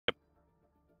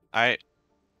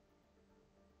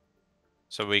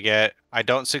So we get. I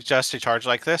don't suggest a charge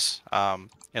like this,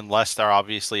 unless there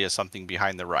obviously is something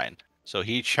behind the Ryan. So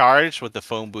he charged with the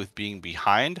phone booth being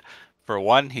behind. For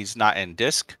one, he's not in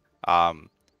disc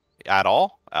at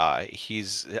all.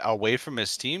 He's away from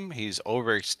his team. He's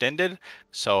overextended.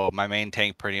 So my main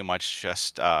tank pretty much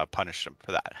just punished him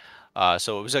for that.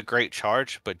 So it was a great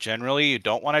charge, but generally you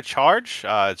don't want to charge.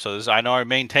 I know our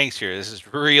main tanks here. This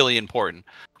is really important.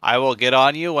 I will get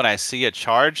on you when I see a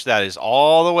charge that is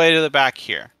all the way to the back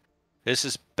here. This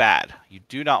is bad. You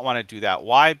do not want to do that.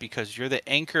 Why? Because you're the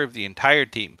anchor of the entire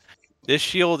team. This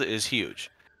shield is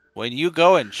huge. When you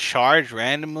go and charge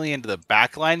randomly into the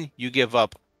backline, you give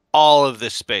up all of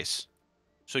this space.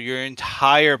 So your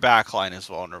entire backline is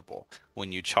vulnerable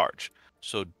when you charge.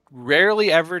 So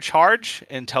rarely ever charge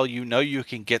until you know you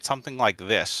can get something like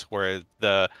this, where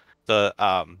the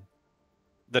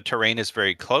terrain is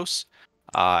very close,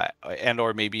 and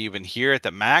or maybe even here at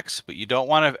the max. But you don't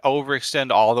want to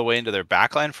overextend all the way into their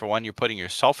backline. For one, you're putting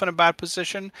yourself in a bad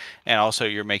position, and also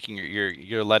you're making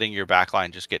you're letting your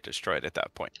backline just get destroyed at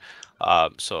that point.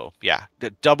 So yeah, the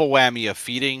double whammy of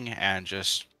feeding and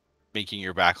just making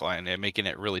your backline and making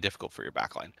it really difficult for your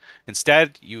backline.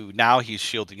 Instead, he's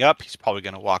shielding up. He's probably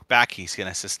going to walk back. He's going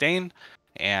to sustain,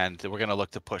 and we're going to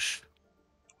look to push.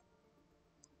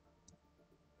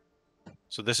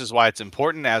 So this is why it's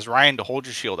important as Ryan to hold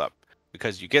your shield up,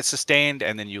 because you get sustained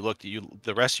and then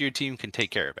the rest of your team can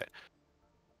take care of it.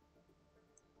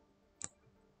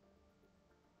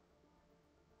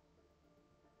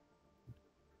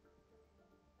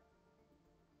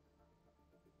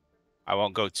 I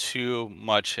won't go too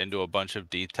much into a bunch of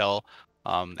detail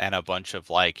and a bunch of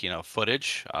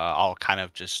footage. I'll kind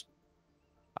of just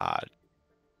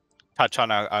touch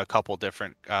on a couple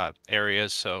different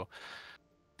areas. So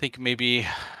I think maybe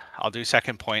I'll do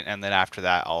second point, and then after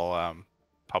that I'll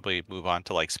probably move on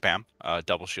to spam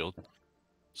double shield,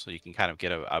 so you can kind of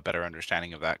get a better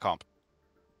understanding of that comp.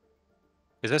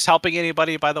 Is this helping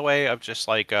anybody, by the way, of just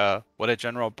what a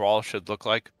general brawl should look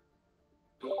like?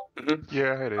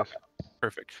 Yeah, it is.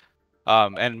 Perfect.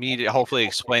 And me hopefully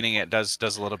explaining it does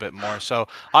a little bit more. So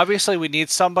obviously we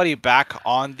need somebody back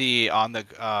on the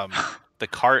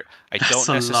cart. I don't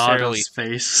necessarily. That's a lot of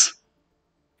space.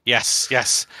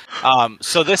 Yes.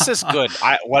 So this is good.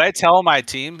 What I tell my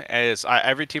team is,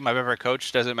 every team I've ever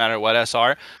coached, doesn't matter what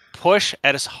SR, push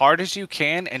as hard as you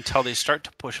can until they start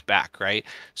to push back, right?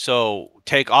 So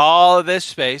take all of this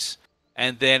space,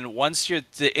 and then once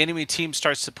the enemy team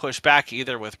starts to push back,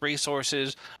 either with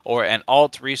resources or an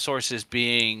alt resources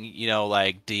being,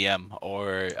 like DM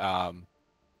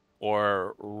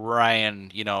or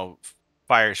Ryan,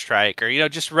 Fire Strike, or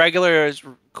just regular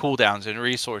cooldowns and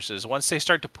resources. Once they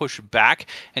start to push back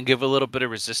and give a little bit of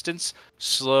resistance,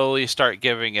 slowly start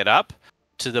giving it up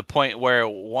to the point where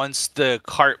once the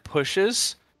cart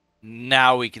pushes,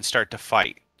 now we can start to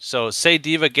fight. So say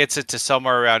D.Va gets it to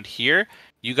somewhere around here,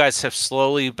 you guys have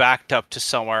slowly backed up to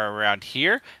somewhere around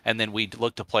here, and then we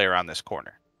look to play around this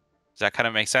corner. Does that kind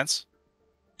of make sense?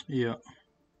 Yeah.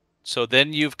 So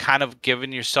then you've kind of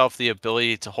given yourself the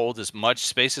ability to hold as much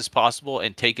space as possible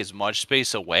and take as much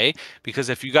space away. Because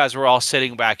if you guys were all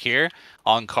sitting back here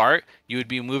on cart, you would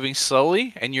be moving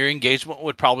slowly, and your engagement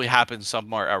would probably happen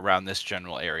somewhere around this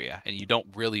general area. And you don't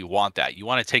really want that. You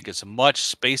want to take as much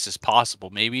space as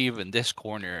possible, maybe even this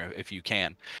corner if you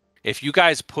can. If you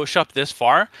guys push up this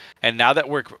far, and now that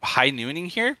we're high nooning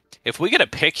here, if we get a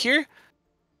pick here,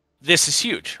 this is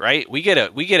huge, right? We get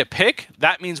a pick.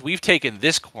 That means we've taken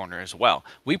this corner as well.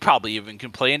 We probably even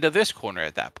can play into this corner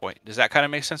at that point. Does that kind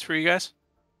of make sense for you guys?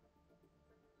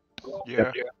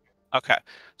 Yeah. Okay.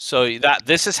 So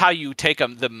this is how you take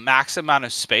the max amount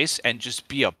of space and just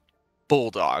be a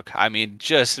bulldog. I mean,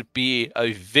 just be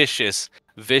a vicious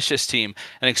team,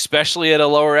 and especially at a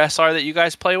lower SR that you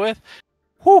guys play with.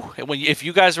 Whew, if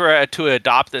you guys were to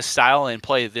adopt this style and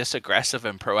play this aggressive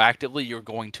and proactively, you're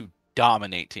going to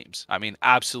dominate teams. I mean,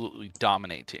 absolutely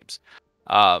dominate teams.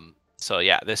 So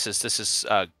yeah, this is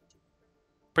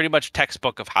pretty much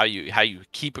textbook of how you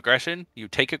keep aggression. You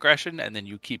take aggression, and then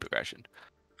you keep aggression.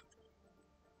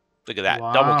 Look at that,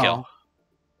 double kill.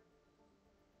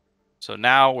 So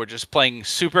now we're just playing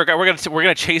super. We're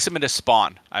gonna chase him into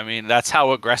spawn. I mean, that's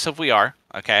how aggressive we are.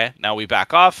 Okay, now we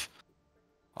back off.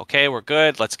 Okay, we're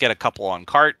good. Let's get a couple on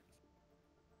cart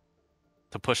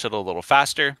to push it a little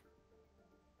faster.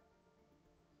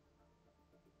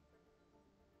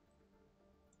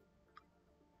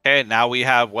 Okay, now we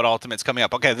have what ultimate's coming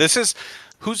up. Okay, this is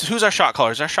who's our shot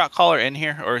caller? Is our shot caller in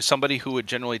here, or is somebody who would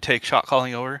generally take shot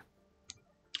calling over?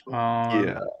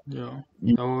 Yeah. That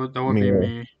would be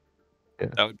me. Yeah.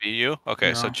 That would be you. Okay,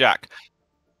 Yeah. so Jack,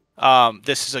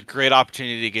 this is a great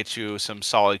opportunity to get you some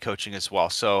solid coaching as well.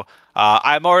 So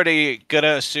I'm already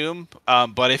gonna assume,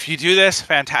 but if you do this,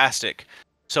 fantastic.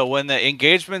 So when the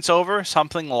engagement's over,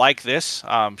 something like this,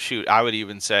 shoot, I would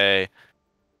even say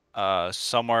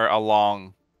somewhere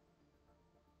along.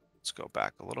 Let's go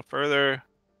back a little further.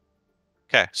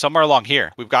 Okay, somewhere along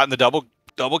here, we've gotten the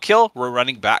double kill. We're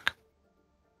running back.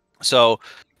 So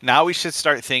now we should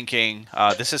start thinking.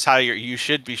 This is how you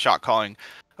should be shot calling.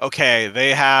 Okay,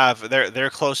 they're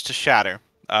close to shatter.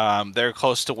 They're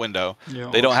close to window. Yeah,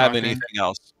 They all don't have tracking. anything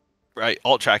else. Right,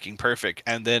 alt tracking, perfect.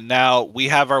 And then now we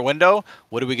have our window.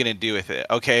 What are we gonna do with it?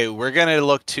 Okay, we're gonna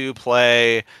look to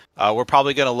play. We're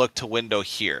probably gonna look to window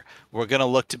here. We're gonna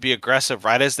look to be aggressive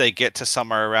right as they get to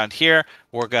somewhere around here.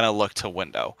 We're gonna look to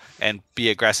window and be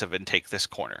aggressive and take this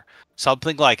corner.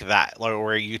 Something like that,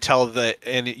 where you tell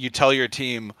your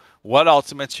team what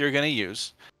ultimates you're gonna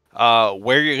use,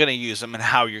 where you're gonna use them, and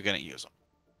how you're gonna use them.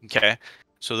 Okay,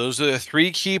 so those are the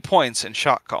 3 key points in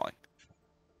shot calling.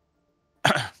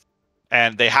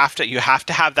 And you have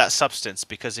to have that substance,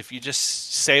 because if you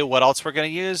just say what else we're going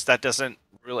to use, that doesn't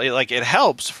really, it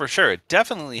helps for sure. It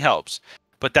definitely helps,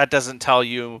 but that doesn't tell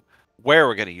you where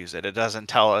we're going to use it. It doesn't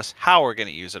tell us how we're going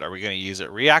to use it. Are we going to use it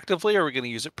reactively, or are we going to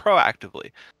use it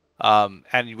proactively?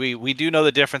 And we do know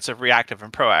the difference of reactive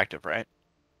and proactive, right?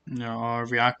 Yeah,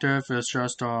 reactive is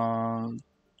just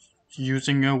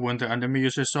using it when the enemy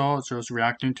uses ult, just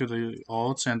reacting to the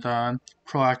ults, and then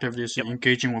proactive is Yep.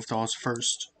 engaging with the ults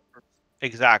first.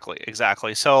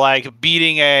 Exactly. So like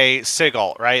beating a sig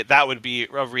ult, right? That would be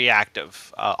a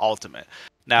reactive ultimate.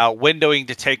 Now windowing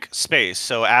to take space.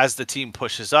 So as the team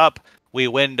pushes up, we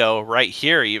window right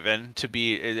here even to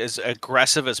be as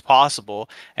aggressive as possible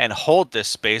and hold this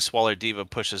space while our diva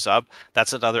pushes up.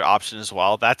 That's another option as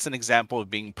well. That's an example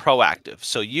of being proactive.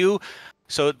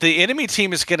 So the enemy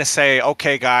team is going to say,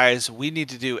 okay, guys, we need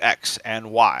to do X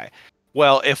and Y.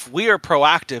 Well, if we are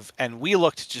proactive and we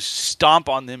look to just stomp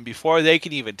on them before they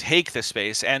can even take the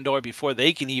space or before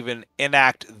they can even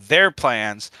enact their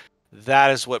plans,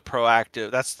 that is what proactive.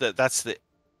 That's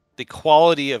the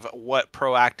quality of what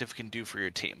proactive can do for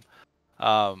your team.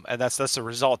 And that's the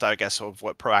result, I guess, of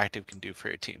what proactive can do for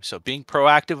your team. So being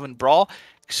proactive in brawl,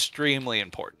 extremely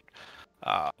important.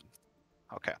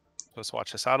 Okay, let's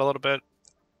watch this out a little bit.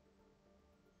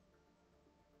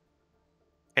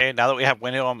 Okay, now that we have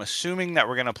window, I'm assuming that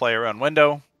we're going to play around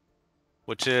window,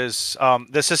 which is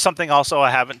this is something also I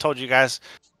haven't told you guys.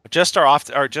 Just our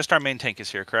main tank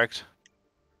is here, correct?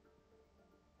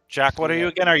 Jack, what are you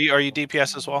again? Are you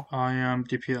DPS as well? I am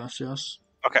DPS, yes.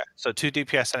 Okay, so 2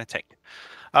 DPS and a tank.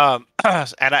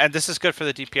 And this is good for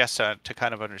the DPS to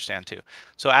kind of understand too.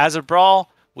 So as a brawl,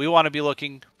 we want to be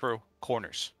looking for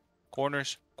corners.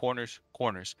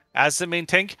 As the main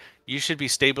tank, you should be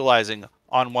stabilizing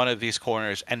on one of these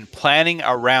corners and planning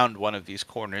around one of these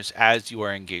corners as you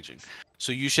are engaging.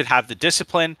 So you should have the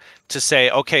discipline to say,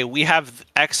 okay, we have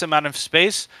X amount of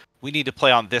space. We need to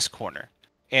play on this corner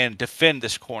and defend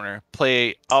this corner.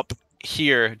 Play up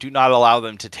here. Do not allow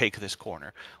them to take this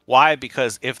corner. Why?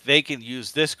 Because if they can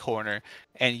use this corner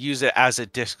and use it as a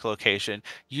dislocation,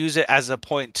 use it as a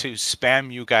point to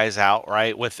spam you guys out,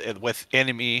 right, with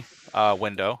enemy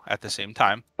window at the same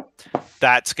time,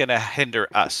 that's going to hinder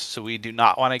us. So we do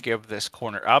not want to give this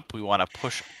corner up. We want to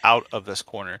push out of this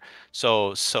corner.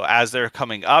 So as they're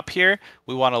coming up here,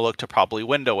 we want to look to probably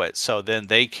window it. So then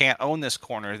they can't own this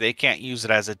corner. They can't use it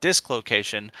as a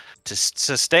dislocation to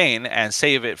sustain and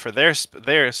save it for their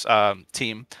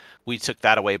team. We took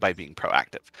that away by being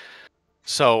proactive.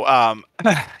 So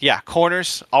yeah,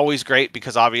 corners always great,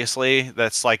 because obviously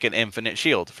that's like an infinite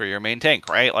shield for your main tank,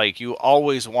 right? Like you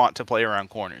always want to play around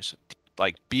corners.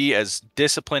 Like be as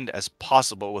disciplined as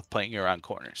possible with playing around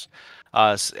corners.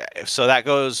 So that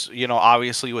goes,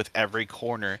 obviously with every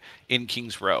corner in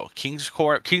King's Row. King's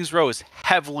Row is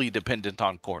heavily dependent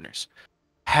on corners.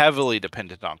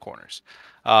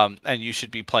 And you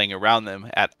should be playing around them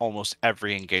at almost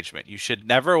every engagement. You should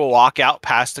never walk out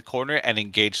past the corner and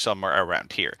engage somewhere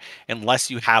around here, unless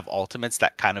you have ultimates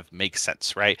that kind of make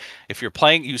sense, right? If you're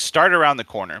playing, you start around the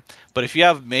corner, but if you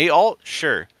have May ult,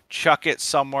 sure, chuck it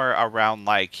somewhere around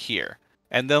like here,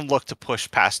 and then look to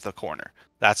push past the corner.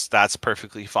 That's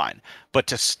perfectly fine. But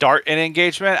to start an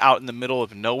engagement out in the middle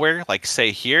of nowhere, like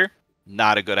say here,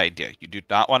 not a good idea. You do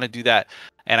not want to do that.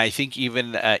 And I think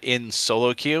even in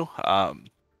solo queue,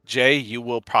 Jay, you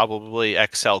will probably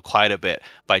excel quite a bit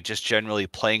by just generally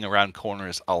playing around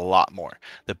corners a lot more.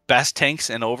 The best tanks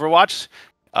in Overwatch,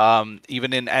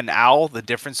 even in an Owl, the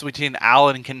difference between Owl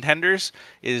and contenders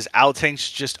is Owl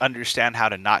tanks just understand how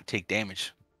to not take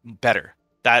damage better.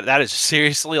 That is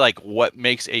seriously like what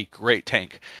makes a great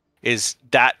tank. is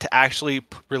that actually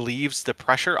relieves the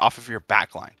pressure off of your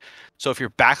backline. So if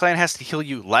your backline has to heal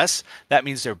you less, that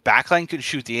means their backline could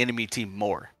shoot the enemy team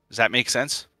more. Does that make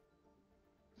sense?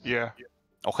 Yeah.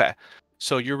 Okay.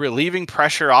 So you're relieving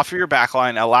pressure off of your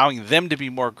backline, allowing them to be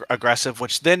more aggressive,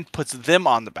 which then puts them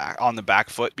on the back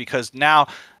foot because now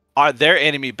their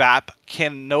enemy BAP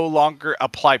can no longer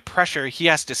apply pressure. He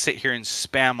has to sit here and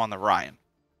spam on the Ryan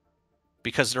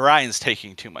because the Ryan's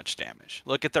taking too much damage.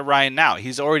 Look at the Ryan now.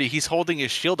 He's holding his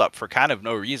shield up for kind of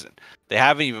no reason. They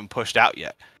haven't even pushed out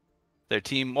yet. Their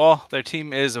team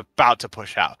is about to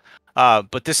push out.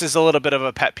 But this is a little bit of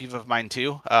a pet peeve of mine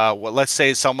too. Let's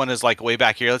say someone is like way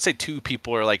back here. Let's say two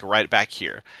people are like right back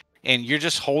here, and you're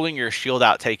just holding your shield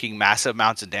out, taking massive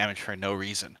amounts of damage for no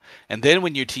reason. And then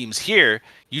when your team's here,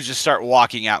 you just start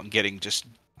walking out and getting just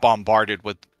bombarded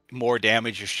with more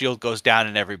damage. Your shield goes down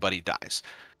and everybody dies.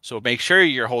 So make sure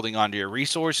you're holding on to your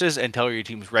resources until your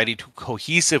team's ready to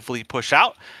cohesively push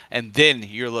out, and then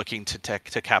you're looking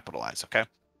to capitalize. Okay.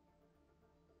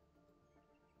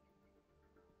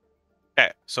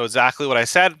 Okay, so exactly what I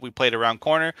said. We played around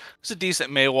corner. It's a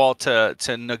decent May wall to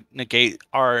negate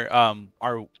our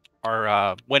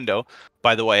window.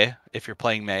 By the way, if you're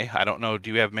playing May, I don't know.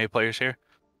 Do you have May players here?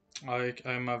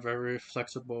 I'm a very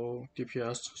flexible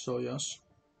DPS, so yes.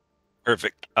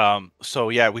 Perfect. So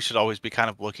yeah, we should always be kind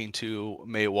of looking to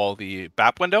May wall the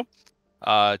BAP window,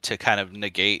 to kind of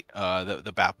negate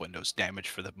the BAP window's damage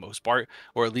for the most part,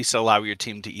 or at least allow your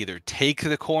team to either take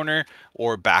the corner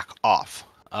or back off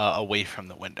away from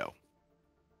the window.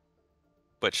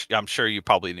 Which I'm sure you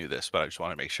probably knew this, but I just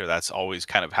want to make sure that's always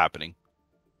kind of happening,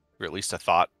 or at least a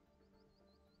thought.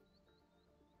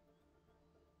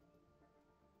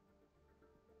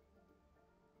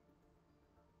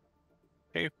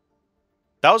 Okay.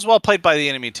 That was well played by the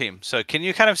enemy team. So can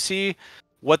you kind of see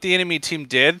what the enemy team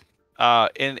did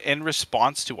in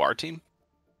response to our team?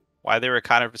 Why they were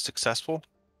kind of successful?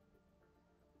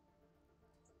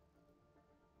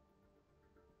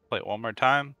 Play it one more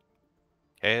time.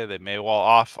 Okay, they may wall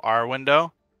off our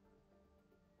window.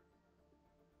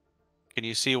 Can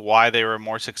you see why they were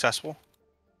more successful?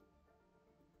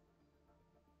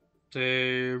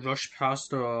 They rushed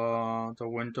past the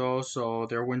window, so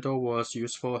their window was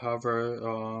useful.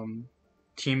 However,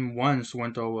 Team 1's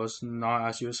window was not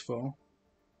as useful.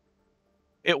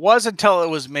 It was until it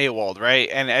was Maywald, right?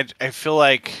 And I feel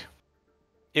like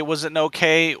it was an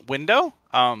okay window,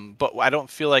 but I don't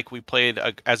feel like we played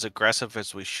as aggressive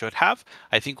as we should have.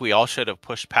 I think we all should have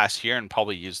pushed past here and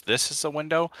probably used this as a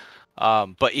window.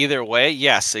 But either way,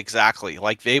 yes, exactly.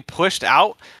 Like they pushed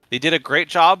out. They did a great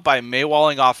job by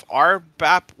Maywalling off our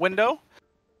BAP window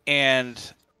and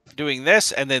doing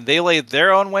this, and then they laid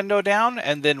their own window down.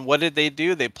 And then what did they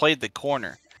do? They played the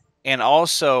corner. And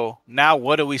also, now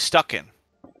what are we stuck in?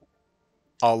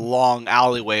 A long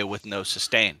alleyway with no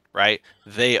sustain, right?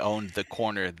 They owned the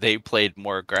corner. They played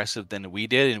more aggressive than we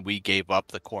did, and we gave up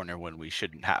the corner when we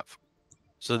shouldn't have.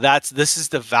 So this is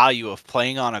the value of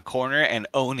playing on a corner and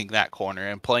owning that corner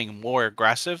and playing more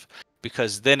aggressive,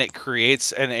 because then it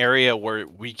creates an area where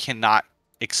we cannot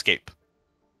escape.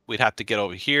 We'd have to get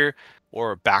over here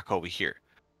or back over here.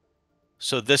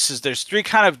 So there's three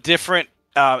kind of different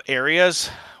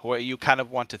areas. What you kind of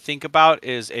want to think about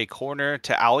is a corner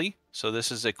to alley. So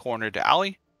this is a corner to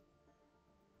alley,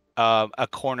 a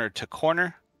corner to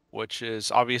corner, which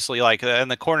is obviously like,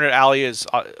 and the corner to alley is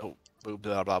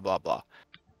blah, blah, blah, blah.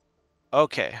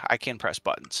 Okay, I can press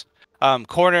buttons.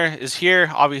 Corner is here.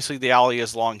 Obviously the alley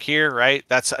is long here, right?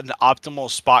 That's an optimal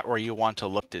spot where you want to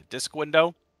look at disc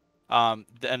window.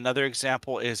 Another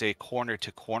example is a corner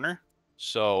to corner.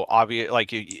 So obvious,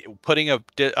 like putting a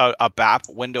BAP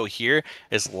window here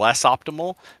is less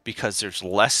optimal because there's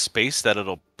less space that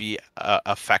it'll be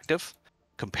effective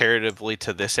comparatively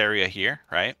to this area here,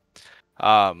 right?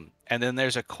 And then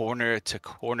there's a corner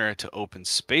to open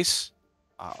space,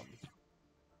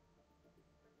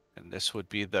 and this would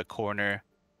be the corner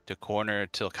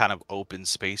to kind of open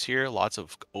space here. Lots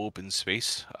of open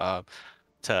space.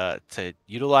 To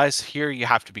utilize here, you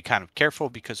have to be kind of careful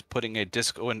because putting a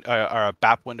disc or a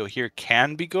BAP window here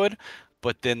can be good,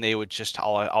 but then they would just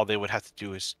all they would have to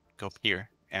do is go here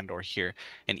and or here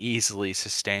and easily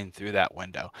sustain through that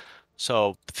window.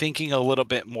 So thinking a little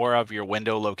bit more of your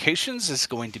window locations is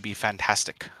going to be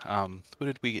fantastic. Who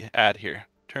did we add here?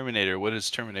 Terminator. What does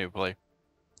Terminator play?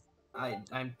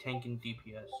 I'm tanking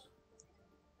DPS.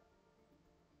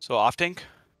 So off tank?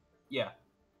 Yeah.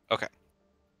 Okay.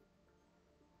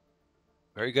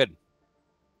 Very good.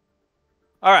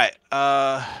 All right.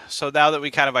 So now that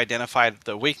we kind of identified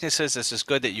the weaknesses, this is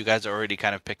good that you guys are already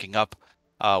kind of picking up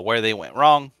where they went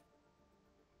wrong.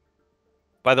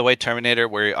 By the way, Terminator,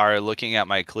 we are looking at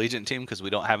my collegiate team because we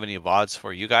don't have any VODs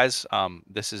for you guys.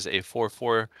 This is a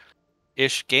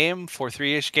 4-4-ish game,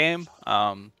 4-3-ish game.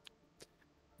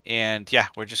 And yeah,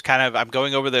 we're just kind of, I'm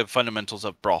going over the fundamentals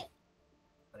of Brawl.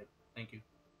 Thank you.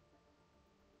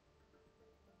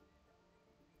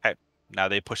 Okay, now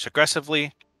they push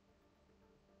aggressively.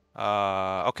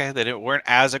 Okay, weren't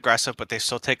as aggressive, but they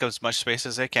still take as much space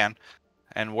as they can.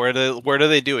 And what are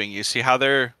they doing? You see how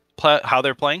they're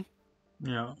playing?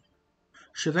 Yeah.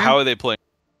 How are they playing?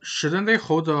 Shouldn't they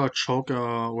hold the choke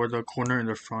or the corner in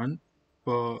the front?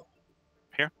 But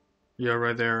Here? yeah,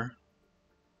 right there.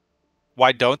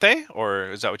 Why don't they?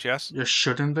 Or is that what you asked? Yeah,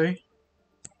 shouldn't they?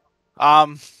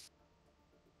 Um,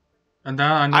 And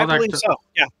then I I know believe so.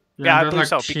 Yeah, yeah, yeah, and I then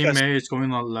believe like so because teammate is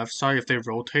going on the left side. If they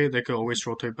rotate, they could always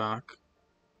rotate back.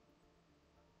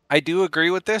 I do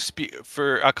agree with this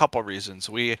for a couple reasons.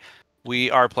 We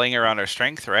are playing around our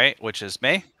strength, right? Which is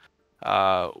May.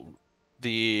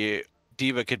 The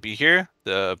Diva could be here.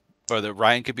 The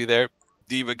Ryan could be there.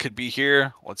 Diva could be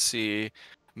here. Let's see,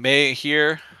 May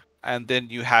here, and then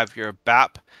you have your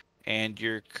BAP and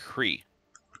your Kree.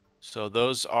 So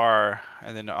those are,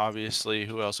 and then obviously,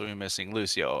 who else are we missing?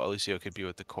 Lucio. Lucio could be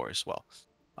with the core as well.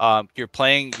 You're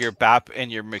playing your BAP and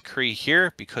your McCree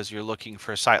here because you're looking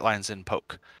for sightlines and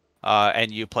poke.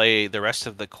 And you play the rest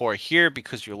of the core here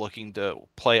because you're looking to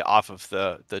play off of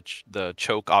the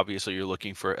choke. Obviously, you're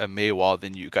looking for a May wall,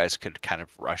 then you guys could kind of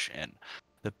rush in.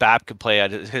 The BAP could play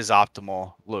at his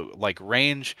optimal like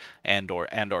range and or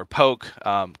poke.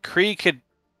 Kree could,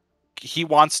 he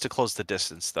wants to close the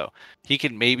distance though. He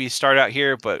can maybe start out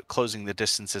here, but closing the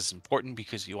distance is important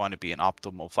because you want to be in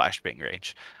optimal flashbang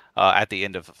range at the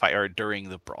end of the fight, or during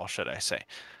the brawl, should I say.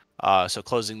 So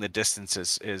closing the distance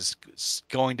is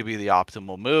going to be the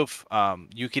optimal move.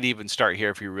 You could even start here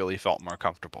if you really felt more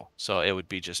comfortable. So it would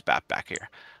be just BAP back here.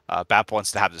 BAP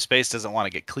wants to have the space, doesn't want to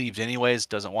get cleaved anyways,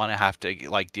 doesn't want to have to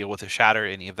like deal with a shatter,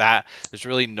 any of that. There's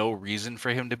really no reason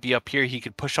for him to be up here. He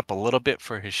could push up a little bit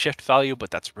for his shift value,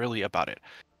 but that's really about it.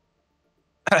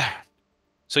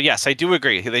 So yes, I do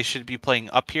agree. They should be playing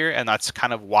up here, and that's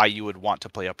kind of why you would want to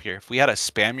play up here. If we had a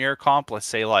spammier comp, let's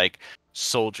say like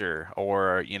Soldier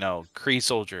or Kree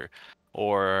Soldier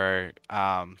or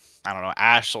I don't know,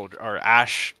 Ash Soldier or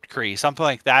Ash Kree, something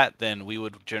like that, then we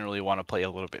would generally want to play a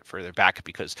little bit further back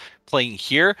because playing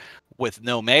here with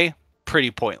no May,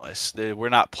 pretty pointless. We're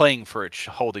not playing for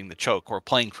holding the choke. We're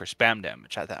playing for spam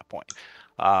damage at that point.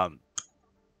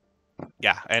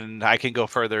 Yeah, and I can go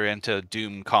further into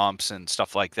Doom comps and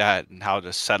stuff like that and how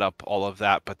to set up all of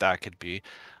that, but that could be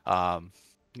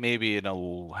maybe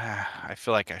I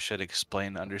feel like I should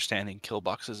explain understanding kill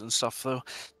boxes and stuff though.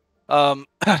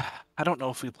 I don't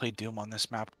know if we play Doom on this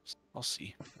map. I'll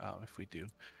see if we do.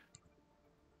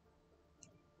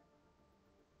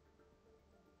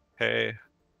 Okay.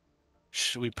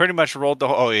 We pretty much rolled the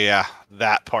oh yeah,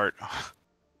 that part.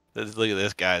 Look at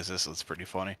this, guys. This is pretty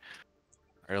funny.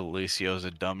 Our Lucio's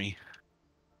a dummy.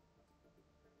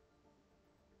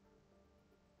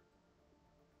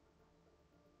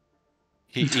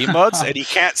 He emotes and he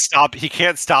can't stop. He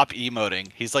can't stop emoting.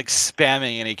 He's like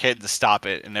spamming and he can't stop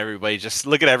it. And everybody just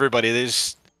look at everybody. They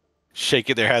just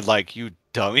shaking their head like, "You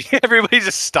dummy!" Everybody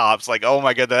just stops. Like, "Oh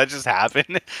my god, that just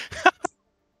happened."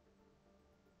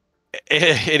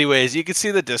 Anyways, you can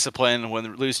see the discipline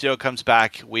when Lucio comes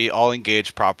back. We all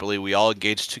engage properly. We all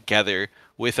engage together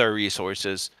with our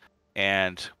resources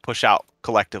and push out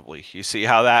collectively. You see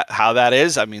how that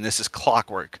is? I mean, this is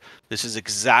clockwork. This is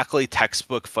exactly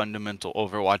textbook fundamental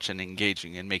Overwatch and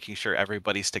engaging and making sure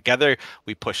everybody's together.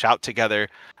 We push out together.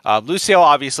 Lucio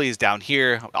obviously is down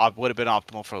here. Would have been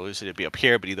optimal for Lucio to be up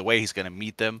here, but either way, he's going to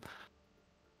meet them.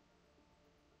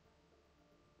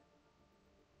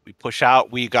 We push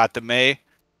out. We got the May.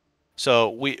 So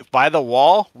we by the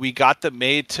wall, we got the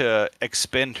maid to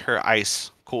expend her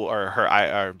ice cool or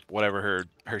or whatever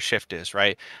her shift is,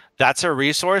 right? That's a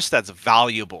resource that's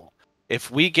valuable. If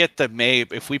we get the May,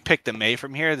 if we pick the May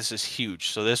from here, this is huge.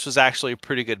 So this was actually a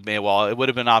pretty good May wall. It would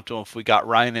have been optimal if we got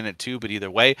Ryan in it too, but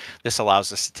either way, this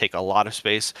allows us to take a lot of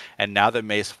space. And now that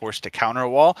May is forced to counter a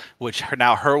wall, which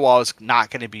now her wall is not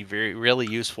going to be really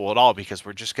useful at all because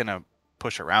we're just going to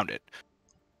push around it.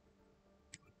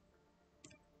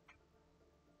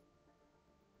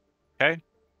 Okay.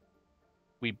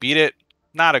 We beat it.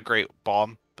 Not a great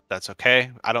bomb, but that's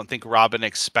okay. I don't think Robin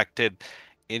expected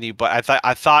anybody.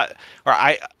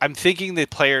 I'm thinking the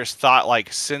players thought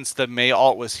like since the May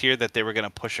ult was here that they were gonna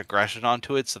push aggression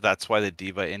onto it, so that's why the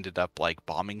Diva ended up like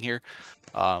bombing here.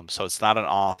 So it's not an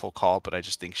awful call, but I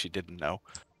just think she didn't know.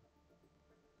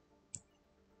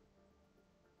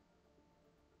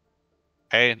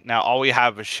 Okay, now all we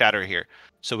have is Shatter here.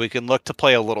 So we can look to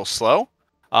play a little slow.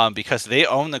 Because they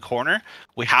own the corner,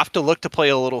 we have to look to play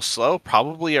a little slow,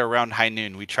 probably around high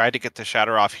noon. We tried to get the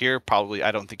shatter off here. Probably,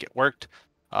 I don't think it worked.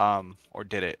 Or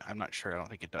did it? I'm not sure. I don't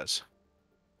think it does.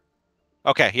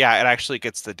 Okay, yeah, it actually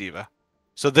gets the diva.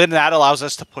 So then that allows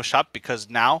us to push up because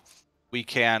now we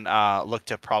can look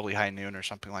to probably high noon or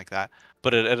something like that.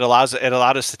 But it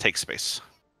allowed us to take space.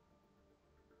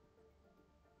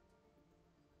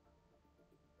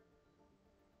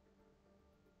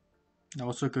 That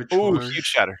was a good Ooh, charge. huge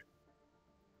shatter.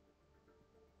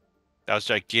 That was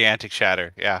gigantic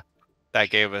shatter. Yeah, that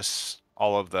gave us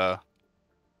all of the.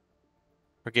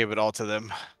 Or gave it all to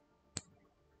them.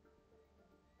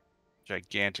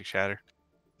 Gigantic shatter.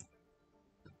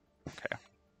 Okay.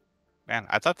 Man,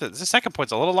 I thought that the second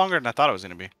point's a little longer than I thought it was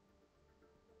going to be.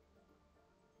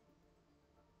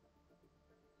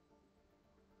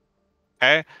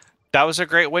 Okay. That was a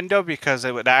great window because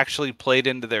it would actually played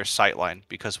into their sight line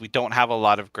because we don't have a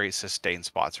lot of great sustain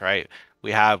spots, right?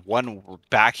 We have one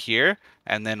back here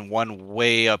and then one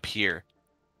way up here,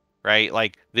 right?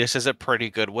 Like this is a pretty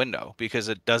good window because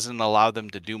it doesn't allow them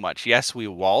to do much. Yes, we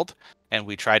walled and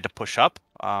we tried to push up,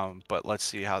 but let's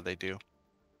see how they do.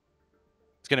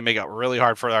 It's going to make it really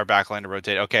hard for our backline to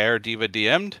rotate. Okay, our diva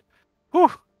DM'd.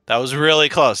 Whew, that was really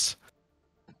close.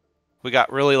 We got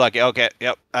really lucky. Okay,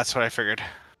 yep, that's what I figured.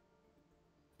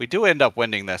 We do end up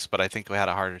winning this, but I think we had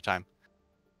a harder time.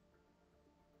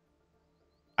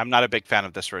 I'm not a big fan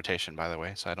of this rotation, by the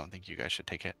way, so I don't think you guys should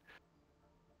take it.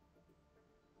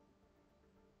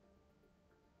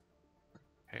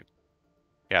 Okay.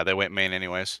 Yeah, they went main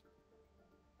anyways.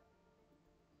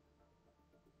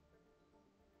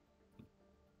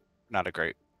 Not a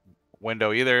great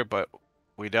window either, but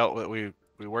we dealt with we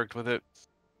worked with it.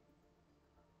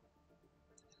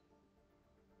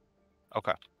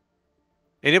 Okay.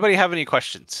 Anybody have any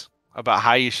questions about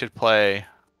how you should play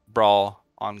Brawl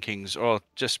on Kings or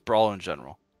just Brawl in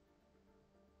general?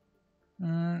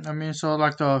 I mean, so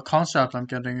like the concept I'm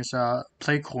getting is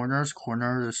play corners.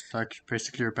 Corner is like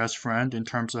basically your best friend in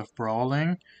terms of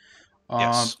brawling.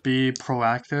 Yes. Be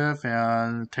proactive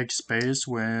and take space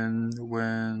when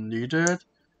needed.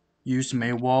 Use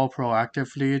May wall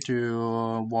proactively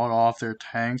to wall off their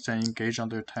tanks and engage on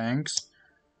their tanks.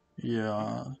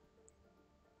 Yeah.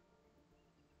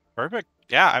 Perfect.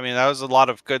 Yeah, I mean that was a lot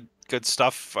of good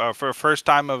stuff for a first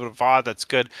time of a VOD. That's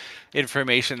good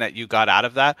information that you got out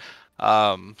of that.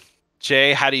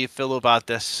 Jay, how do you feel about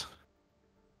this?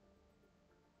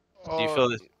 Do you feel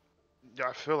this? Yeah,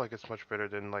 I feel like it's much better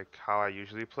than like how I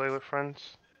usually play with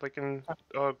friends, like in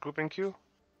group and queue.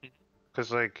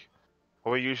 Cause like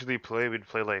when we usually play, we'd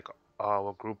play like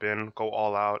we'll group in, go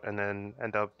all out, and then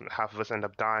end up half of us end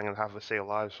up dying and half of us stay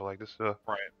alive. So like this is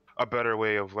Right. a better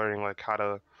way of learning like how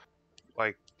to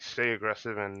like stay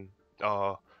aggressive and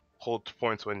hold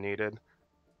points when needed.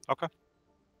 Okay.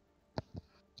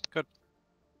 Good.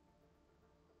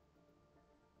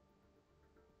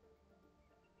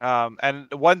 And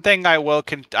one thing I will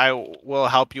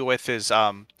help you with is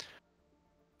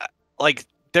like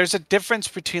there's a difference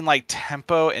between like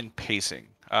tempo and pacing.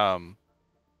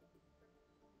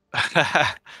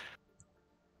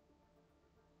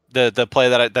 The play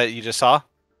that you just saw.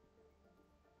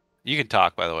 You can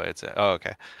talk, by the way. Oh,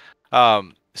 okay.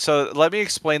 So let me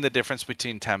explain the difference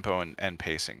between tempo and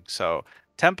pacing. So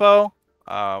tempo,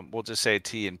 we'll just say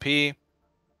T and P.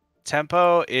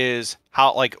 Tempo is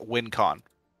how like win con.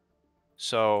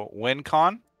 So win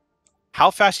con,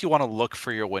 how fast you want to look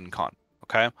for your win con.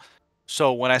 Okay.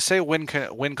 So when I say win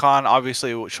con,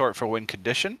 obviously short for win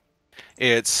condition,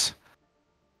 it's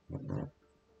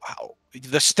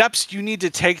the steps you need to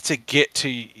take to get to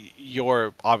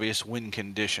your obvious win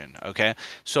condition. Okay.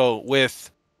 So with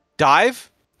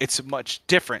dive, it's much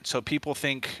different. So people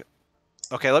think,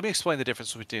 okay, let me explain the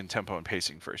difference between tempo and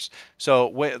pacing first.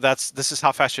 So this is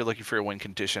how fast you're looking for your win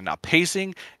condition. Now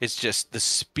pacing is just the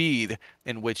speed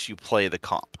in which you play the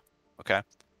comp. Okay.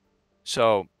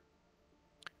 So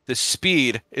the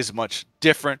speed is much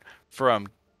different from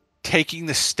taking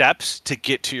the steps to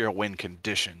get to your win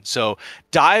condition. So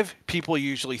dive, people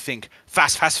usually think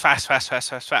fast, fast, fast, fast, fast,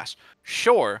 fast, fast.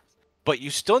 Sure, but you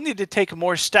still need to take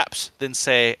more steps than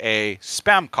say a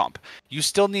spam comp. You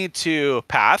still need to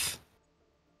path.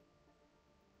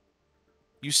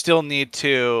 You still need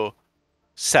to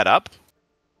set up.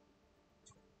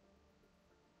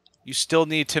 You still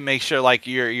need to make sure like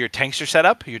your tanks are set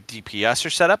up, your DPS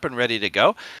are set up and ready to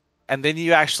go. And then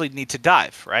you actually need to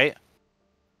dive, right?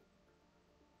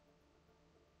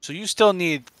 So you still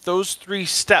need those 3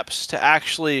 steps to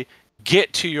actually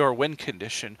get to your win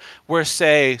condition. Where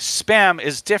say spam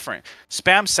is different.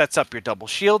 Spam sets up your double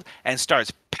shield and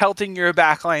starts pelting your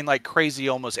backline like crazy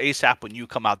almost ASAP when you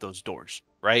come out those doors,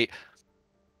 right?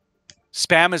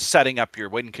 Spam is setting up your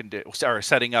win or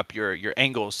setting up your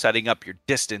angles, setting up your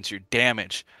distance, your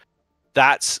damage.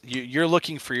 That's you're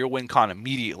looking for your win con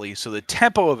immediately. So the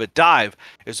tempo of a dive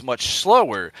is much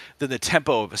slower than the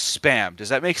tempo of a spam. Does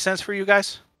that make sense for you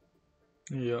guys?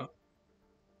 Yeah.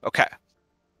 Okay.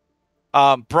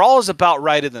 Brawl is about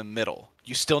right in the middle.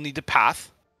 You still need to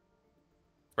path,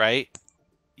 right?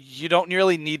 You don't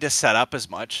nearly need to set up as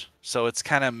much, so it's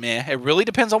kind of meh. It really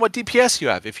depends on what DPS you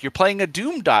have. If you're playing a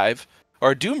Doom dive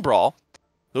or a Doom Brawl,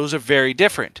 those are very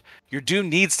different. Your Doom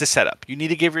needs to set up. You need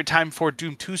to give your time for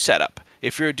Doom to set up.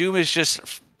 If your Doom is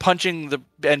just punching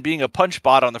and being a punch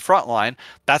bot on the front line,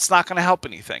 that's not going to help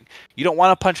anything. You don't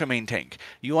want to punch a main tank.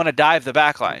 You want to dive the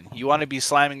back line. You want to be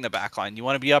slamming the back line. You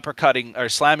want to be uppercutting or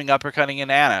slamming uppercutting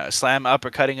an Ana, slam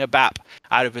uppercutting a BAP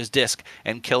out of his disc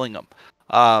and killing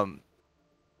him.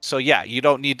 So yeah, you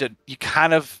don't need to. You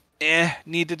kind of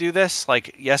need to do this.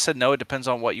 Like yes and no. It depends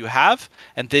on what you have,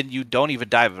 and then you don't even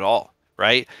dive at all,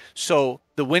 right? So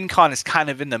the win con is kind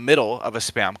of in the middle of a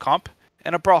spam comp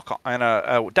and a brawl comp and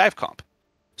a dive comp.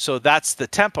 So that's the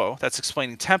tempo. That's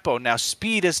explaining tempo. Now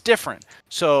speed is different.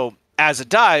 So as a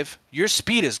dive, your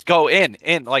speed is go in.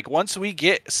 Like once we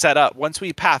get set up, once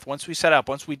we path, once we set up,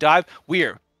 once we dive,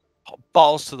 we're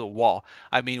balls to the wall.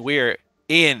 I mean, we're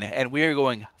in and we're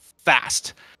going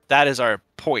fast. That is our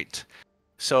point.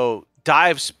 So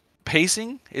dive's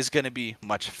pacing is going to be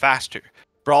much faster.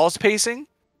 Brawl's pacing,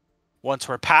 once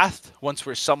we're pathed, once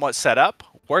we're somewhat set up,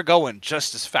 we're going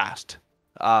just as fast.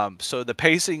 So the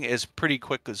pacing is pretty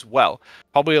quick as well.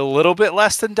 Probably a little bit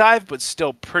less than dive, but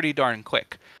still pretty darn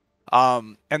quick.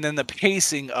 And then the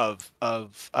pacing of a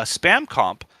spam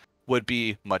comp would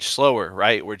be much slower,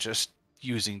 right? We're just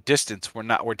using distance.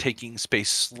 We're taking space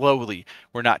slowly.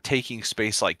 We're not taking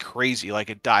space like crazy,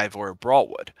 like a dive or a brawl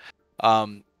would.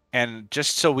 And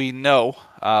just so we know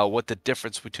what the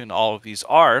difference between all of these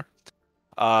are,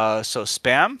 so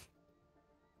spam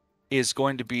is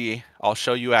going to be, I'll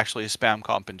show you actually a spam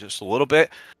comp in just a little bit.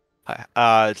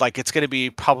 Like it's going to be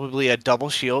probably a double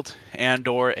shield and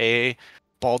or a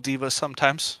ball diva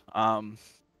sometimes. And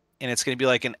it's going to be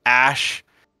like an Ash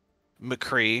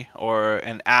McCree or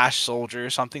an Ash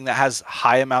soldier, something that has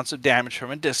high amounts of damage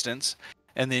from a distance,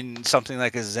 and then something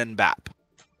like a Zen Bap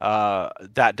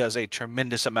that does a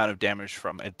tremendous amount of damage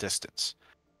from a distance.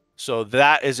 So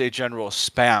that is a general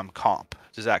spam comp.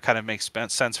 Does that kind of make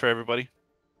sense for everybody?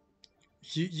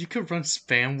 You could run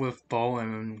spam with Ball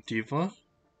and Diva.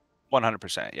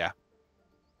 100%, yeah.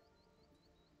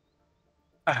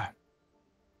 Okay.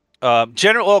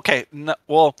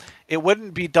 Well, it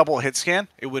wouldn't be double hit scan.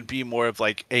 It would be more of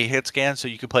like a hit scan, so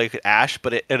you could play Ash,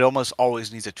 but it almost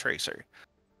always needs a tracer.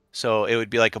 So it would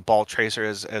be like a ball tracer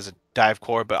as a dive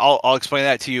core, but I'll explain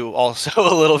that to you also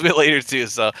a little bit later too.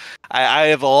 So I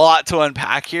have a lot to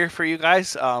unpack here for you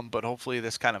guys, but hopefully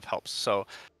this kind of helps. So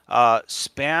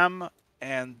spam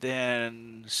and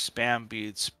then spam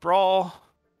beats brawl.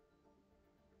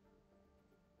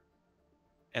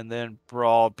 And then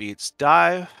brawl beats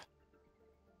dive.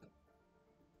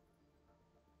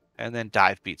 And then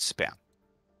dive beats spam.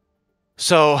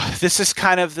 So this is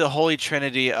kind of the holy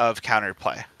trinity of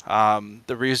counterplay.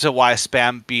 The reason why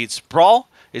spam beats brawl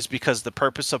is because the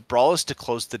purpose of brawl is to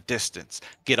close the distance,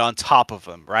 get on top of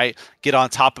them, right? Get on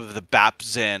top of the Bap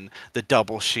Zen, the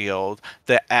double shield,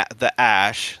 the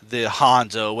Ash, the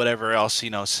Hanzo, whatever else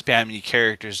spammy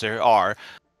characters there are.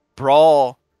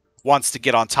 Brawl wants to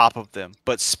get on top of them,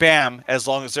 but spam, as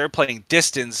long as they're playing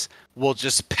distance, will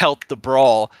just pelt the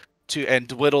brawl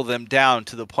and whittle them down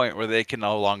to the point where they can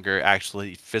no longer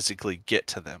actually physically get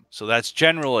to them. So that's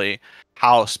generally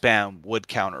how spam would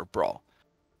counter brawl.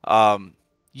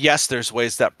 Yes, there's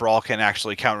ways that brawl can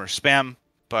actually counter spam,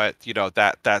 but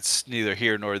that's neither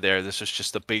here nor there. This is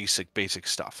just the basic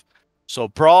stuff. So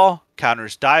brawl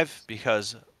counters dive,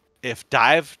 because if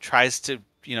dive tries to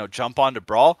jump onto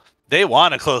brawl, they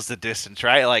want to close the distance,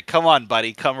 right? Like, come on,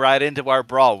 buddy, come right into our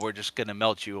brawl. We're just gonna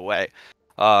melt you away.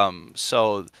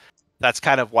 So that's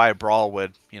kind of why brawl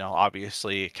would,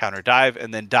 obviously counter dive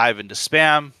and then dive into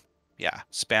spam. Yeah,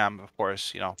 spam, of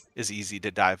course, is easy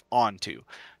to dive onto.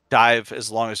 Dive, as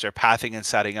long as they're pathing and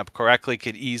setting up correctly,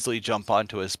 could easily jump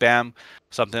onto a spam.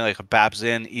 Something like a Babs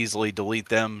in, easily delete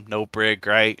them, no brig,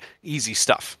 right? Easy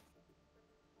stuff.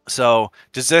 So,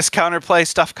 does this counterplay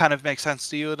stuff kind of make sense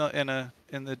to you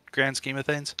in the grand scheme of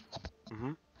things?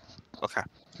 Mm-hmm. Okay.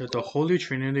 The holy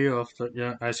trinity of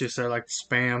as you said, like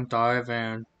spam, dive,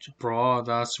 and brawl.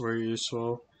 That's very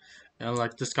useful. And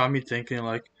like this got me thinking,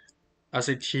 like as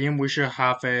a team, we should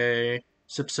have a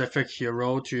specific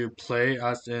hero to play,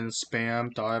 as in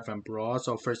spam, dive, and brawl.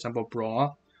 So, for example,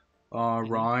 brawl,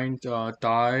 Rhine,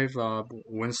 dive,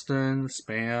 Winston,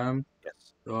 spam, Yes.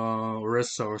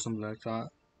 Orisa, or something like that.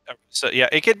 So yeah,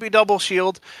 it could be double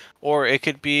shield, or it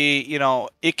could be,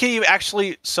 it can even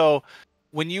actually. So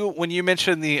when you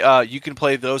mention the you can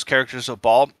play those characters with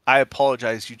ball, I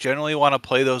apologize. You generally want to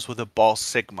play those with a ball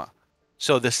Sigma.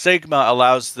 So the Sigma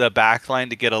allows the backline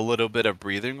to get a little bit of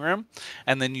breathing room,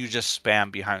 and then you just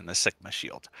spam behind the Sigma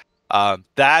shield.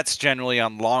 That's generally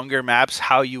on longer maps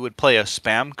how you would play a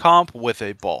spam comp with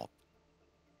a ball.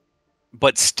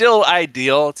 But still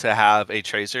ideal to have a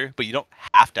tracer, but you don't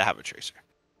have to have a tracer.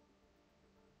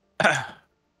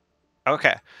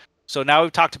 Okay. So now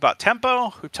we've talked about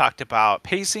tempo, we've talked about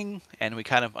pacing, and we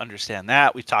kind of understand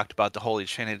that. We've talked about the holy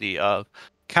trinity of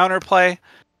counterplay.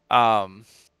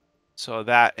 So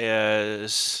that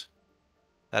is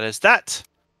that.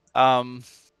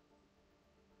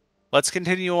 Let's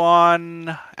continue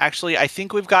on. Actually, I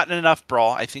think we've gotten enough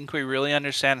brawl. I think we really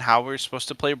understand how we're supposed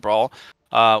to play brawl.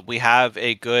 We have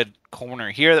a good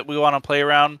corner here that we want to play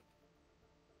around.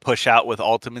 Push out with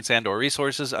ultimates and or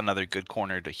resources, another good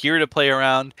corner to here to play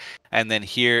around, and then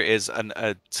here is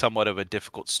a somewhat of a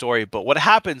difficult story. But what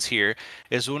happens here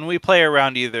is when we play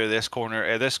around either this corner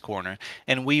or this corner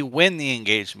and we win the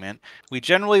engagement, we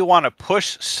generally want to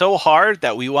push so hard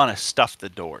that we want to stuff the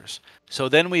doors. So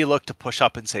then we look to push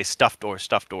up and say stuff doors,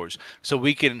 so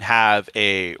we can have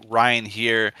a Ryan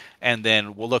here, and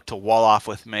then we'll look to wall off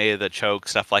with May, the choke,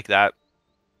 stuff like that.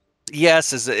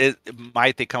 Yes,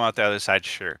 might they come out the other side?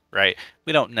 Sure, right?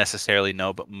 We don't necessarily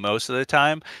know, but most of the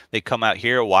time they come out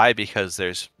here. Why? Because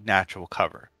there's natural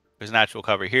cover. There's natural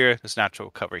cover here. There's natural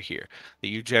cover here that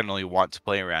you generally want to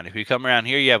play around. If you come around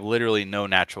here, you have literally no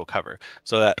natural cover.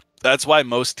 So that's why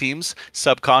most teams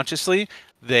subconsciously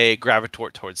they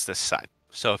gravitate towards this side.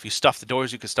 So if you stuff the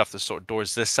doors, you can stuff the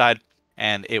doors this side,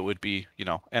 and it would be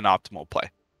an optimal play.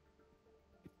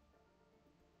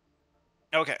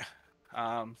 Okay.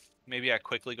 Maybe I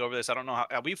quickly go over this. I don't know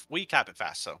how we cap it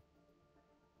fast, so.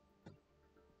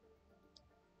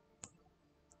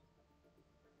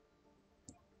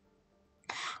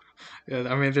 Yeah,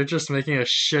 I mean, they're just making a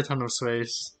shit ton of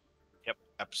space. Yep,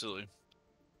 absolutely.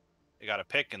 They got a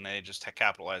pick and they just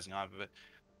capitalizing off of it.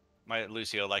 My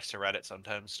Lucio likes to Reddit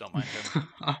sometimes. Don't mind him.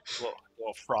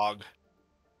 little frog.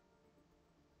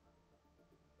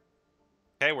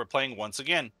 Okay, we're playing once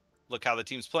again. Look how the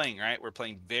team's playing, right? We're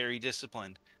playing very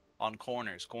disciplined on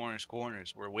corners.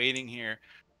 We're waiting here.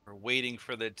 We're waiting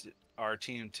for our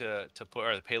team to put,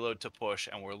 or the payload to push,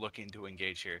 and we're looking to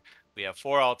engage here. We have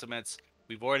 4 ultimates.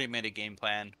 We've already made a game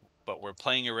plan, but we're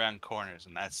playing around corners,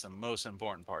 and that's the most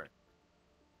important part.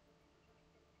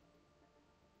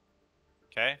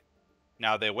 Okay.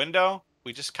 Now they window,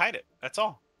 we just kite it. That's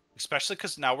all. Especially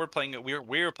because now we're playing it.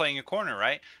 We're playing a corner,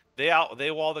 right? They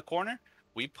wall the corner.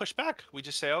 We push back. We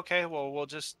just say, okay, well, we'll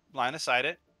just line aside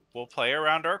it. We'll play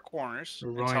around our corners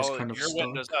Ryan's until kind of your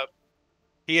window's stuck. up.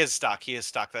 He is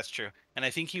stuck. That's true. And I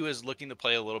think he was looking to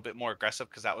play a little bit more aggressive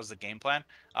because that was the game plan.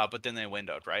 But then they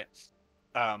windowed, right?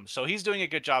 So he's doing a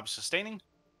good job sustaining.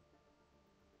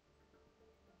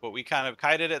 But we kind of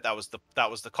kited it. That was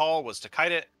the call, was to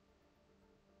kite it.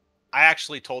 I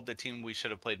actually told the team we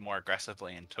should have played more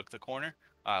aggressively and took the corner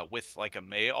with like a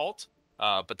May ult.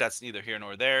 But that's neither here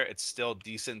nor there. It's still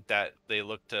decent that they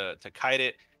look to kite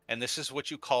it. And this is what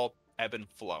you call ebb and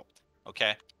flow.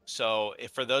 Okay. So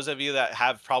for those of you that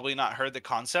have probably not heard the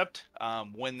concept,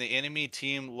 when the enemy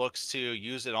team looks to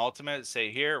use an ultimate,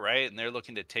 say here, right, and they're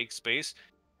looking to take space,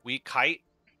 we kite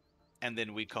and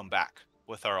then we come back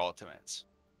with our ultimates.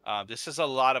 This is a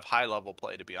lot of high level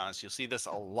play, to be honest. You'll see this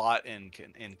a lot in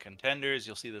contenders.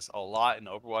 You'll see this a lot in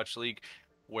Overwatch League,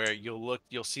 where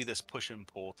you'll see this push and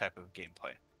pull type of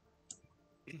gameplay.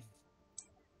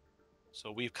 So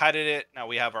we've kited it. Now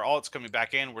we have our ults coming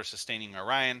back in. We're sustaining our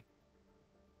Ryan.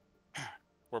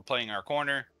 We're playing our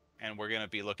corner, and we're gonna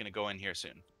be looking to go in here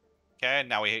soon. Okay.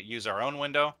 Now we use our own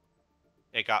window.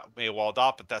 It got walled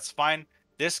off, but that's fine.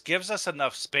 This gives us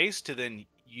enough space to then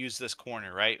use this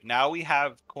corner, right? Now we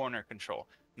have corner control.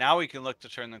 Now we can look to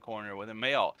turn the corner with a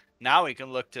mail. Now we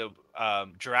can look to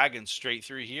dragon straight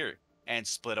through here and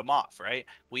split them off, right?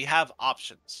 We have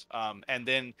options. And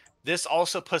then this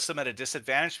also puts them at a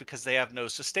disadvantage because they have no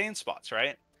sustain spots,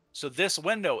 right? So this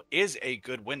window is a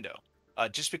good window.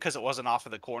 Just because it wasn't off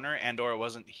of the corner and or it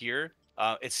wasn't here,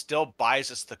 it still buys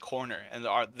us the corner, and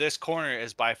this corner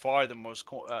is by far the most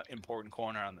important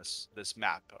corner on this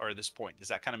map or this point. Does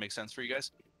that kind of make sense for you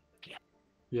guys?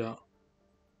 Yeah.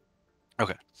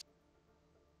 Okay.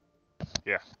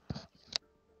 Yeah.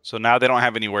 So now they don't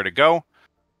have anywhere to go,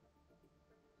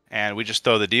 and we just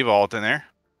throw the Diva ult in there.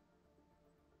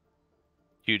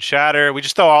 Huge shatter. We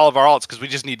just throw all of our ults because we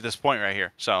just need this point right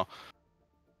here. So,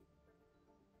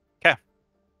 okay.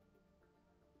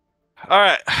 All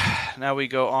right. Now we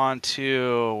go on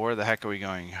to, where the heck are we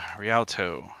going?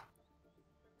 Rialto.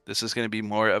 This is going to be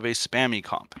more of a spammy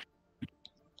comp.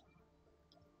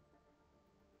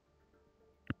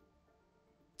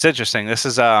 It's interesting. This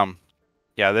is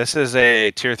yeah, this is a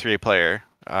tier 3 player,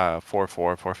 4-4,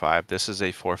 4-5. This is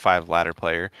a 4-5 ladder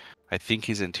player. I think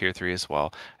he's in tier 3 as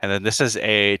well. And then this is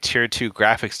a tier 2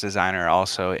 graphics designer,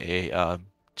 also a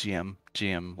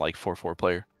GM like 4-4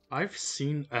 player. I've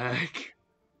seen Egg.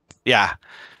 Yeah.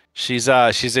 She's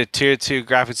a tier 2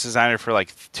 graphics designer for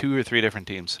like 2 or 3 different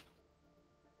teams.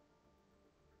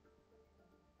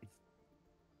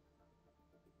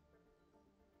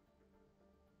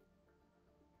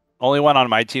 Only one on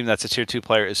my team that's a tier 2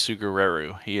 player is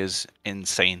Sugureru. He is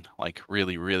insane, like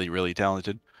really, really, really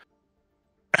talented.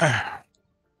 Okay,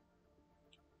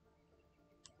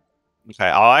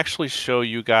 I'll actually show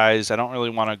you guys. I don't really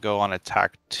want to go on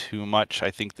attack too much. I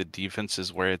think the defense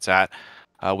is where it's at.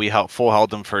 We full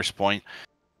held them first point,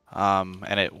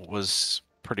 and it was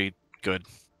pretty good.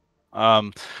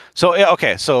 So yeah,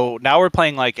 okay, so now we're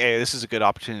playing like, hey, this is a good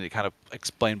opportunity to kind of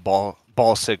explain ball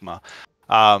Sigma.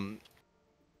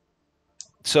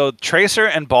 So Tracer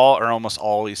and Ball are almost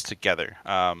always together.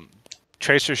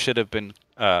 Tracer should have been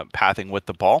pathing with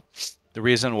the ball. The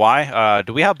reason why,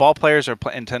 do we have ball players or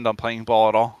intend on playing ball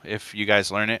at all if you guys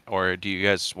learn it, or do you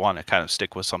guys want to kind of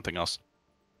stick with something else?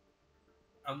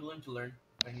 I'm willing to learn.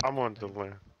 I'm willing to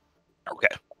learn. Okay,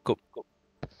 cool.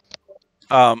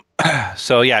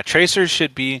 So yeah, Tracer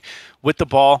should be with the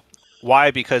ball.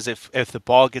 Why? Because if the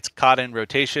ball gets caught in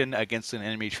rotation against an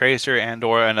enemy Tracer and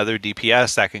or another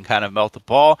DPS that can kind of melt the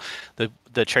ball,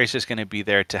 the Tracer is going to be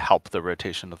there to help the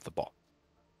rotation of the ball.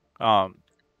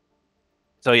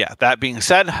 So yeah, that being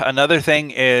said, another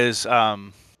thing is,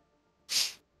 sorry,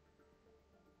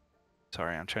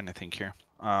 I'm trying to think here.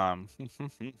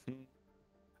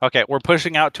 Okay, we're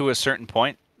pushing out to a certain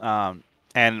point.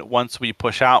 And once we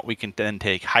push out, we can then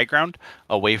take high ground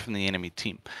away from the enemy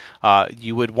team.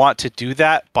 You would want to do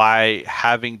that by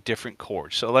having different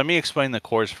cores. So let me explain the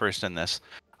cores first in this.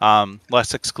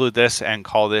 Let's exclude this and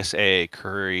call this a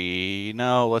curry.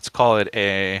 No, let's call it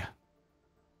a...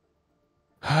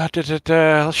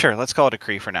 Sure, let's call it a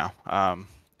Cree for now.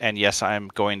 And yes, I'm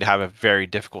going to have a very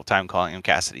difficult time calling him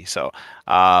Cassidy. So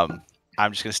I'm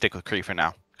just going to stick with Cree for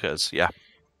now because, yeah.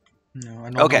 No, I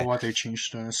don't know why they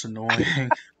changed that. It's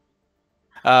annoying.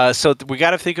 So we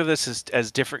got to think of this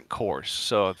as different cores.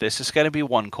 So this is going to be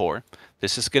one core.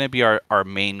 This is going to be our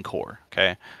main core.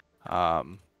 Okay,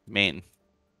 main.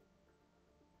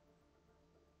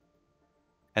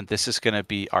 And this is going to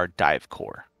be our dive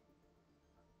core.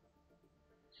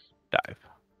 Dive.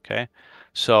 Okay.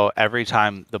 So every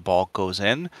time the ball goes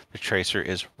in, the Tracer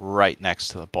is right next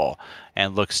to the ball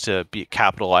and looks to be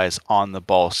capitalized on the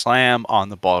ball slam, on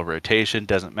the ball rotation.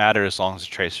 Doesn't matter as long as the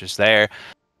Tracer's there.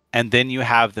 And then you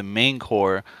have the main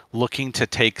core looking to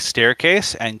take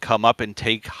staircase and come up and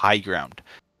take high ground.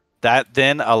 That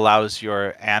then allows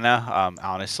your Ana,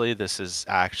 honestly, this is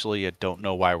actually, I don't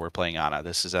know why we're playing Ana.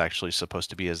 This is actually supposed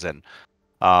to be a Zen.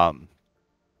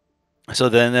 So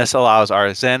then this allows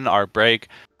our Zen, our break,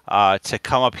 to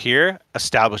come up here,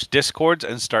 establish discords,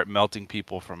 and start melting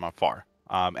people from afar.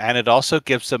 And it also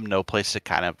gives them no place to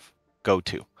kind of go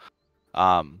to.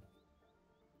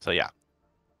 So yeah.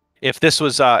 If this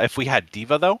was, if we had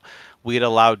Diva though, we'd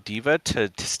allow Diva to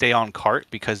stay on cart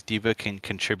because Diva can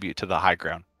contribute to the high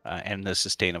ground and the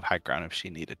sustain of high ground if she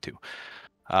needed to.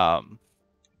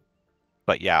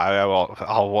 But yeah,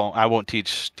 I won't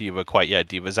teach Diva quite yet.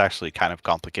 Diva's actually kind of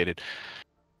complicated.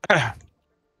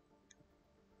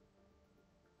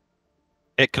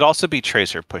 It could also be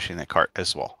Tracer pushing the cart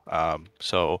as well.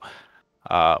 So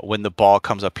when the ball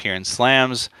comes up here and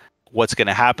slams, what's going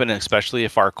to happen, especially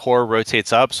if our core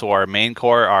rotates up, so our main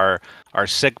core, our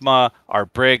Sigma, our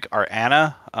Brig, our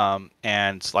Ana,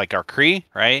 and like our Kree,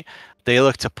 right? They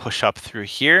look to push up through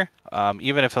here.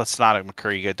 Even if it's not a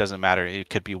McCree, it doesn't matter. It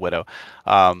could be Widow.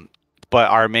 But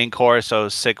our main core, so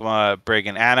Sigma, Brig,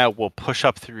 and Ana, will push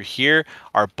up through here.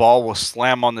 Our ball will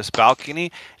slam on this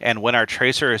balcony, and when our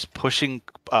Tracer is pushing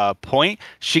point,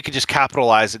 she could just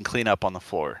capitalize and clean up on the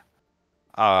floor.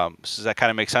 So does that kind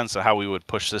of make sense of how we would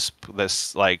push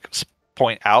this like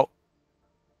point out?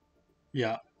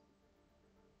 Yeah.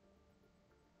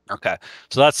 Okay,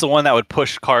 so that's the one that would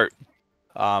push cart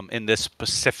in this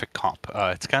specific comp.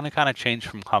 It's kind of changed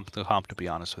from comp to comp, to be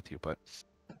honest with you, but.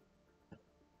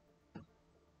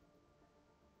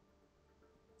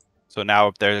 So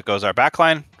now there goes our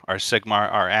backline. our Sigmar,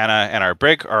 our Anna, and our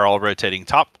Brig are all rotating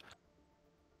top.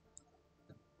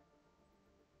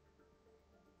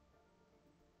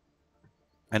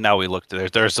 And now we look to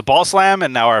there's the ball slam,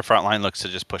 and now our front line looks to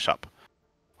just push up.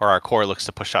 Or our core looks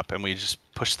to push up, and we just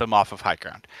push them off of high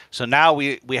ground. So now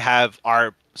we have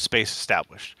our space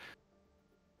established.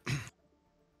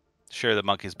 Sure, the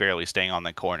monkey's barely staying on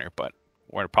the corner, but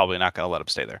we're probably not going to let him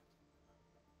stay there.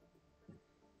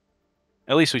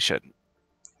 At least we should.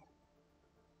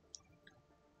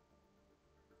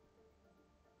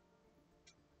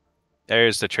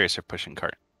 There's the Tracer pushing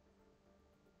cart.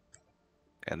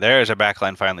 And there's our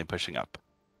backline finally pushing up.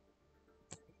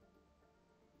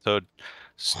 So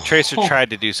Tracer tried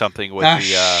to do something with that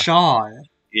the shot.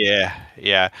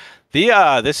 Yeah.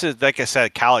 The this is, like I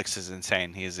said, Calix is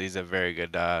insane. He's a very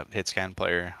good hit scan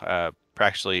player.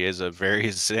 Actually is a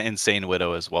very insane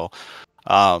Widow as well.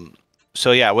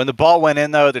 So yeah, when the ball went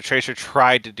in though, the Tracer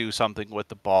tried to do something with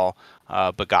the ball,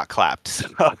 but got clapped.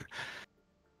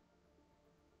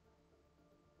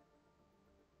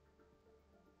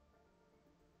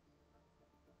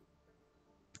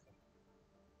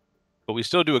 But we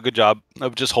still do a good job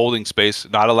of just holding space,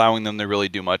 not allowing them to really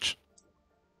do much.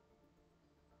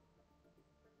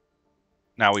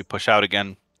 Now we push out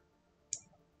again.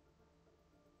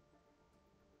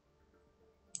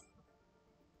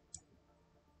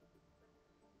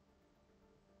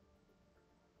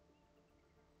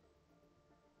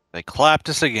 They clapped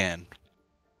us again.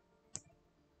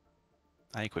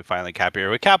 I think we finally cap here.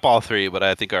 We cap all three, but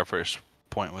I think our first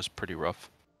point was pretty rough.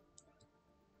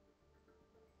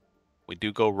 We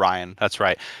do go Ryan. That's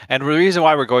right. And the reason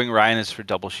why we're going Ryan is for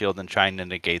double shield and trying to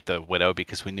negate the Widow,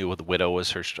 because we knew the Widow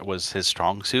was his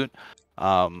strong suit.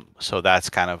 So that's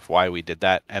kind of why we did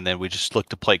that. And then we just look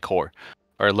to play core,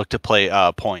 or look to play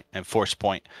point and force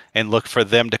point, and look for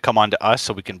them to come onto us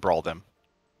so we can brawl them.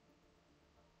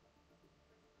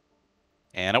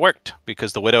 And it worked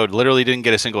because the Widow literally didn't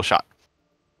get a single shot.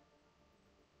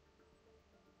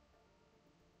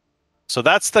 So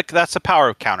that's the power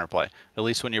of counterplay. At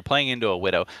least when you're playing into a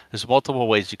Widow, there's multiple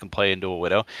ways you can play into a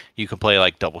Widow. You can play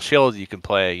like double shield. You can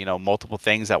play, you know, multiple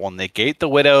things that will negate the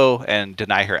Widow and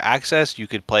deny her access. You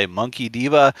could play Monkey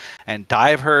Diva and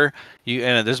dive her.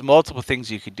 And there's multiple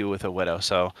things you could do with a Widow.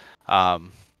 So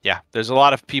yeah, there's a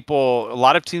lot of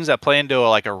teams that play into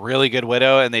like a really good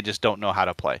Widow and they just don't know how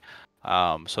to play.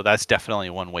 So that's definitely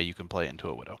one way you can play into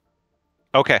a Widow.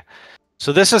 Okay.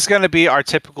 So this is going to be our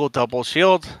typical double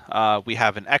shield. We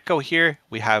have an Echo here.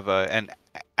 We have an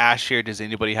Ash here. Does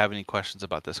anybody have any questions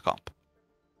about this comp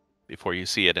before you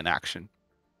see it in action?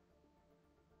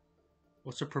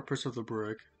 What's the purpose of the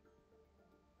Brig?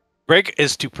 Brig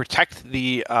is to protect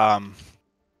the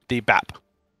BAP.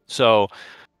 So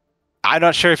I'm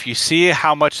not sure if you see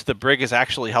how much the Brig is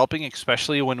actually helping,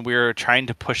 especially when we're trying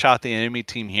to push out the enemy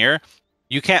team here.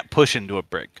 You can't push into a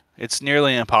Brig. It's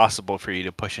nearly impossible for you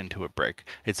to push into a Brig.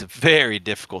 It's very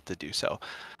difficult to do so.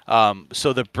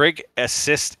 So the Brig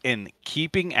assists in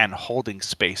keeping and holding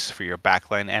space for your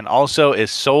backline, and also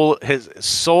his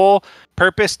sole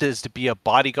purpose is to be a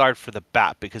bodyguard for the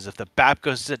BAP, because if the BAP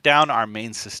goes down, our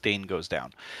main sustain goes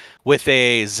down. With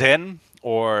a Zen,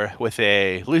 or with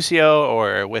a Lucio,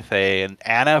 or with an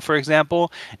Anna, for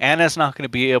example, Anna's not going to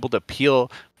be able to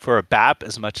peel for a BAP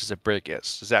as much as a Brig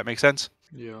is. Does that make sense?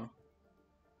 Yeah.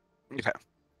 Okay.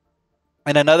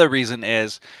 And another reason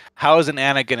is, how is an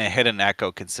Anna going to hit an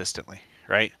Echo consistently,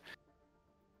 right?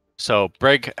 So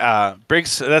Briggs,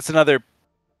 that's another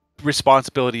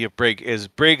responsibility of Brig, is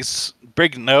Brig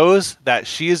knows that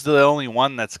she's the only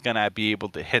one that's going to be able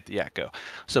to hit the Echo.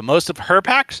 So most of her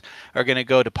packs are going to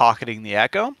go to pocketing the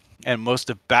Echo, and most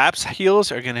of BAP's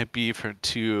heals are going to be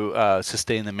to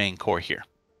sustain the main core here.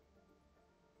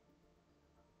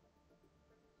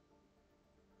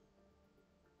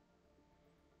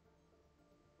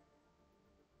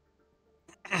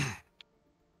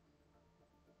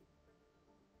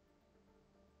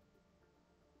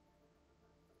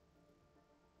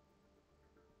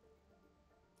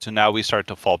 So now we start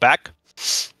to fall back.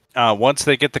 Once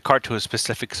they get the cart to a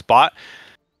specific spot,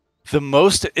 the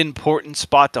most important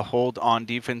spot to hold on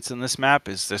defense in this map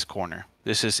is this corner.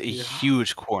 This is a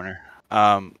huge corner,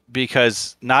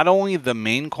 because not only the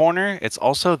main corner, it's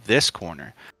also this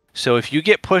corner. So if you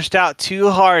get pushed out too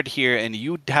hard here and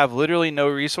you have literally no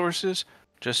resources,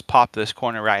 just pop this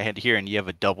corner right here and you have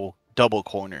a double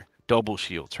corner, double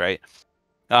shields, right?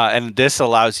 And this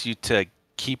allows you to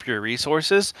keep your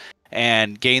resources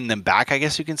and gain them back, I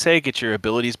guess you can say. Get your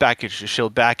abilities back, get your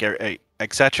shield back,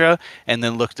 etc., and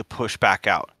then look to push back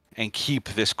out. and keep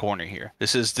this corner here.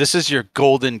 This is your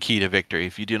golden key to victory.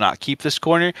 If you do not keep this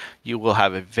corner, you will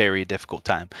have a very difficult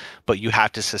time. But you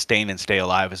have to sustain and stay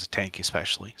alive as a tank,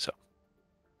 especially. So.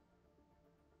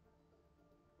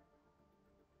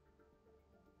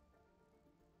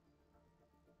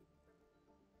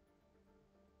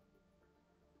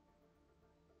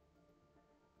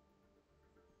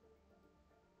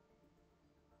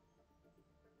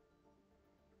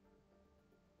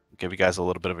 Give you guys a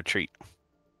little bit of a treat.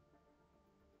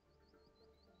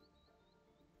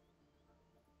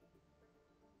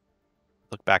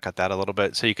 Look back at that a little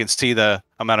bit so you can see the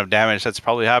amount of damage that's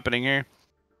probably happening here.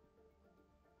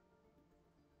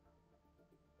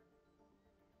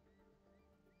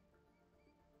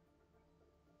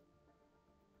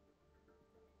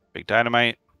 Big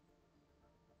dynamite.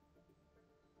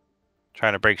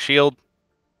 Trying to break shield.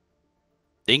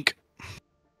 Dink.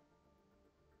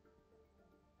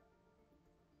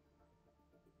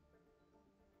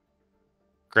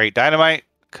 Great dynamite,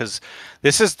 because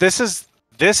this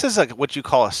is like what you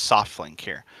call a soft flank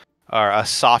here, or a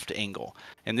soft angle,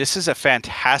 and this is a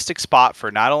fantastic spot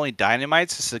for not only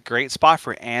dynamites. This is a great spot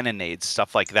for annonades,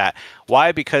 stuff like that.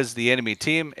 Why? Because the enemy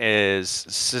team is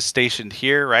stationed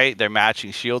here, right? They're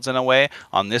matching shields in a way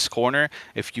on this corner.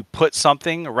 If you put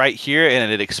something right here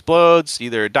and it explodes,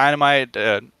 either a dynamite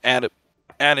and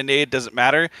annonade, doesn't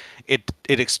matter. It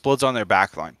explodes on their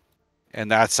backline. And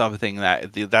that's something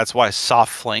that's why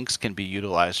soft flanks can be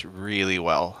utilized really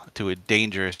well to a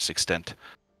dangerous extent.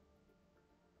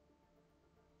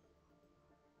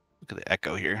 Look at the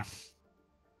echo here.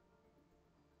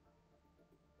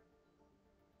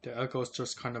 The Echo's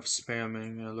just kind of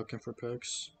spamming and looking for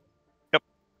picks. Yep.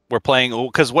 We're playing,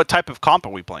 because what type of comp are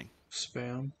we playing?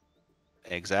 Spam.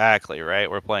 Exactly,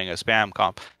 right? We're playing a spam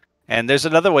comp. And there's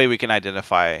another way we can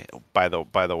identify, by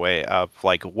the way, of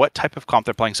like what type of comp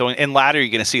they're playing. So in ladder,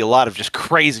 you're going to see a lot of just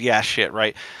crazy ass shit,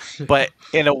 right? But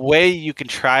in a way, you can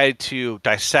try to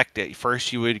dissect it.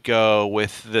 First, you would go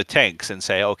with the tanks and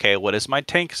say, okay, what is my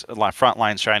tank's front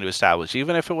lines trying to establish?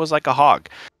 Even if it was like a hog.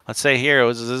 Let's say here,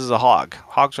 this is a hog.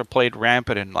 Hogs are played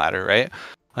rampant in ladder, right?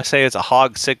 Let's say it's a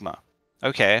hog sigma.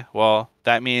 Okay, well,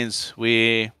 that means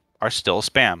we are still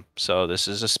spam. So this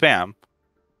is a spam.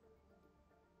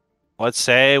 Let's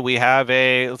say we have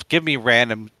give me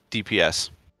random DPS.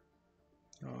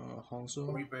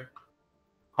 Hanzo. Reaper.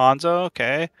 Hanzo,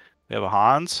 okay. We have a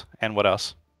Hans. And what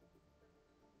else?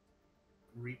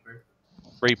 Reaper.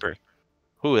 Reaper.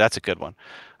 Ooh, that's a good one.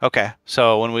 Okay,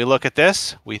 so when we look at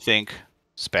this, we think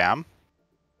spam.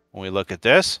 When we look at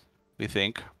this, we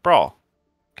think brawl.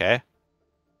 Okay.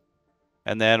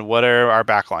 And then what are our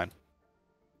backline?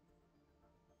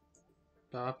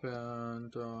 Bap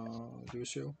and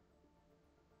Lucio.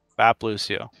 Bap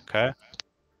Lucio. Okay.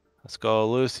 Let's go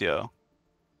Lucio.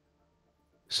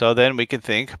 So then we can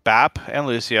think Bap and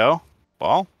Lucio.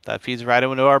 Well, that feeds right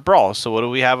into our brawl. So what do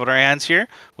we have in our hands here?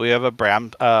 We have a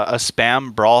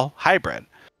spam brawl hybrid.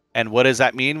 And what does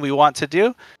that mean we want to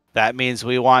do? That means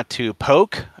we want to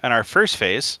poke in our first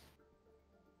phase.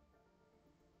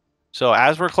 So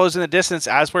as we're closing the distance,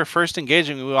 as we're first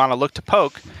engaging, we want to look to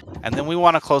poke, and then we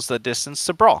want to close the distance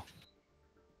to brawl.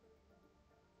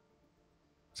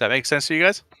 Does that make sense to you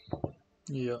guys?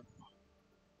 Yeah.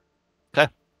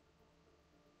 Okay.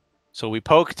 So we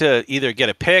poke to either get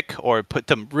a pick or put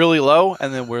them really low,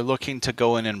 and then we're looking to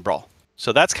go in and brawl.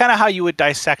 So that's kind of how you would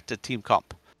dissect a team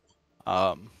comp,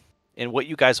 and what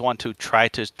you guys want to try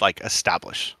to like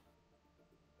establish.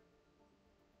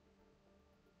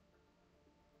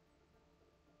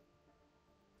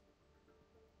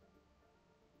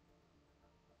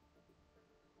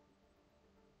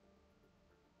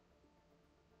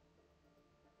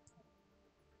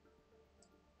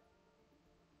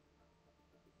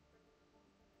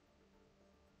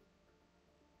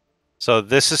 So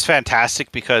this is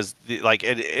fantastic because,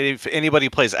 if anybody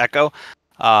plays Echo,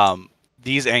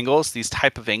 these angles, these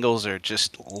type of angles are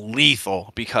just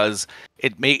lethal because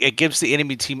it gives the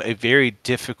enemy team a very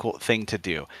difficult thing to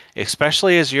do,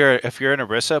 especially if you're in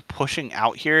Orisa pushing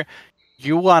out here.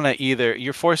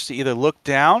 You're forced to either look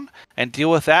down and deal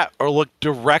with that, or look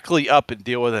directly up and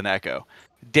deal with an Echo.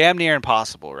 Damn near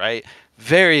impossible, right?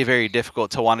 Very, very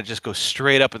difficult to want to just go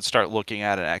straight up and start looking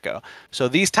at an Echo. So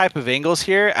these type of angles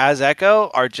here as Echo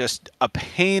are just a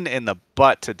pain in the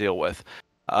butt to deal with,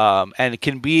 and it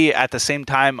can be at the same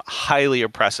time highly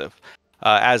oppressive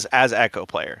as Echo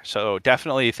player. So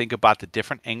definitely think about the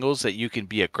different angles that you can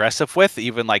be aggressive with,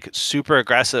 even like super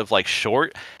aggressive, like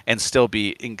short, and still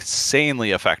be insanely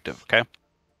effective. Okay.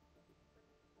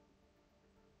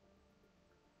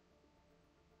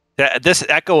 This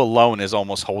Echo alone is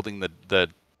almost holding the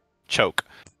choke.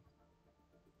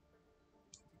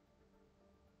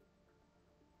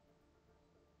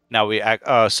 Now we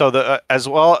so the as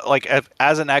well like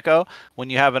as an echo, when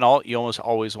you have an alt, you almost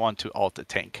always want to alt the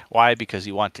tank. Why? Because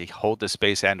you want to hold the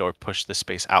space and or push the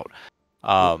space out.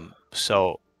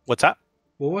 So what's that?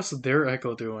 What was their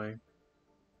Echo doing?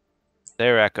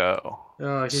 Their echo.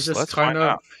 Let's find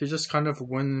out. He just kind of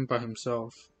went by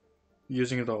himself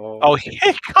using the Oh, alt. he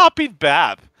copied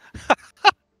Bab.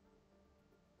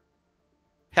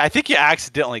 I think you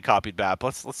accidentally copied Bab.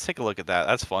 Let's take a look at that.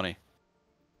 That's funny.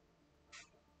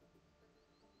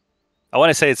 I want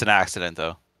to say it's an accident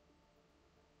though.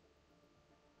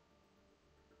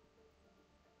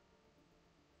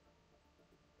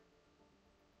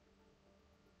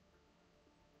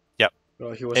 Yep.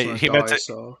 Well, he was gonna He meant die, to.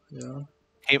 so yeah.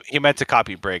 He meant to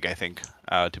copy Brig. I think.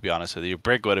 To be honest with you,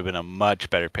 Brig would have been a much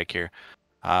better pick here.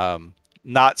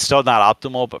 Not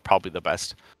optimal, but probably the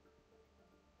best.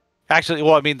 Actually,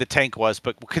 well, I mean the tank was,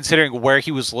 but considering where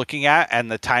he was looking at and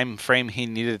the time frame he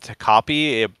needed to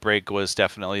copy, Brig was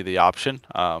definitely the option.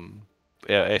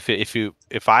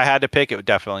 If I had to pick, it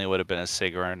definitely would have been a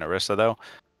Sigurd and Orisa though,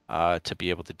 to be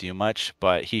able to do much.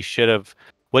 But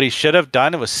what he should have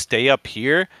done was stay up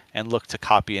here and look to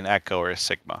copy an Echo or a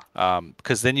Sigma,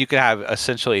 because then you can have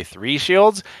essentially 3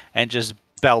 shields and just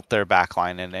belt their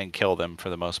backline and kill them for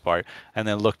the most part, and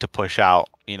then look to push out,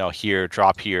 here,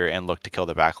 drop here, and look to kill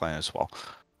the backline as well.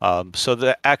 So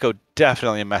the Echo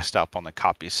definitely messed up on the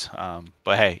copies.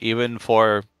 But hey, even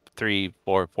 3,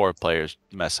 4 players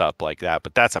mess up like that,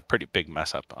 but that's a pretty big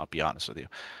mess up, I'll be honest with you.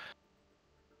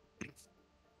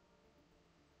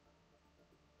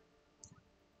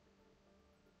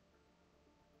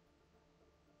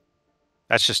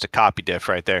 That's just a copy diff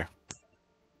right there.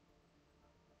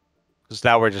 Because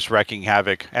now we're just wrecking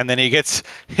havoc, and then he gets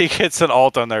an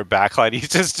ult on their backline. He's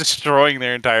just destroying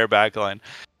their entire backline.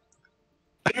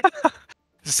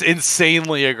 It's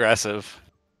insanely aggressive.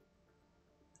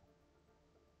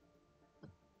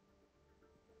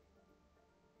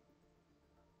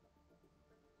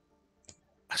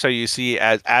 So you see,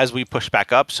 as we push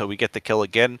back up, so we get the kill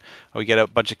again, we get a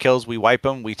bunch of kills, we wipe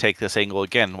them, we take this angle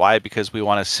again. Why? Because we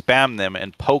want to spam them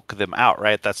and poke them out,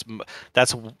 right? That's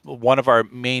one of our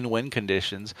main win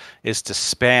conditions, is to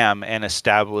spam and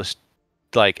establish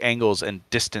like angles and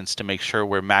distance to make sure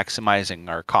we're maximizing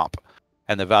our comp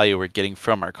and the value we're getting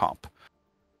from our comp.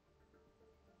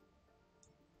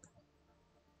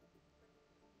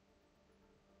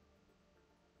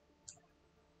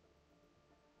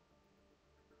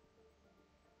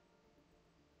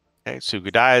 Okay,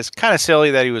 Sugu dies. Kind of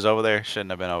silly that he was over there. Shouldn't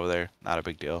have been over there. Not a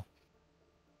big deal.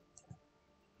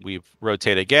 We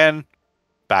rotate again.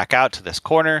 Back out to this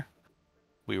corner.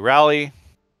 We rally.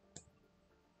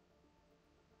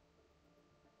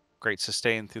 Great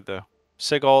sustain through the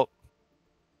Sig ult.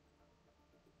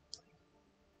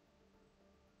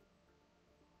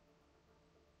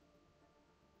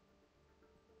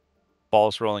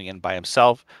 Ball's rolling in by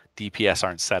himself. DPS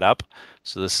aren't set up.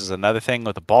 So this is another thing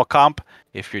with the ball comp.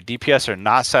 If your DPS are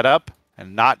not set up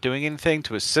and not doing anything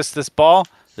to assist this ball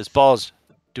is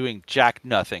doing jack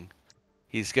nothing.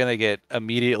 He's going to get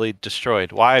immediately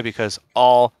destroyed. Why? Because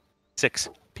all 6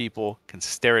 people can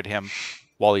stare at him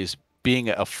while he's being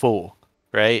a fool,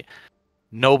 right?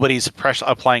 Nobody's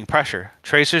applying pressure.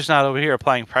 Tracer's not over here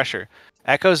applying pressure.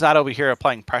 Echo's not over here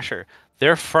applying pressure.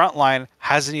 Their front line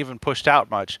hasn't even pushed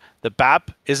out much. The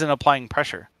BAP isn't applying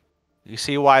pressure. You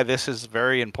see why this is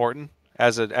very important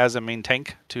as a main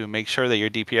tank, to make sure that your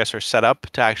DPS are set up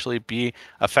to actually be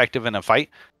effective in a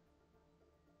fight.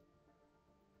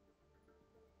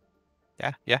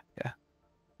 Yeah.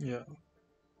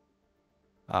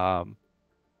 Oh,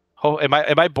 am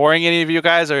I boring any of you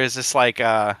guys, or is this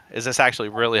is this actually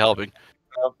really helping?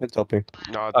 It's helping.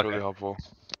 No, it's really helpful.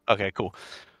 Okay, cool.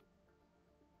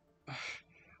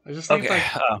 I just think Okay,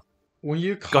 when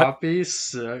you copy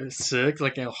Sig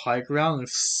like in high ground,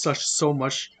 it's so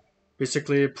much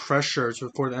basically pressure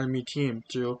for the enemy team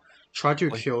to try to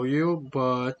kill you.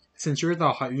 But since you're in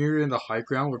the high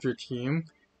ground with your team,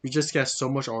 you just get so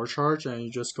much R charge and you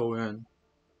just go in.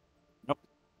 Yep.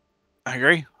 I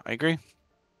agree.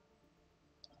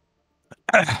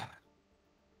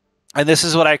 And this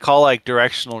is what I call like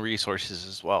directional resources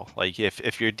as well. Like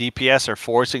if your DPS are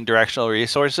forcing directional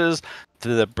resources,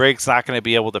 the Brig's not going to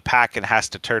be able to pack and has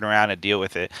to turn around and deal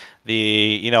with it.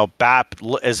 The BAP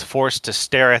is forced to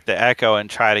stare at the Echo and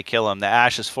try to kill him. The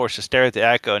Ashe is forced to stare at the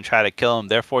Echo and try to kill him.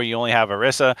 Therefore, you only have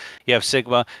Orisa, you have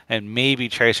Sigma, and maybe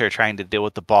Tracer trying to deal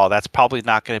with the ball. That's probably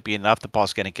not going to be enough. The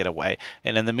ball's going to get away.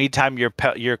 And in the meantime,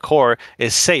 your core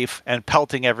is safe and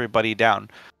pelting everybody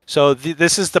down. So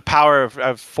this is the power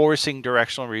of forcing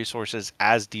directional resources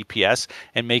as DPS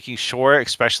and making sure,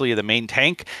 especially the main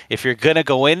tank, if you're going to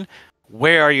go in,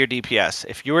 where are your DPS?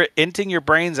 If you were inting your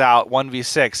brains out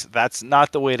 1v6, that's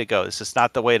not the way to go. It's just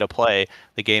not the way to play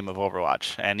the game of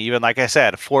Overwatch. And even like I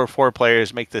said, 4-4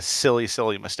 players make this silly,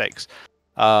 silly mistakes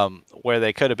where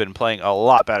they could have been playing a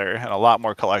lot better and a lot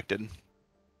more collected.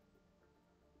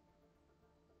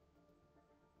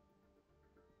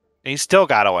 He still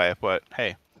got away, but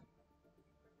hey.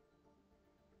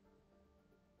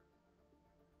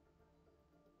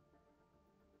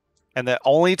 And the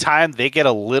only time they get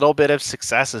a little bit of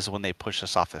success is when they push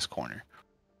us off this corner.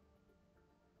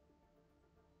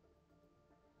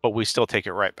 But we still take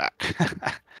it right back.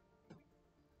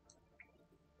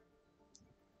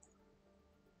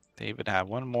 They even have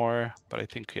one more, but I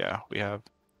think, yeah, we have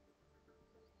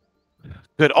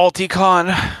good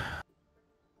ulti-con.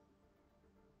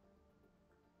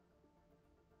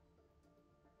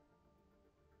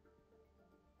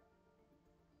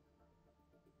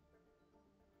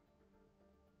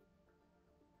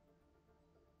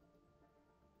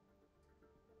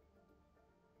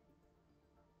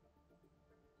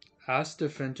 As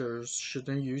defenders,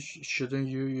 shouldn't you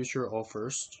use your ult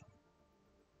first?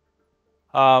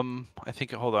 I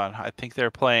think, hold on. I think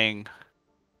they're playing,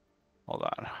 hold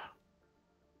on.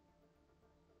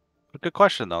 Good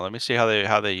question though. Let me see how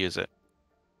they use it.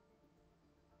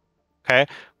 Okay,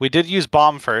 we did use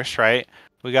bomb first, right?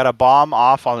 We got a bomb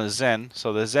off on the Zen,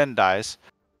 so the Zen dies.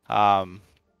 We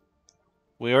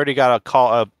already got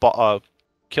a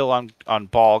kill on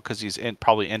Ball because he's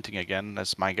probably inting again.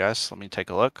 That's my guess. Let me take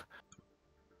a look.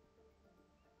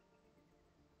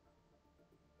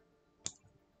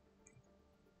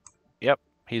 Yep,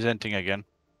 he's inting again.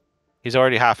 He's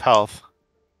already half health.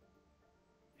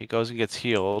 He goes and gets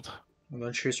healed. And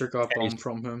then Chaser got bomb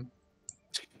from him.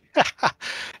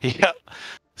 Yep.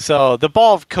 So the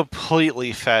ball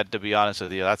completely fed, to be honest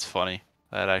with you. That's funny.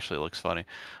 That actually looks funny.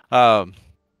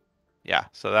 Yeah.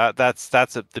 So that's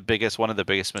the biggest one of the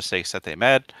biggest mistakes that they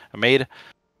made.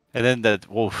 And then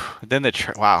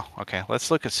wow. Okay,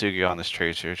 let's look at Sugi on this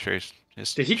tracer.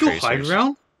 Did he go high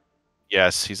ground?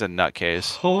 Yes, he's a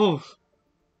nutcase. Oh.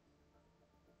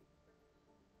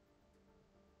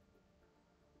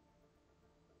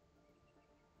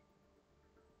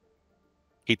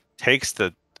 He takes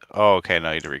the. Oh, okay.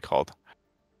 No, he'd recalled.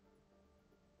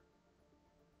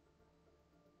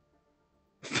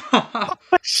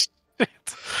 Shit.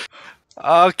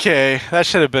 Okay, that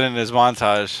should have been in his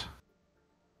montage.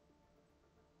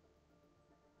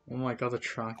 Oh my god, the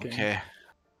tracking. Okay.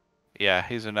 Yeah,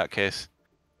 he's a nutcase.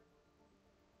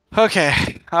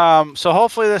 Okay, so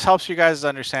hopefully this helps you guys'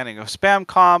 understanding of spam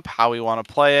comp, how we want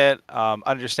to play it,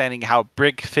 understanding how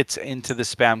Brig fits into the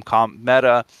spam comp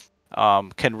meta,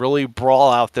 can really brawl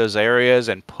out those areas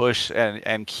and push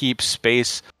and keep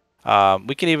space.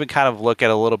 We can even kind of look at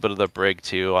a little bit of the Brig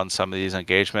too on some of these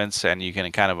engagements, and you can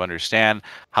kind of understand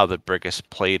how the Brig is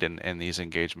played in these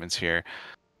engagements here,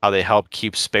 how they help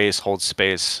keep space, hold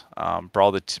space,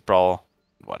 brawl,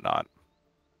 whatnot.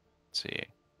 Let's see.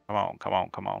 Come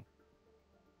on.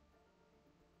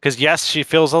 Because yes, she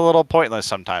feels a little pointless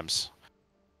sometimes.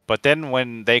 But then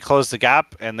when they close the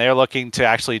gap and they're looking to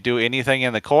actually do anything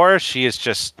in the core, she is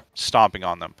just stomping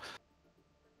on them.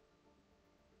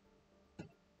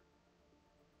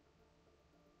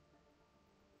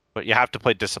 But you have to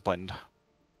play disciplined.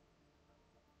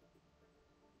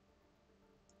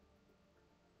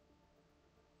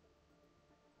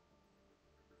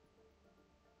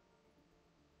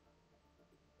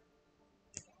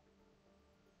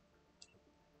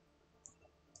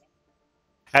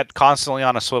 Head constantly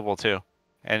on a swivel too.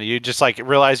 And you just like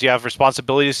realize you have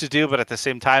responsibilities to do, but at the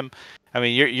same time, I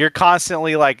mean, you're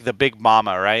constantly like the big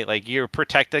mama, right? Like you're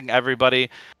protecting everybody.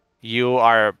 You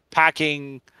are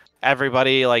packing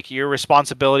everybody. Like your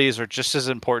responsibilities are just as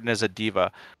important as a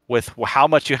diva with how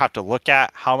much you have to look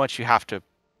at, how much you have to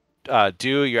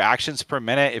do, your actions per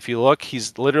minute. If you look,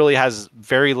 he's literally has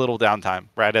very little downtime.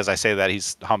 Right as I say that,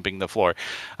 he's humping the floor.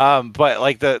 But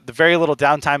like the very little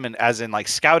downtime, and as in like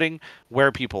scouting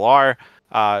where people are,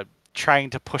 trying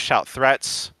to push out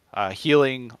threats,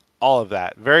 healing, all of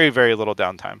that. Very very little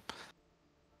downtime.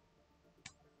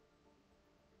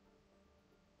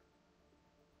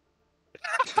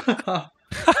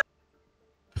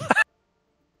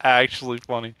 Actually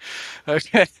funny.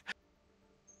 Okay.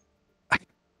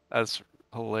 That's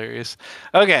hilarious.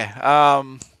 Okay,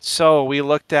 so we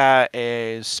looked at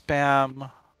a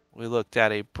spam, we looked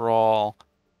at a brawl.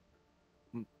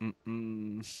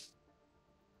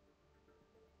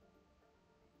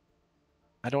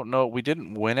 I don't know. We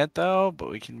didn't win it though, but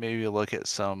we can maybe look at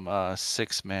some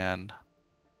 6-man.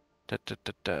 Da, da,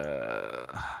 da, da.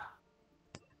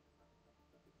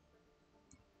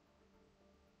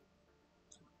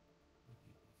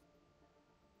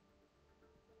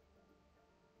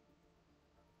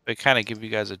 they kind of give you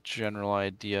guys a general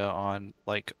idea on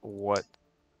like what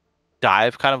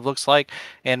dive kind of looks like.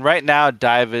 And right now,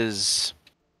 dive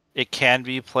it can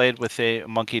be played with a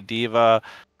monkey diva,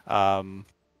 Anna.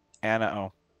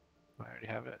 Oh, I already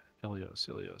have it. Ilios.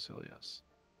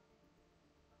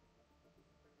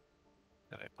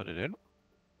 Did I put it in?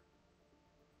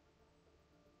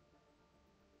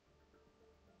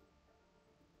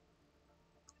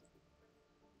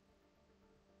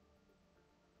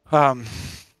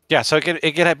 Yeah, so it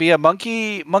could be a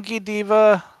monkey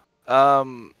diva,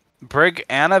 brig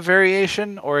Anna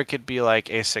variation, or it could be like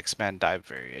a 6-man dive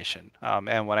variation.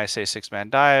 And when I say 6-man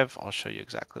dive, I'll show you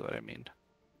exactly what I mean.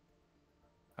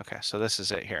 Okay, so this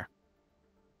is it here.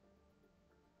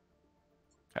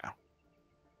 Okay.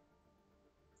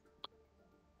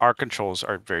 Our controls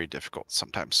are very difficult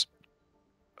sometimes.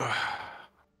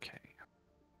 Okay.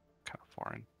 Kind of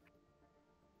foreign.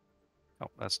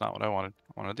 Oh, that's not what I wanted.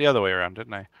 I wanted the other way around,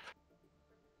 didn't I?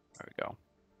 There we go.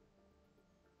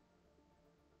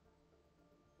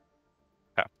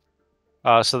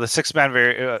 Okay. So the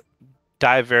 6-man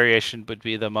dive variation would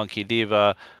be the Monkey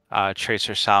Diva,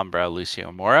 Tracer Sombra,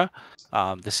 Lucio Mora.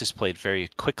 This is played very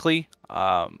quickly.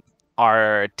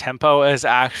 Our tempo is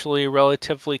actually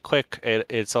relatively quick.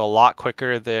 It's a lot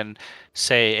quicker than,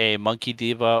 say, a Monkey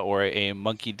Diva or a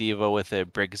Monkey Diva with a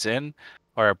Brig Zin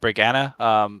or a Brig Anna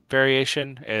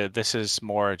variation. This is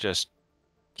more just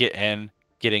get in,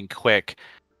 getting quick,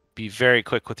 be very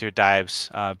quick with your dives,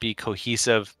 be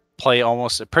cohesive,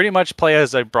 pretty much play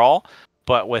as a brawl,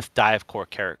 but with dive core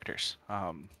characters.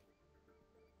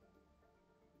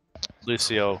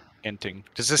 Lucio inting.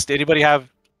 Does anybody have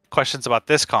questions about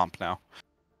this comp now?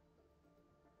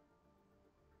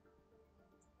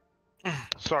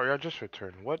 Sorry, I just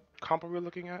returned. What comp are we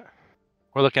looking at?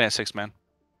 We're looking at 6-man.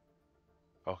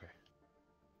 Okay.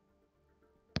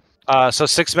 So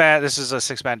 6-man. This is a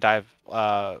 6-man dive.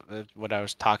 What I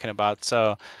was talking about.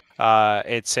 So,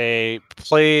 it's a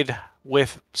played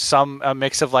with a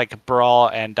mix of like brawl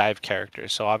and dive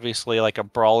characters. So obviously like a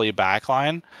brawly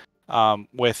backline,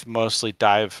 with mostly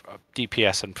dive,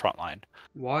 DPS and frontline.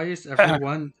 Why is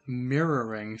everyone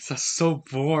mirroring? That's so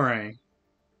boring.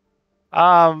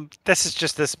 This is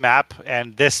just this map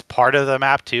and this part of the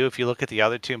map too. If you look at the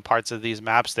other two parts of these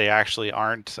maps, they actually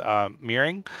aren't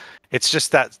mirroring. It's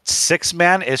just that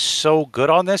 6-man is so good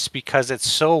on this because it's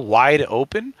so wide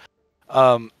open,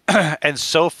 and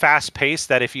so fast paced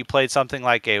that if you played something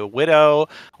like a Widow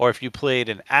or if you played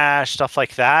an Ashe, stuff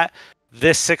like that,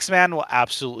 this 6-man will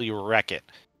absolutely wreck it.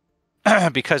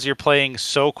 Because you're playing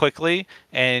so quickly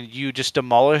and you just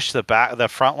demolish the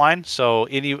front line. So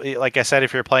like I said,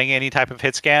 if you're playing any type of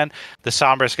hit scan, the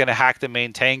Sombra is going to hack the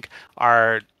main tank.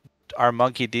 Our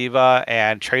Monkey Diva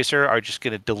and Tracer are just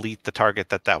going to delete the target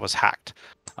that was hacked.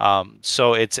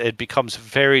 So it becomes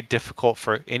very difficult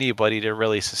for anybody to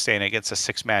really sustain against a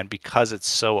 6-man because it's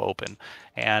so open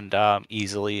and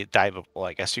easily diveable.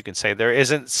 I guess you can say there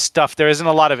isn't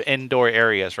a lot of indoor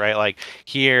areas, right? Like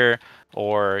here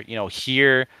or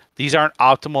here. These aren't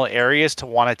optimal areas to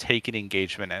want to take an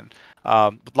engagement in.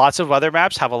 Lots of other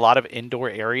maps have a lot of indoor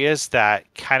areas that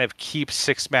kind of keep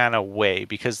 6-man away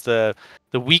because the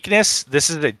weakness. This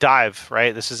is a dive,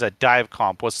 right? This is a dive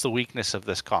comp. What's the weakness of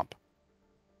this comp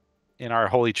in our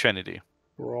Holy Trinity?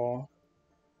 Raw.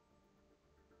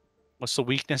 What's the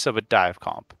weakness of a dive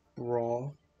comp?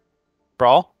 Raw.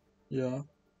 Brawl? Yeah.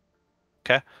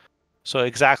 Okay. So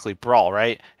exactly, brawl,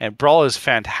 right? And brawl is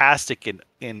fantastic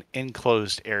in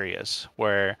enclosed areas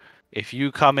where if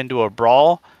you come into a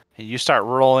brawl and you start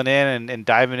rolling in and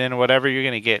diving in or whatever, you're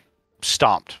going to get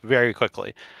stomped very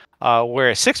quickly. Where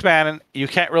a 6-man, you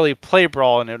can't really play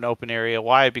brawl in an open area.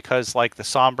 Why? Because like the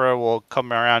Sombra will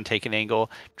come around, take an angle,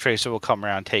 Tracer will come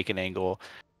around, take an angle,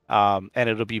 and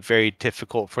it'll be very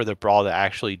difficult for the brawl to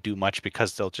actually do much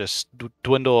because they'll just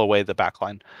dwindle away the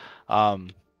backline.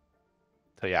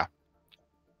 So yeah.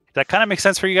 Does that kind of make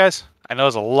sense for you guys? I know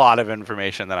there's a lot of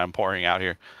information that I'm pouring out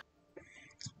here.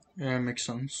 Yeah, it makes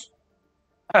sense.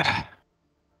 Okay.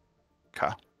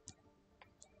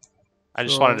 I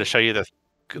just wanted to show you the.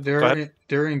 Go ahead.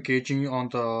 They're engaging on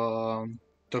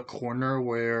the corner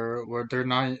where they're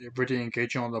not really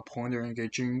engaging on the point, they're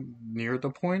engaging near the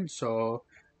point, so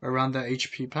around the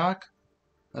HP pack.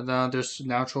 And then there's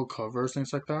natural covers,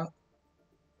 things like that.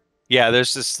 Yeah,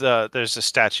 there's there's a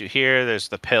statue here. There's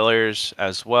the pillars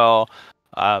as well.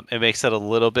 It makes it a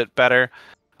little bit better.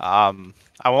 I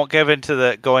won't go into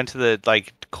the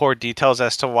like core details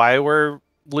as to why we're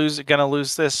gonna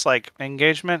lose this like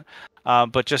engagement.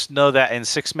 But just know that in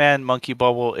 6-man, Monkey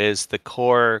Bubble is the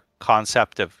core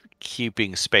concept of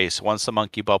keeping space. Once the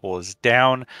monkey bubble is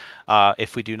down,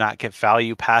 if we do not get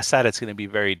value past that, it's going to be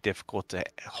very difficult to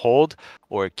hold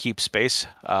or keep space,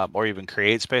 or even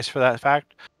create space for that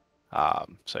fact.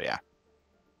 So yeah.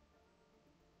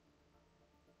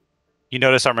 You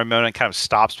notice our momentum kind of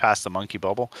stops past the monkey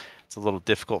bubble. It's a little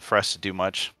difficult for us to do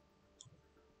much.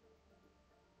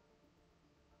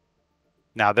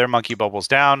 Now their monkey bubble's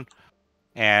down,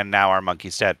 and now our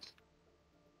monkey's dead.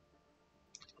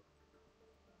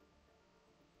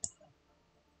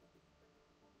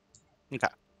 Okay.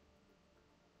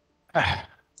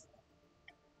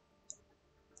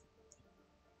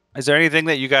 Is there anything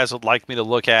that you guys would like me to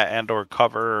look at and or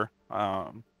cover,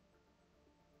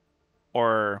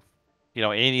 or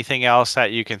anything else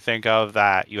that you can think of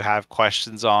that you have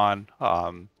questions on?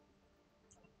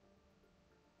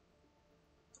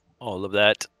 All of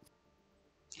that.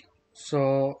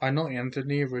 So I know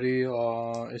Anthony really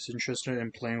is interested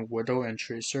in playing Widow and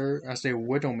Tracer as a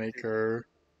Widowmaker,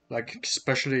 like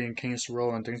especially in King's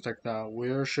Row and things like that.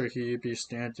 Where should he be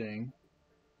standing?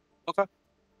 Okay.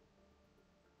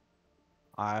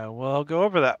 I will go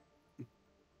over that.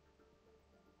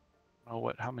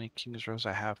 Oh, how many King's Rows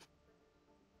I have?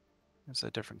 It's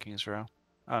a different King's Row.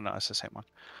 Oh no, it's the same one.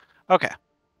 Okay.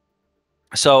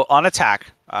 So on attack,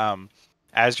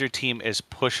 as your team is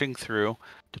pushing through,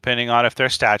 depending on if they're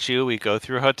statue, we go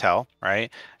through hotel, right?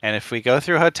 And if we go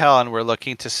through hotel and we're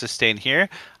looking to sustain here,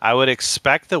 I would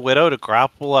expect the Widow to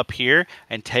grapple up here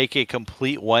and take a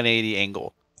complete 180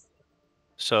 angle.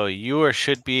 So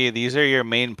these are your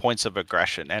main points of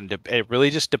aggression, and it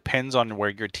really just depends on where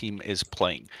your team is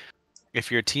playing.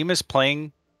 If your team is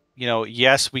playing,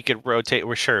 yes, we could rotate.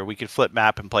 We're sure we could flip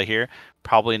map and play here.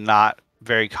 Probably not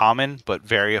very common, but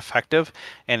very effective.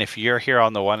 And if you're here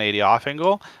on the 180 off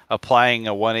angle, applying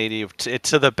a 180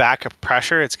 to the back of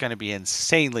pressure, it's going to be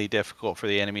insanely difficult for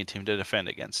the enemy team to defend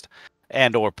against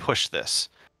and or push this.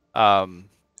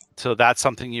 So that's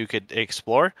something you could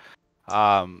explore.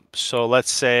 So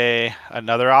let's say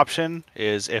another option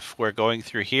is if we're going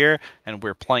through here and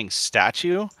we're playing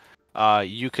statue,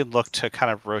 you can look to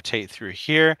kind of rotate through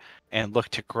here and look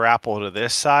to grapple to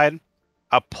this side,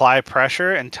 apply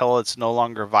pressure until it's no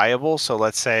longer viable. So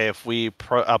let's say if we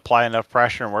apply enough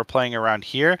pressure and we're playing around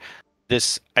here,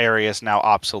 this area is now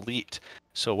obsolete.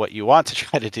 So what you want to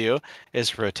try to do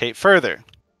is rotate further.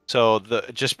 So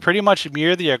just pretty much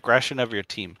mirror the aggression of your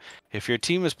team. If your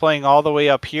team is playing all the way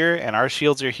up here and our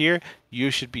shields are here,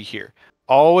 you should be here.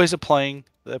 Always applying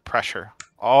the pressure.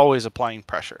 Always applying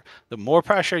pressure. The more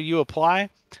pressure you apply,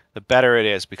 the better it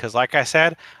is. Because like I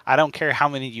said, I don't care how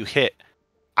many you hit.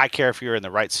 I care if you're in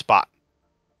the right spot.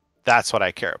 That's what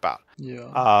I care about.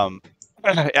 Yeah.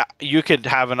 You could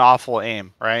have an awful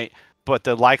aim, right? But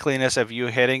the likeliness of you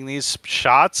hitting these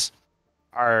shots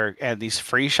and these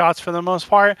free shots for the most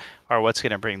part are what's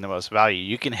going to bring the most value.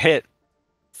 You can hit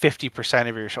 50%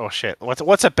 of your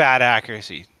what's a bad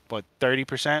accuracy? What,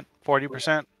 30%,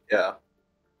 40%? Yeah.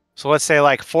 So let's say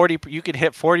like 40, you can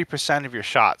hit 40% of your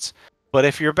shots. But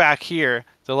if you're back here,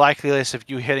 the likeliness of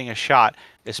you hitting a shot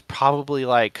is probably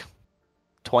like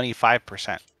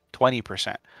 25%,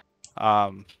 20%.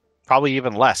 Probably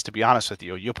even less, to be honest with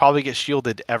you. You'll probably get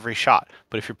shielded every shot.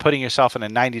 But if you're putting yourself in a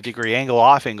 90-degree angle,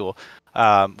 off angle,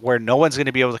 where no one's going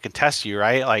to be able to contest you,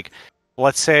 right? Like,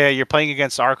 let's say you're playing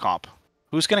against our comp.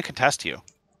 Who's going to contest you?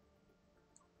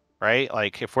 Right?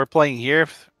 Like, if we're playing here,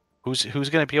 who's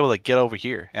going to be able to get over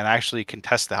here and actually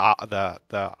contest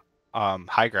the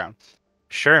high ground?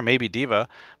 Sure, maybe D.Va,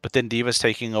 but then D.Va's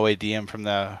taking away DM from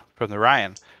the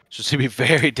Ryan. So it's going to be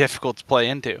very difficult to play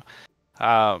into.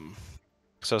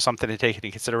 So something to take into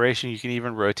consideration, you can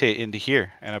even rotate into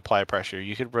here and apply pressure.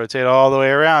 You could rotate all the way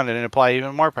around and apply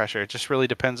even more pressure. It just really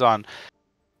depends on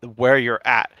where you're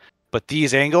at. But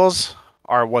these angles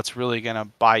are what's really going to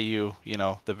buy you,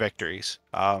 the victories,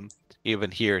 even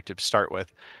here to start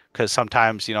with. Because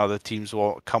sometimes, the teams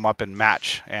will come up and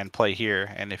match and play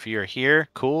here. And if you're here,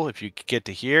 cool. If you get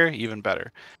to here, even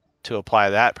better to apply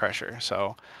that pressure.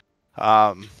 So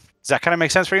does that kind of make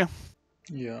sense for you?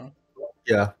 Yeah.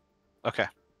 Yeah. Okay.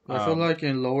 I feel like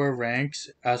in lower ranks,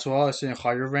 as well as in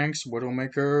higher ranks,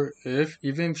 Widowmaker,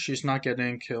 even if she's not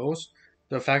getting kills,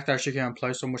 the fact that she can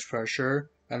apply so much pressure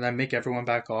and then make everyone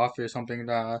back off is something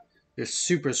that is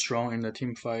super strong in the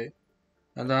team fight.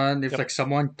 And then if Yep. like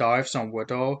someone dives on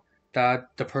Widow, that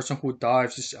the person who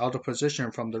dives is out of position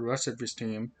from the rest of his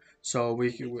team. So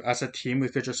as a team, we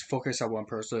could just focus on one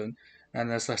person,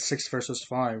 and it's like 6 versus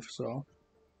 5. So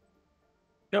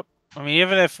Yep. I mean,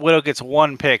 even if Widow gets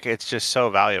one pick, it's just so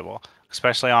valuable,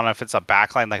 especially on if it's a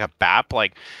backline like a BAP.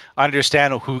 Like,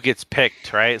 understand who gets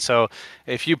picked, right? So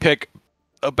if you pick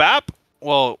a BAP,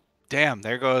 well, damn,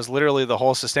 there goes literally the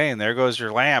whole sustain. There goes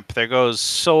your lamp. There goes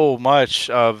so much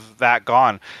of that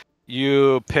gone.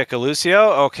 You pick a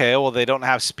Lucio. Okay, well, they don't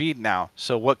have speed now.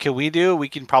 So what can we do? We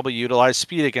can probably utilize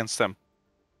speed against them,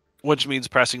 which means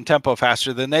pressing tempo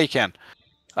faster than they can,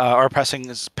 or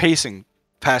pacing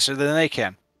faster than they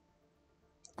can.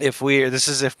 This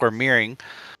is if we're mirroring.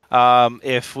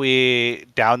 If we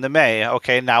down the May,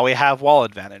 okay, now we have wall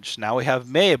advantage. Now we have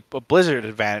May a blizzard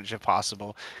advantage if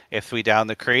possible. If we down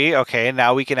the Kree, okay,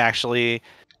 now we can actually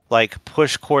like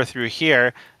push core through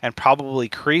here and probably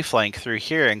Kree flank through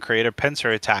here and create a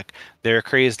pincer attack. Our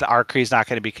Kree's not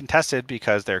going to be contested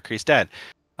because their Kree's dead.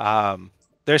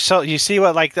 There's you see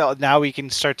what now we can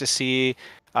start to see.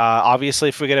 Obviously,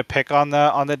 if we get a pick on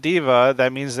the Diva,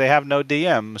 that means they have no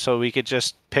DM, so we could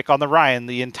just pick on the Ryan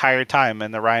the entire time,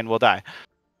 and the Ryan will die.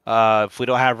 If we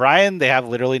don't have Ryan, they have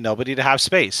literally nobody to have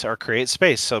space or create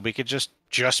space, so we could just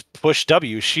push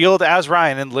W, shield as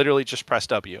Ryan, and literally just press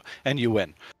W, and you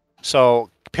win. So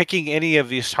picking any of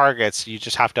these targets, you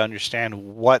just have to understand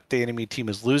what the enemy team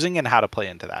is losing and how to play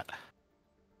into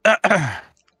that.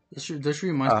 This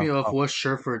reminds me of what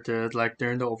Sherford did, like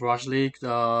during the Overwatch League.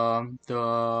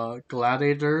 The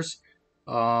Gladiators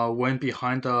went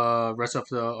behind the rest of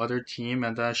the other team,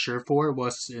 and then Sherford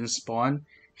was in spawn.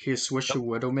 He switched to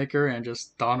Widowmaker and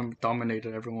just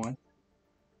dominated everyone.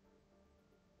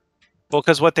 Well,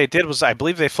 because what they did was, I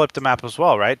believe they flipped the map as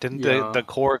well, right? Didn't the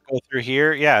core go through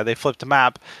here? Yeah, they flipped the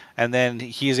map, and then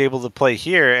he's able to play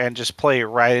here and just play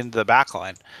right into the back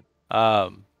line.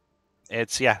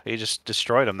 He just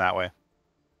destroyed them that way.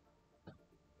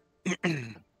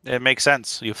 It makes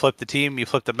sense. You flip the team, you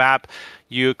flip the map,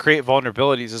 you create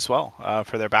vulnerabilities as well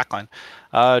for their backline.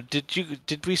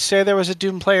 Did we say there was a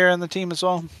Doom player on the team as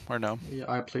well, or no? Yeah,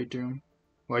 I played Doom.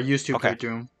 Well, I used to play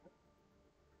Doom.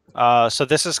 So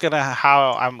this is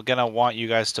how I'm gonna want you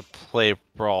guys to play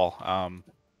Brawl.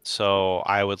 So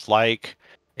I would like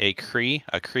a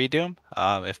Kree Doom,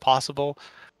 if possible.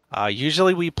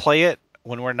 Usually we play it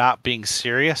when we're not being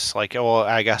serious. Like, well,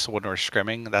 I guess when we're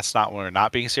scrimming, that's not when we're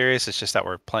not being serious. It's just that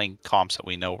we're playing comps that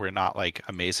we know we're not like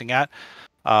amazing at.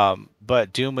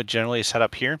 But Doom would generally set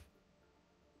up here.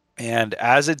 And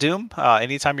as a Doom,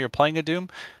 anytime you're playing a Doom,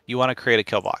 you want to create a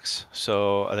kill box.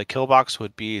 So the kill box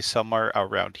would be somewhere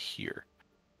around here.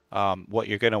 What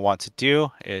you're going to want to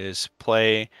do is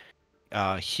play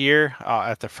here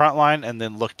at the front line and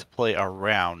then look to play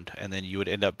around. And then you would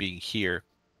end up being here.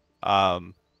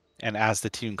 And as the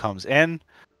team comes in,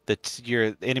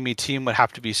 your enemy team would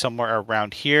have to be somewhere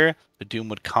around here. The Doom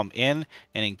would come in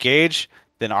and engage.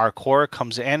 Then our core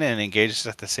comes in and engages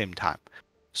at the same time.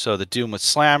 So the Doom would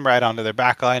slam right onto their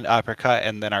backline, uppercut,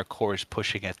 and then our core is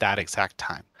pushing at that exact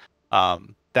time.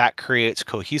 That creates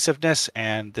cohesiveness,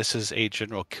 and this is a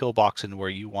general kill box in where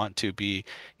you want to be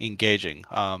engaging.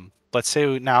 Let's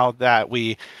say now that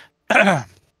we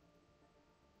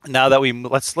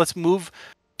let's move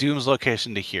Doom's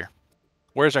location to here.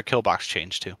 Where's our kill box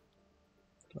changed to?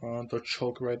 The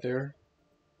choke right there.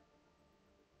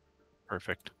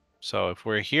 Perfect. So if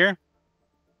we're here,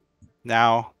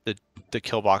 now the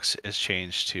kill box is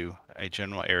changed to a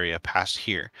general area past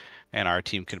here, and our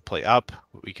team can play up.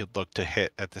 We could look to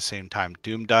hit at the same time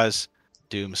Doom does.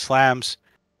 Doom slams,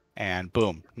 and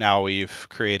boom. Now we've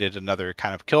created another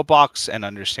kind of kill box and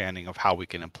understanding of how we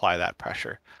can apply that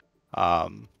pressure.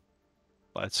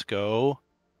 Let's go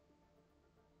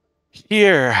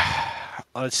here.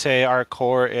 Let's say our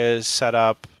core is set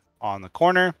up on the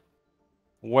corner,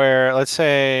 where let's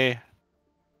say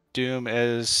Doom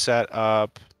is set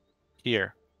up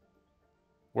here.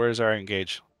 Where's our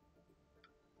engage?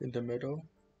 In the middle.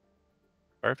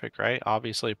 Perfect, right?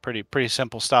 Obviously, pretty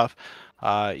simple stuff.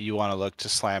 You want to look to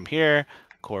slam here.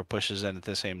 Core pushes in at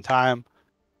the same time.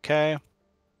 Okay.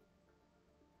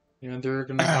 And they're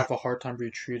gonna have a hard time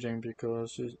retreating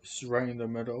because it's right in the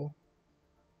middle.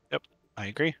 Yep, I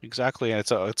agree exactly. And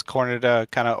it's cornered,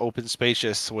 kind of open,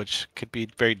 spacious, which could be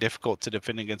very difficult to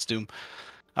defend against Doom.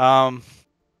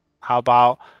 How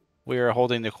about we are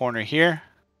holding the corner here?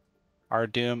 Our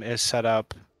Doom is set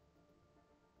up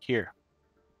here.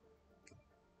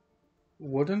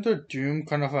 Wouldn't the Doom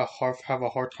kind of have a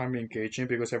hard time engaging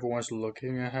because everyone's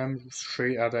looking at him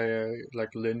straight at a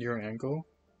linear angle?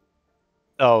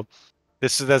 Oh,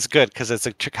 that's good because it's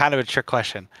a kind of a trick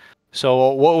question.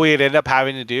 So what we'd end up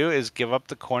having to do is give up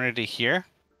the corner to here,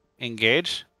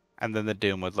 engage, and then the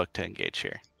Doom would look to engage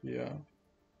here. Yeah.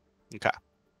 Okay.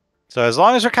 So as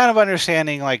long as we're kind of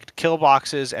understanding like kill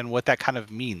boxes and what that kind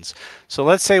of means. So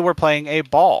let's say we're playing a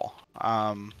ball.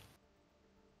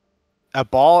 A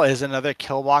ball is another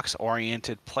kill box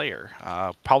oriented player.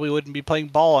 Probably wouldn't be playing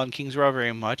ball on King's Row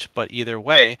very much, but either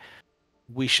way,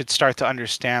 we should start to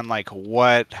understand like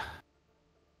what.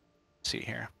 Let's see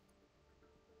here.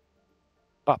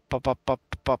 Bup, bup, bup, bup,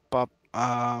 bup, bup.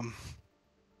 Um,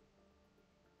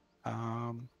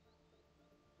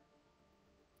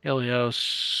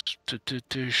 Ilios.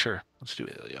 Sure, let's do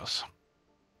Ilios.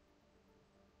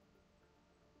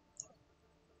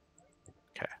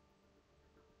 Okay.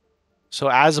 So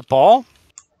as a ball,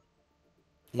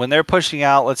 when they're pushing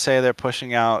out, let's say they're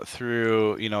pushing out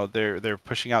through, they're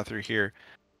pushing out through here.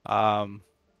 And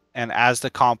as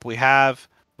the comp we have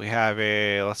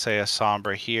a, let's say a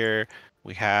Sombra here.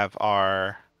 We have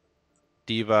our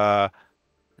Diva,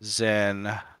 Zen,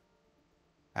 and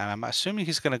I'm assuming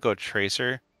he's gonna go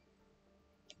Tracer.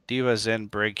 Diva, Zen,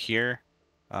 Brig here.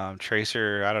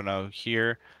 Tracer, I don't know,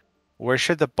 here. Where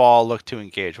should the ball look to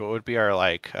engage? What would be our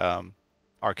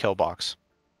our kill box?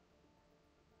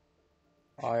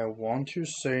 I want to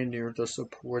say near the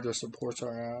where the supports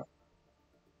are at.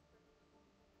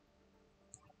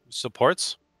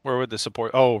 Supports? Where would the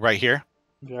support? Oh, right here.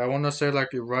 Yeah, I want to say like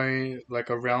right,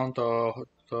 like around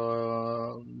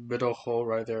the middle hole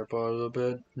right there, but a little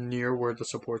bit near where the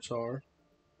supports are.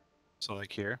 So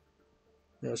like here.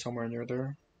 Yeah, somewhere near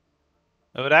there.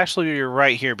 It would actually be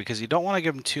right here because you don't want to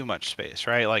give them too much space,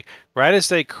 right? Like right as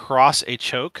they cross a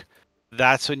choke,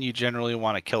 that's when you generally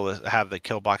want to have the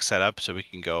kill box set up so we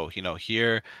can go,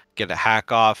 here, get a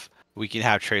hack off. We can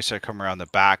have Tracer come around the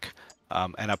back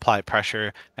and apply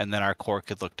pressure, and then our core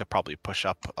could look to probably push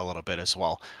up a little bit as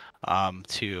well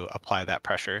to apply that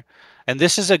pressure. And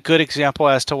this is a good example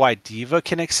as to why Diva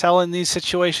can excel in these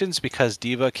situations because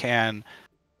Diva can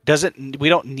doesn't we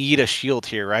don't need a shield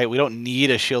here, right? We don't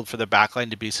need a shield for the backline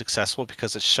to be successful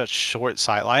because it's such short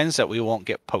sight lines that we won't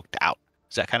get poked out.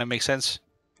 Does that kind of make sense?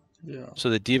 Yeah. So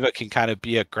the Diva can kind of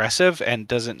be aggressive and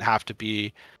doesn't have to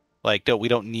be like, no, we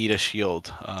don't need a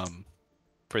shield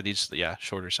for these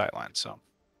shorter sight lines. So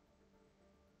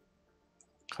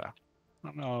okay. I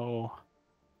don't know.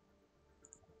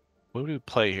 What do we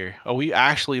play here? Oh, we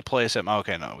actually play some.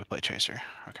 Okay, no, we play Tracer.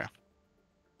 Okay.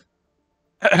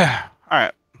 All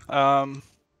right.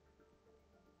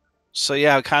 So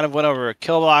yeah, we kind of went over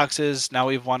kill boxes. Now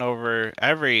we've went over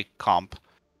every comp.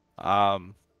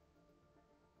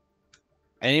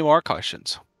 Any more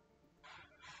questions?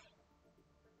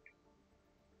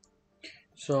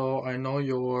 So I know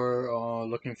you're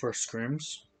looking for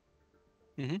scrims.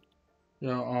 Mm-hmm.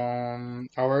 Yeah.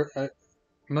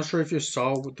 I'm not sure if you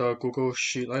saw the Google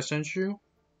Sheet I sent you.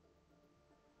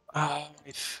 I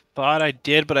thought I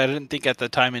did, but I didn't think at the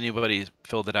time anybody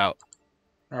filled it out.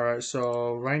 All right.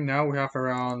 So right now we have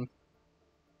around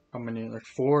how many? Like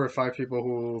 4 or 5 people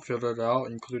who filled it out,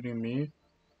 including me.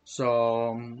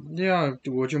 So yeah,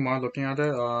 would you mind looking at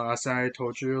it? As I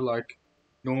told you, like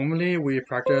normally we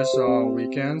practice on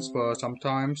weekends, but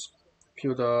sometimes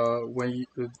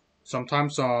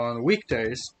sometimes on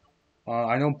weekdays.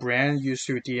 I know Brand used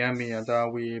to DM me,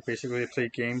 and we basically play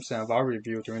games and VAR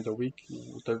review during the week,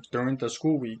 during the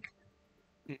school week.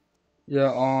 Mm.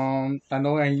 Yeah, I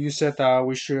know, and you said that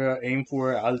we should aim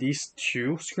for at least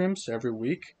 2 scrims every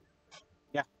week.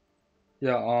 Yeah.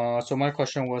 Yeah. So my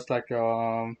question was like,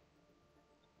 no,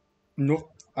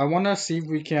 I wanna see if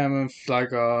we can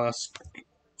like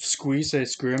squeeze a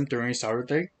scrim during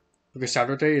Saturday, because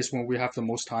Saturday is when we have the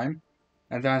most time,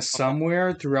 and then Okay.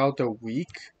 somewhere throughout the week,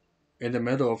 in the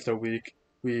middle of the week,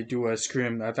 we do a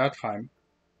scrim at that time,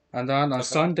 and then on Okay.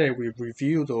 Sunday we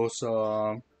review those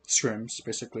scrims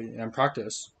basically and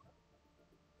practice.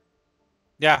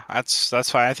 Yeah, that's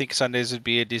fine. I think Sundays would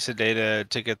be a decent day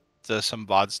to get some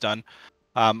VODs done.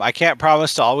 I can't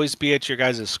promise to always be at your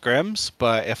guys' scrims,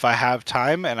 but if I have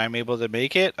time and I'm able to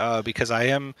make it, because I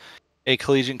am a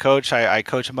collegiate coach, I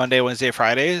coach Monday, Wednesday,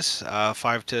 Fridays,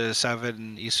 5 to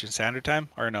 7 Eastern Standard Time,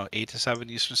 or no, 8 to 7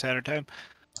 Eastern Standard Time.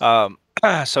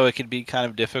 So it can be kind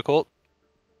of difficult,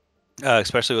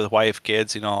 especially with wife,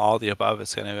 kids, all the above.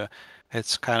 It's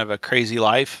kind of a crazy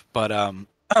life, but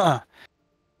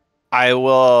I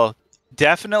will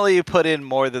definitely put in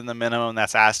more than the minimum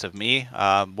that's asked of me.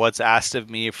 What's asked of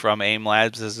me from AIM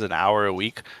Labs is an hour a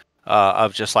week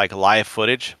of just like live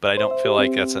footage, but I don't feel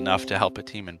like that's enough to help a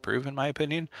team improve, in my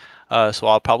opinion. So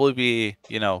I'll probably be,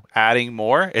 adding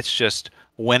more. It's just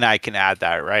when I can add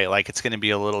that, right? Like it's going to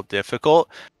be a little difficult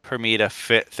for me to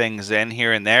fit things in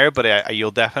here and there, but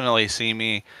you'll definitely see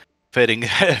me fitting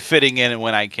fitting in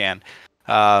when I can.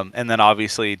 And then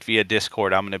obviously via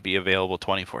Discord, I'm going to be available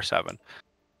 24/7.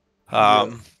 Yeah.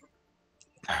 Um,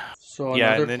 So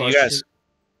yeah, another and then you guys, question.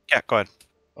 yeah, go ahead.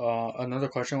 Another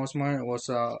question was mine was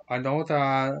I know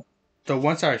that the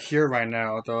ones that are here right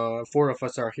now, the 4 of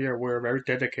us are here, we're very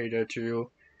dedicated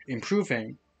to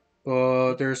improving.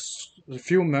 but there's a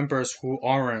few members who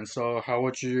aren't. So how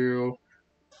would you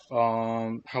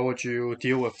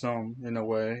deal with them in a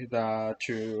way that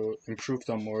to improve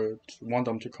them or want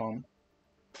them to come?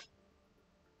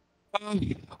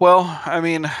 Well, I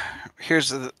mean, here's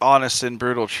the honest and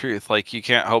brutal truth. Like, you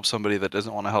can't help somebody that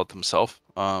doesn't want to help themselves.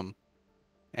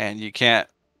 And you can't.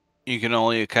 You can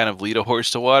only kind of lead a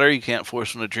horse to water. You can't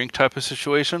force them to drink type of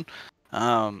situation.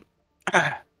 Um,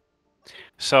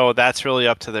 so that's really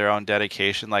up to their own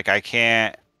dedication. Like, I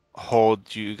can't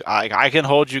hold you. I can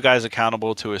hold you guys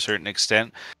accountable to a certain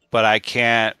extent, but I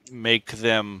can't make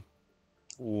them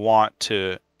want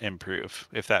to improve.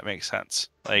 If that makes sense.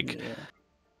 Like, Yeah,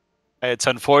 it's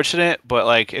unfortunate, but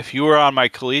like if you were on my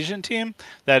collegiate team,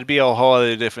 that'd be a whole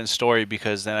other different story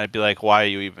because then I'd be like, why are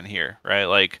you even here, right?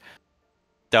 Like,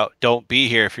 don't be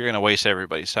here if you're gonna waste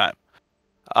everybody's time.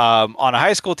 On a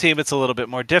high school team, it's a little bit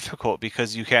more difficult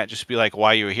because you can't just be like,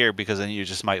 why are you here? Because then you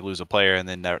just might lose a player and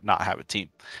then not have a team.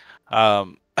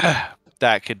 Um,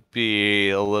 that could be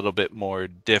a little bit more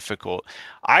difficult.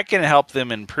 I can help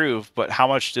them improve, but how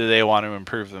much do they want to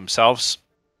improve themselves?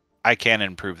 I can't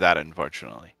improve that,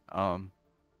 unfortunately.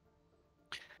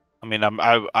 I mean,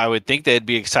 I would think they'd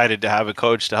be excited to have a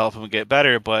coach to help them get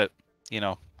better, but you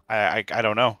know, I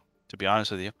don't know, to be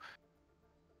honest with you.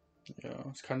 yeah,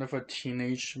 it's kind of a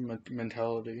teenage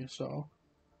mentality. So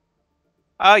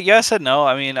Yes and no.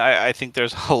 I mean, I think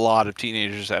there's a lot of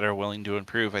teenagers that are willing to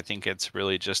improve. I think it's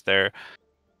really just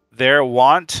their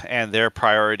want and their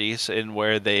priorities and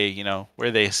where they,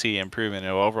 where they see improvement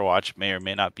in Overwatch may or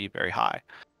may not be very high.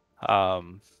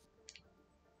 Um,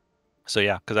 so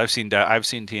yeah, because I've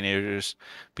seen teenagers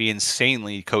be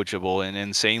insanely coachable and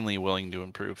insanely willing to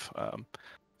improve.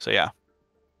 So yeah.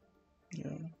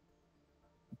 yeah,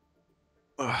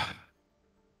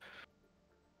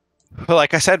 But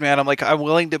like I said, man, I'm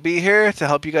willing to be here to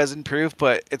help you guys improve,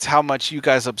 but it's how much you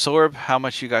guys absorb, how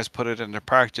much you guys put it into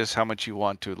practice, how much you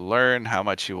want to learn, how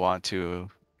much you want to,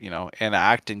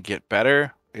 enact and get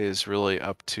better is really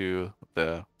up to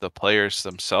the players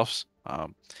themselves.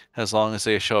 As long as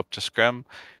they show up to scrim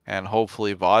and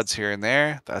hopefully VODs here and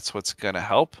there, that's what's gonna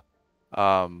help.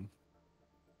 Um,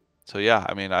 so yeah,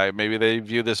 I mean, I maybe they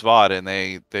view this VOD and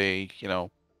they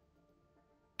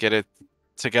get it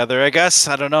together, I guess.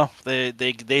 I don't know.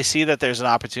 They see that there's an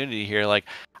opportunity here. Like,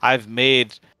 I've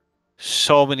made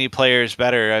so many players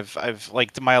better. I've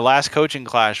like my last coaching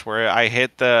clash where I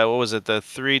hit the, what was it, the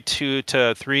 3-2 to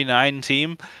 3-9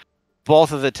 team.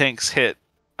 Both of the tanks hit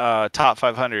top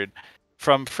 500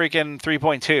 from freaking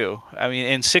 3.2. I mean,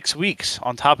 in 6 weeks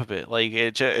on top of it. Like,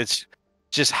 it's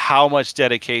just how much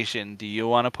dedication do you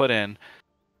want to put in?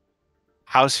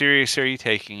 How serious are you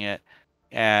taking it?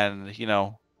 And,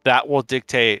 that will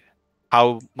dictate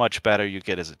how much better you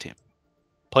get as a team.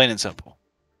 Plain and simple.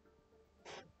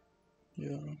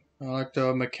 yeah. I like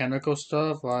the mechanical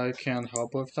stuff. I can't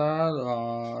help with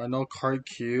that. I know Card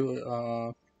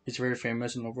Q. He's very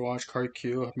famous in Overwatch. Card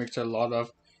Q makes a lot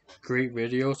of great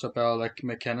videos about like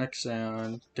mechanics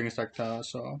and things like that.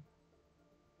 So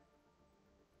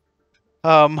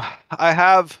Um, I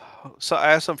have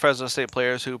I have some Fresno State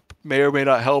players who may or may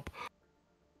not help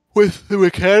with the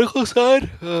mechanical side.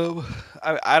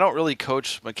 I don't really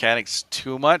coach mechanics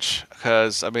too much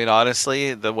because, I mean,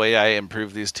 honestly, the way I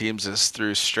improve these teams is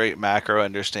through straight macro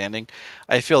understanding.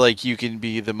 I feel like you can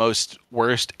be the most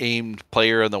worst aimed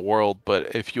player in the world,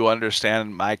 but if you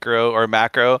understand micro or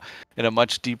macro in a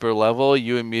much deeper level,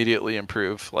 you immediately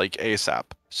improve like ASAP.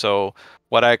 So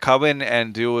what I come in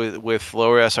and do with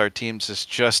lower SR teams is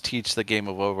just teach the game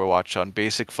of Overwatch on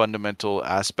basic fundamental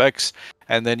aspects,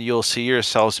 and then you'll see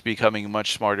yourselves becoming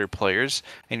much smarter players,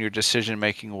 and your decision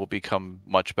making will become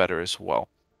much better as well.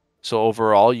 So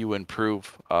overall, you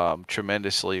improve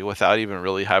tremendously without even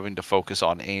really having to focus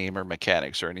on aim or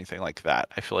mechanics or anything like that.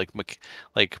 I feel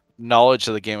like knowledge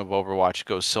of the game of Overwatch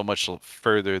goes so much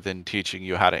further than teaching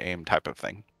you how to aim type of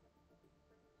thing.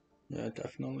 yeah,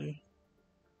 definitely.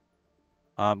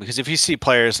 Because if you see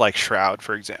players like Shroud,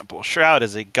 for example, Shroud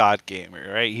is a god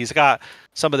gamer, right? He's got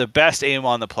some of the best aim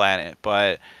on the planet,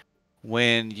 but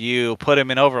when you put him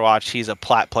in Overwatch, he's a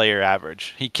plat player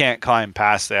average. He can't climb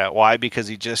past that. Why? Because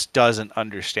he just doesn't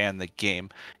understand the game.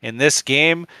 In this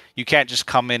game, you can't just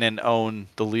come in and own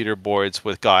the leaderboards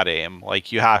with God aim.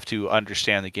 Like, you have to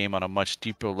understand the game on a much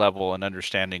deeper level and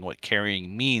understanding what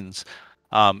carrying means,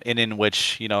 and in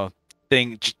which,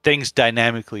 things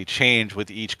dynamically change with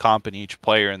each comp and each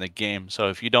player in the game. So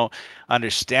if you don't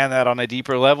understand that on a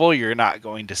deeper level, you're not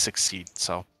going to succeed.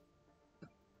 So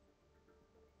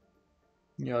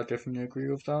Yeah, I definitely agree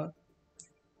with that.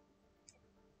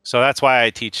 So that's why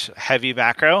I teach heavy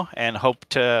macro and hope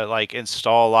to like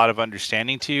install a lot of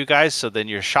understanding to you guys. So then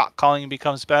your shot calling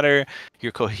becomes better,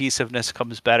 your cohesiveness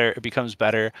becomes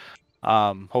better.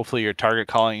 Hopefully your target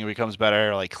calling becomes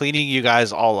better. Like cleaning you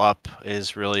guys all up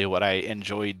is really what I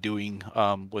enjoy doing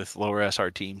with lower SR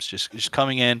teams. Just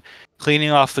coming in, cleaning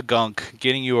off the gunk,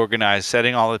 getting you organized,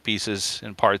 setting all the pieces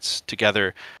and parts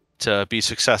together to be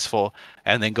successful,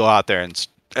 and then go out there and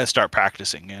start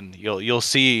practicing. And you'll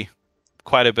see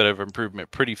quite a bit of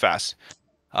improvement pretty fast.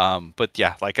 But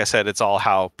yeah, like I said, it's all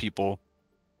how people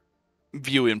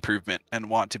view improvement and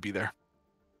want to be there.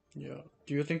 Yeah.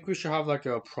 Do you think we should have like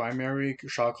a primary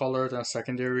shot caller, then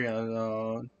secondary,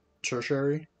 and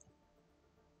tertiary?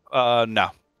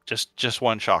 No, just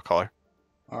one shot caller.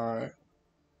 All right.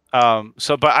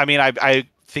 But I mean, I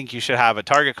think you should have a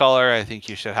target caller. I think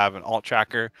you should have an alt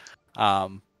tracker.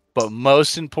 But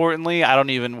most importantly, I don't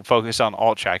even focus on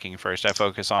alt tracking first. I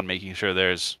focus on making sure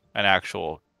there's an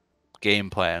actual game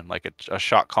plan, like a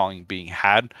shot calling being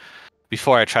had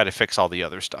before I try to fix all the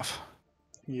other stuff.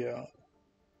 Yeah.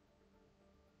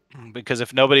 Because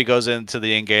if nobody goes into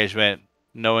the engagement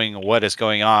knowing what is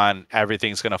going on,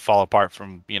 everything's going to fall apart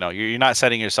from, you're not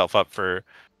setting yourself up for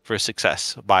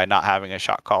success by not having a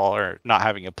shot call or not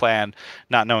having a plan,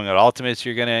 not knowing what ultimates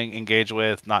you're going to engage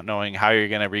with, not knowing how you're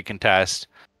going to recontest.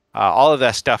 All of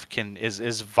that stuff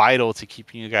is vital to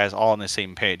keeping you guys all on the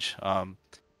same page.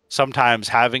 Sometimes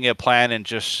having a plan and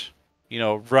just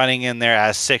running in there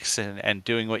as six and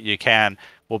doing what you can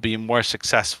will be more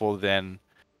successful than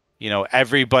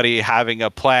everybody having a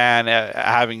plan,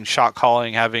 having shot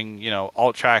calling, having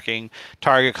alt tracking,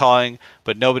 target calling,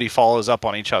 but nobody follows up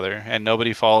on each other and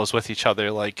nobody follows with each other.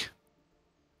 Like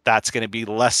that's going to be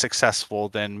less successful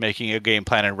than making a game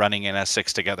plan and running in as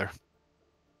six together.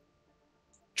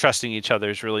 Trusting each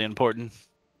other is really important.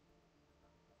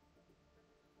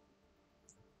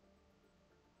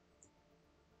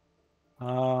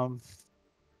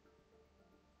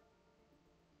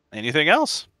 Anything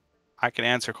else? I can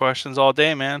answer questions all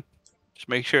day, man. Just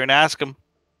make sure and ask them.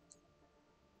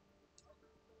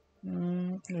 I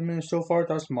mean, so far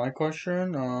that's my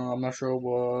question. I'm not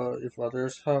sure if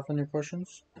others have any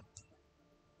questions.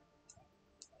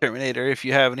 Terminator, if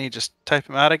you have any, just type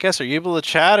them out, I guess. Are you able to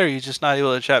chat or are you just not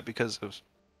able to chat because of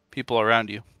people around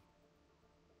you?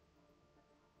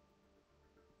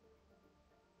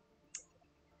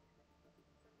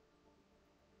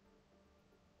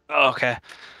 Okay.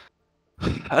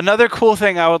 Another cool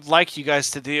thing I would like you guys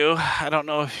to do. I don't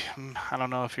know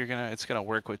if it's gonna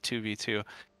work with 2v2.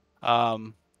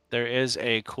 There is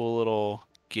a cool little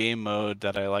game mode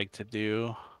that I like to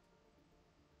do.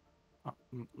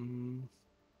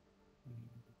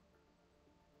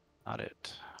 Not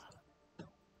it.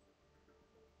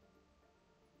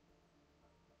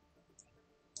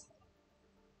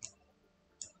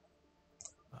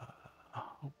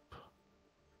 Oh,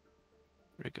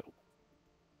 here we go.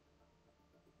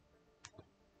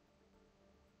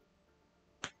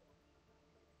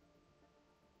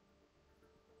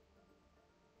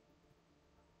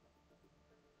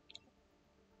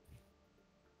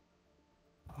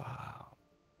 Wow.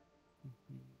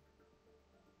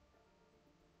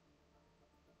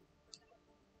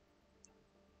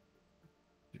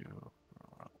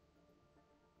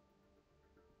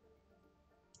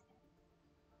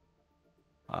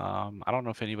 I don't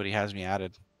know if anybody has me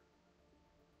added.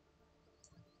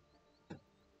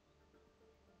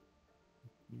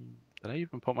 Did I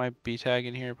even put my B tag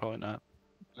in here? Probably not.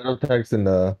 Battle tags in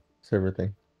the server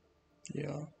thing.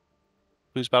 Yeah.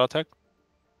 Who's BattleTech?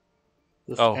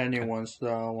 Just Oh, okay. anyone's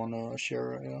that wanna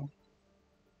share it. Yeah.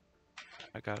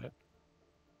 I got it.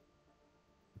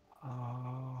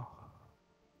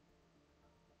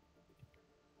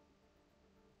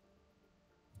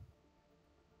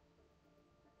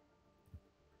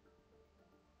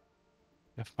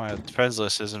 If my friends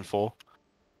list isn't full.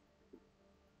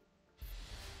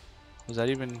 Was that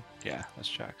even? Yeah, that's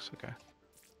Jack's. Okay.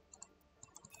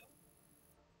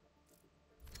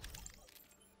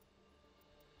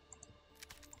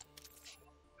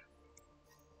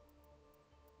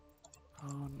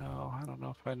 Oh no, I don't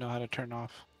know if I know how to turn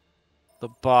off the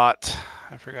bot.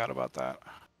 I forgot about that.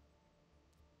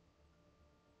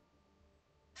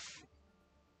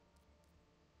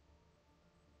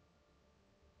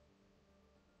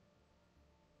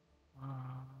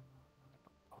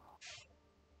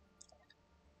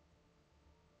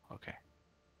 Okay.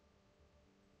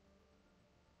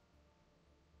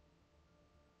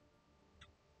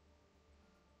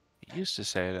 It used to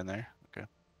say it in there. Okay.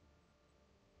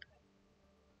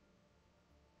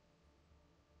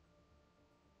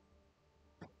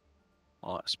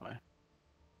 Well, that's my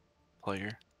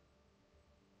player.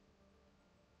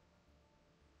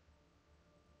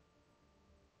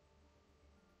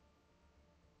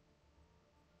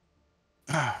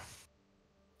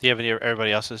 Do you have any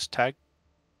everybody else's tag?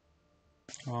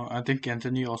 I think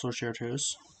Anthony also shared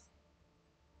his.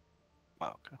 Oh,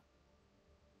 okay.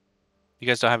 You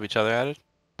guys don't have each other added?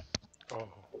 Oh.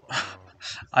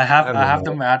 I have have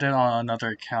them them added on another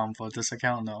account, but this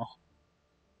account no.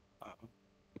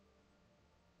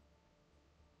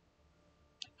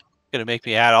 Gonna make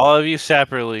me add all of you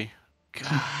separately.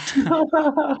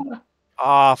 God,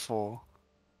 awful.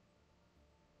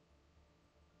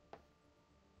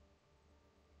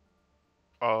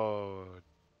 Oh,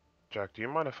 Jack, do you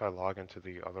mind if I log into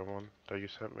the other one that you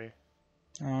sent me?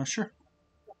 Sure.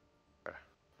 Okay.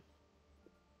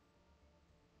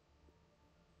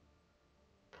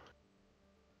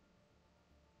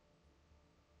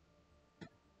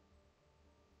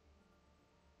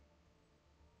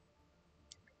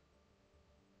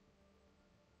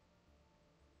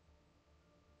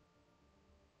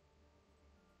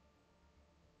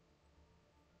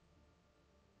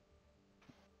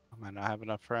 I might not have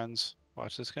enough friends.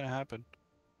 Watch this gonna happen.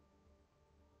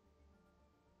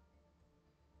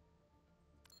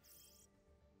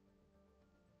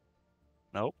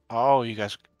 Nope. Oh, you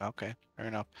guys. Okay, fair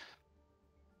enough.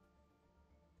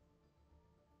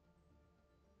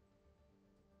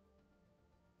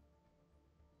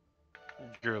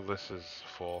 Your list is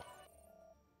full.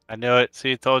 I knew it.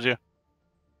 See, told you.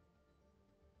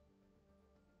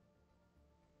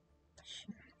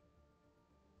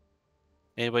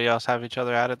 Anybody else have each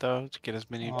other added though to get as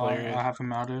many players? I have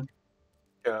them added.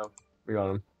 Yeah, we got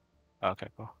him. Okay,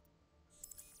 cool.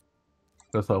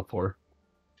 That's all 4.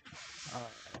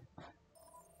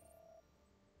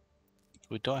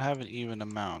 We don't have an even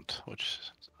amount, which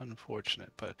is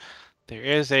unfortunate, but there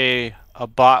is a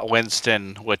bot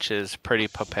Winston, which is pretty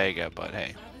papega, but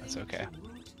hey, that's okay.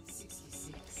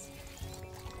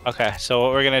 Okay, so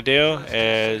what we're gonna do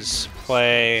is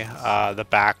play the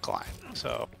back line.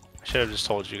 So I should have just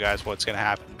told you guys what's gonna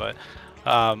happen, but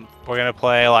we're gonna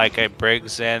play like a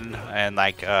Briggs in and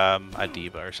like a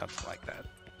Diva or something like that.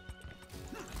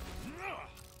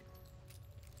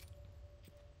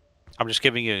 I'm just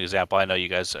giving you an example. I know you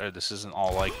guys are. This isn't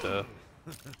all like the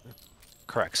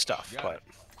correct stuff, but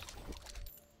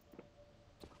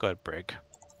go ahead, Brig.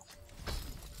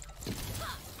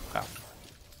 Wow.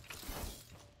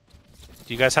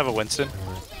 Do you guys have a Winston?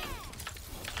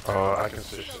 I can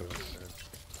switch to this.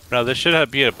 No, this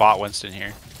should be a bot Winston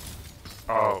here.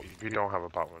 Oh, you don't have a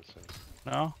bot Winston.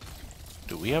 No?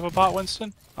 Do we have a bot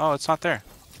Winston? Oh, it's not there.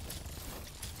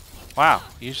 Wow.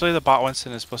 Usually the bot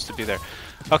Winston is supposed to be there.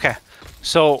 Okay.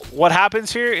 So what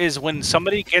happens here is when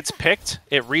somebody gets picked,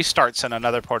 it restarts in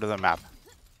another part of the map.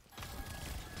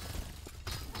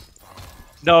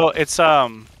 No, it's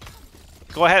go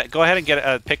ahead and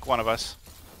get pick one of us.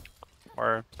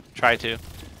 Or try to.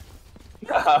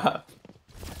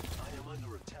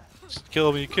 Just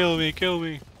kill me, kill me, kill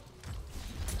me.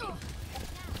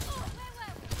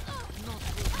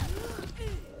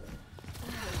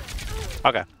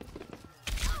 Okay.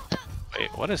 Wait,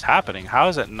 what is happening? How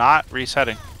is it not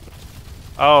resetting?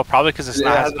 Oh, probably because it's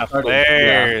not has enough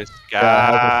players.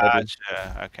 Yeah,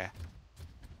 Gotcha. Okay.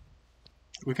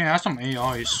 We can add some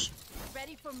AIs.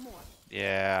 Ready for more.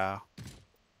 Yeah.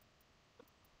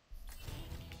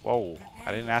 Whoa,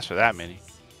 I didn't ask for that many.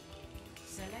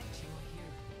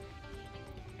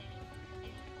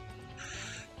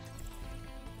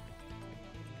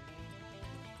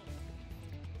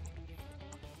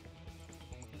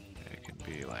 It can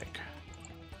be like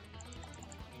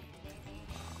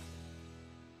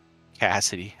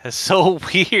Cassidy. That's so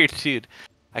weird, dude.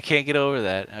 I can't get over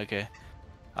that. Okay.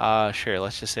 Sure,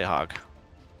 let's just say Hog.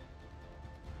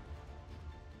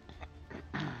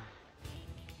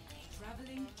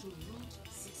 Traveling to Route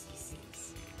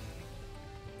 66.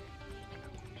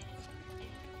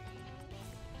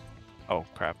 Oh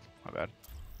crap, my bad.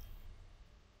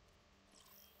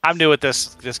 I'm new with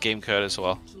this game code as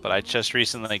well, but I just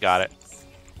recently got it.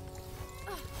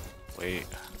 Wait,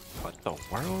 what the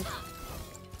world?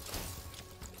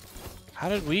 How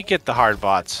did we get the hard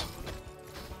bots?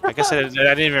 I guess I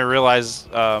didn't even realize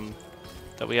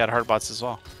that we had hard bots as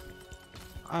well.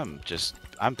 I'm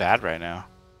bad right now.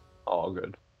 All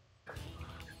good.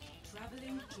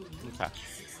 Okay.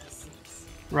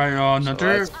 Right.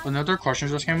 Another question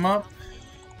just came up.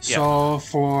 Yeah. So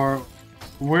for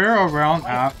we're around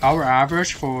our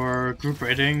average for group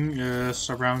rating is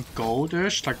around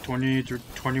goldish, like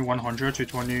 2100 to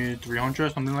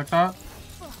 2300, something like that.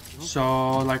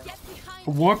 So like,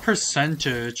 what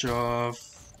percentage of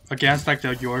against like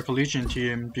your collegiate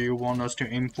team do you want us to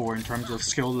aim for in terms of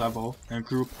skill level and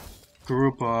group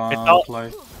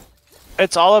play?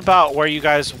 It's all about where you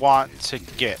guys want to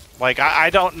get. Like,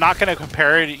 I don't, not going to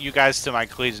compare you guys to my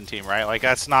collision team, right? Like,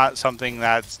 that's not something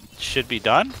that should be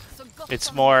done.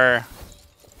 It's more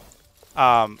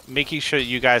making sure that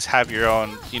you guys have your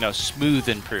own, smooth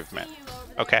improvement.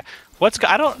 Okay.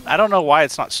 I don't know why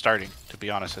it's not starting, to be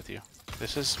honest with you.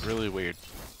 This is really weird.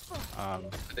 I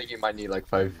think you might need like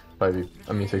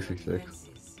 6v6.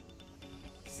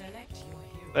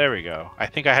 There we go. I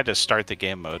think I had to start the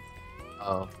game mode.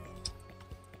 Oh.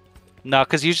 No,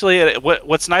 because usually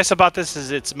what's nice about this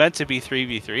is it's meant to be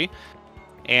 3v3,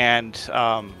 and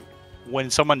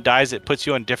when someone dies, it puts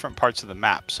you on different parts of the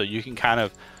map, so you can kind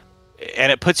of,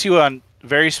 and it puts you on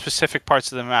very specific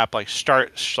parts of the map, like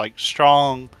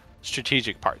strong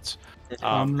strategic parts.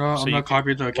 I'm so you not can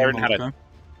copy the game learn how mode. to-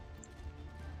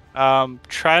 Okay?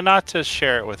 Try not to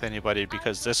share it with anybody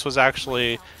because this was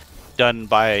actually done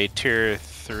by a tier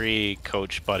 3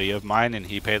 coach buddy of mine, and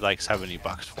he paid like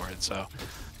 $70 for it. So,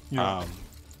 Yeah.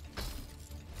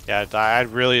 yeah, I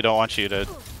really don't want you to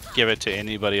give it to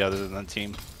anybody other than the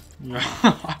team. Yeah.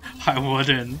 I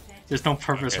wouldn't. There's no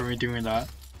purpose Okay. for me doing that.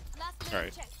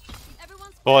 Alright.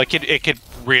 Well, it could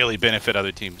really benefit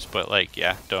other teams, but like,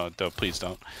 yeah, don't please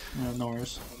don't. Yeah, no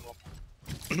worries.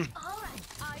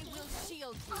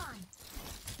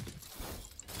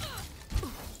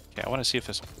 Okay, I want to see if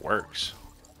this works.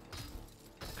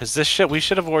 Cause we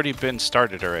should have already been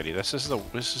started already. This is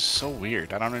so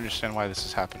weird. I don't understand why this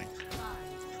is happening.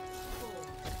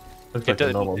 It's like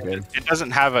a normal game. It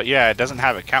doesn't have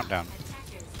a countdown.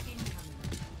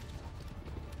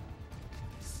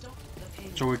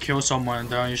 So we kill someone,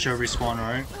 then you should respawn,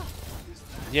 right?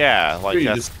 Yeah, like You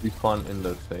that's just respawn in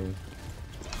the thing.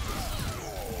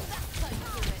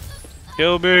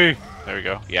 kill me. There we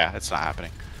go. Yeah, it's not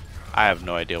happening. I have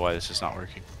no idea why this is not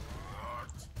working.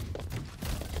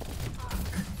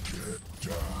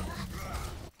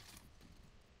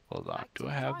 Hold on. Do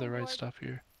I have the right stuff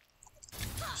here?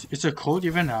 Is the code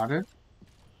even added?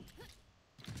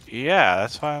 Yeah,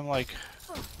 that's why I'm like.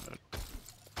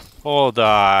 Hold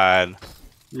on.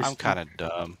 I'm kind of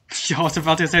dumb. I was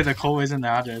about to say the code isn't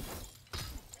added.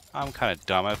 I'm kind of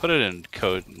dumb. I put it in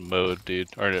code mode, dude,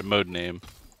 or mode name.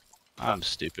 I'm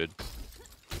stupid.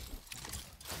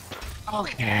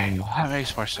 Okay, well, that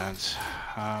makes more sense.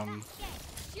 Okay.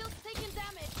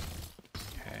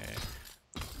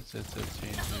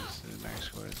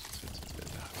 Next word. Okay,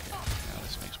 now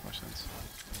this makes more sense.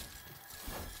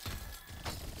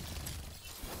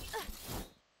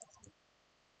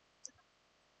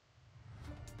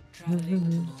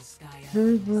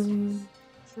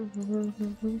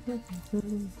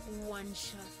 One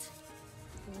shot,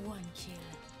 one kill.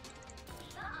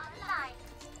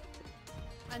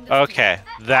 Okay,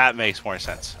 that makes more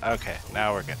sense. Okay,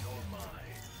 now we're good.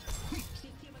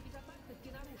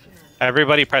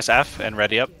 Everybody press F and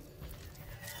ready up.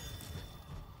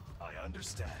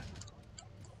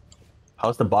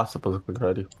 How's the boss supposed to be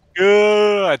ready?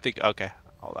 Good. I think. Okay,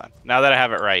 hold on. Now that I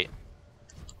have it right.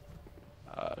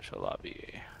 Show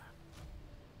lobby.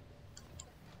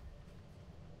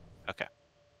 Okay.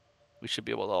 We should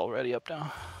be able to all ready up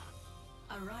now.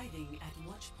 Arriving at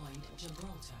Watchpoint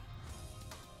Gibraltar.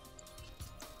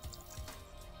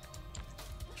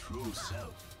 True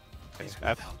self Okay, is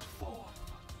F. without form.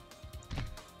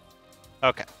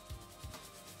 Okay.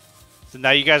 So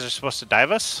now you guys are supposed to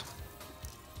dive us?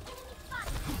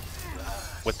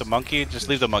 With the monkey? Just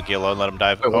leave the monkey alone, let him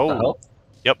dive. Wait, what the hell?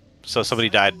 Yep. So somebody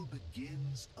died.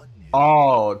 Begins anew.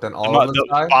 Oh, then all of them The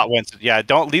die? bot Winston. Yeah,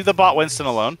 don't leave the bot Winston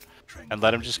alone and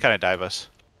let him just kind of dive us.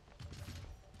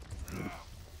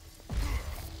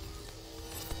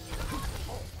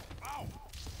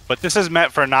 But this is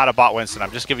meant for not a bot Winston.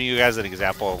 I'm just giving you guys an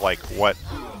example of like what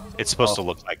it's supposed to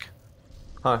look like.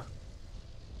 Huh.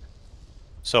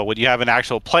 So when you have an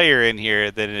actual player in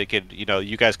here, then it could,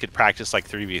 you guys could practice like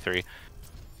 3v3.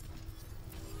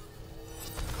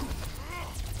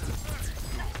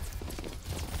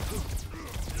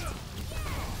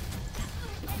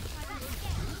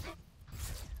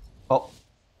 Oh,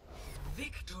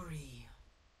 Victory.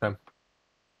 okay.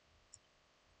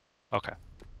 Okay.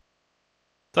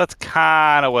 So that's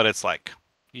kind of what it's like.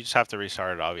 You just have to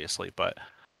restart it, obviously, but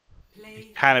you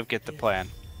kind of get the plan.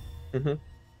 Mm-hmm.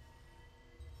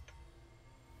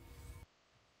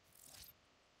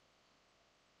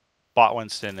 Bot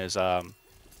Winston is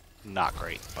not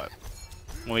great, but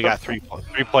when we got three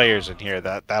players in here, it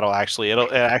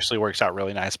actually works out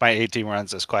really nice. My A team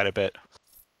runs this quite a bit.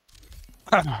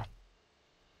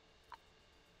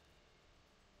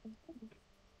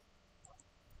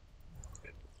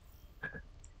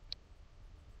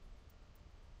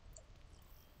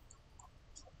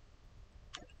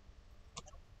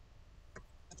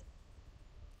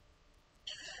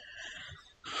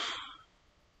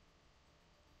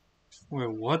 Wait,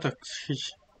 what the?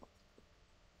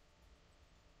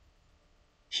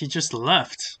 He just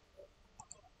left.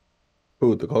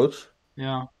 Who, the coach?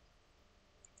 Yeah.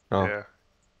 Oh, Yeah,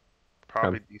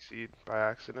 probably DC'd by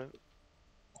accident.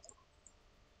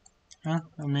 Yeah.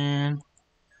 I mean,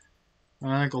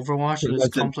 like Overwatch is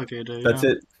that's it. complicated. That's Yeah.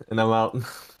 it, and I'm out.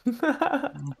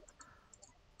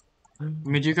 I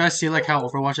mean, do you guys see like how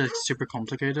Overwatch is super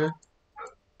complicated?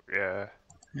 Yeah.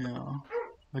 Yeah.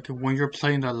 Like when you're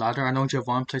playing the ladder, I know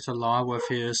Javon plays a lot with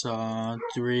his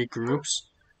 3 groups.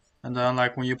 And then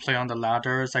like when you play on the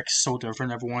ladder, it's like so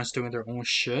different. Everyone's doing their own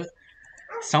shit.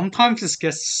 Sometimes it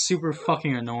gets super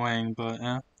fucking annoying, but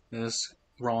it's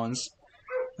bronze.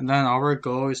 And then our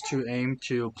goal is to aim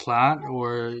to plat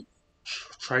or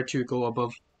try to go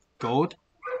above gold.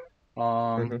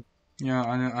 Mhm. Yeah,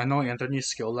 I know Anthony's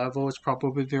skill level is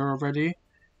probably there already.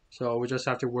 So we just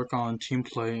have to work on team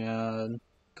play and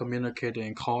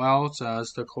communicating call outs,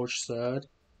 as the coach said.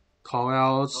 Call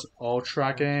outs, all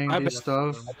tracking, My these bad.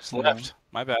 stuff. I just Yeah. left.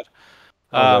 My bad.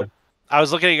 Oh, Um, good. I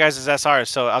was looking at you guys' SR.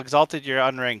 So Exalted, you're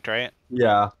unranked, right?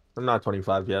 Yeah, I'm not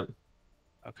 25 yet.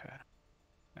 Okay.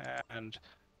 And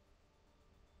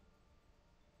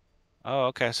oh,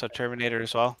 okay. So Terminator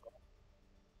as well.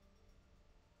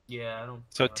 Yeah, I don't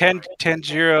So play on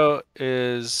 10-0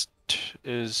 is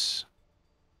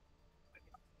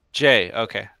J.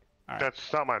 Okay. All right.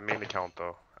 That's not my main account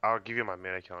though. I'll give you my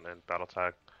main account in battle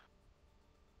tag.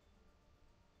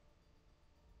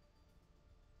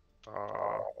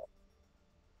 Uh,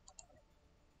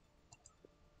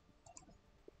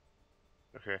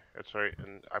 okay, it's right,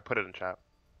 and I put it in chat.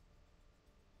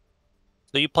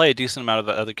 So you play a decent amount of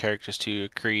the other characters too.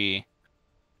 Kree,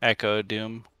 Echo,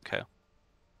 Doom. Okay.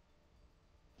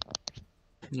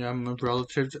 Yeah,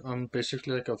 I'm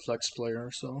basically like a flex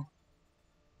player, so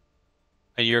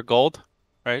And you're gold,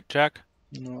 right, Jack?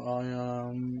 I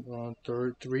am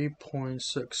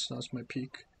 3.6. That's my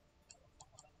peak.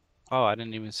 Oh, I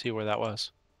didn't even see where that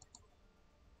was.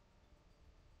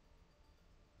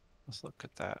 Let's look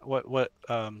at that.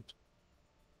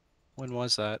 When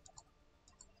was that?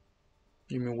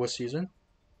 You mean what season?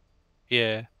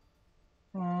 Yeah.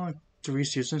 3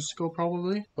 seasons ago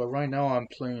probably. But right now I'm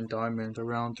playing diamond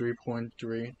around 3.3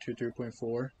 to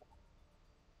 3.4.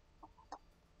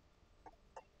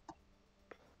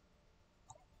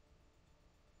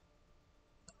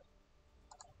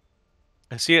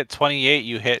 I see at 28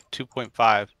 you hit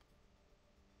 2.5.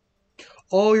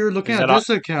 Oh, you're looking Is at that on? this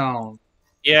account.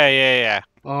 Yeah, yeah, yeah.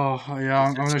 Oh yeah, I'm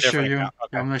It's gonna a show different you. account. Yeah,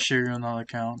 Okay. I'm gonna show you another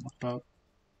account. But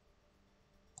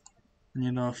I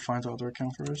need to find the other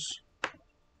account first.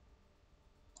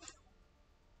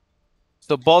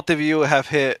 So both of you have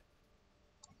hit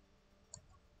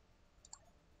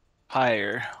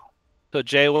higher. So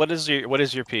Jay, what is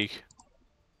your peak?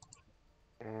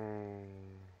 Mm,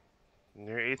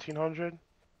 near 1800.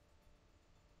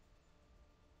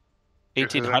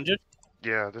 This is like 1800?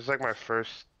 this is like my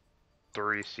first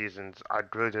 3 seasons. I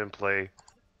really didn't play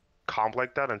comp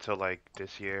like that until like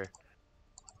this year.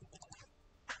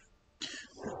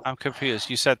 I'm confused.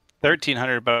 You said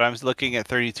 1300, but I'm looking at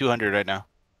 3200 right now.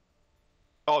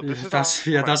 Oh, Yeah, this is on that's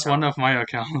yeah, my that's one account. of my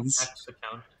accounts. X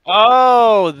account.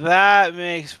 Oh, that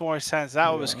makes more sense. That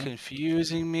was Yeah.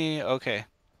 confusing me. Okay.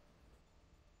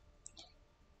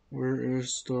 Where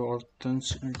is the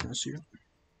authentic? I can see it.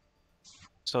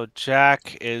 So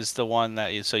Jack is the one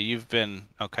that so you've been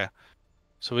okay.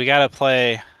 So we gotta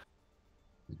play.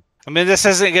 I mean, this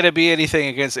isn't gonna be anything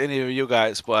against any of you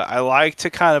guys, but I like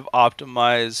to kind of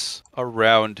optimize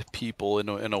around people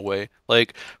in a way.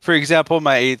 Like, for example,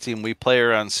 my A team, we play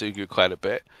around Sugu quite a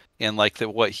bit and like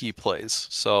what he plays.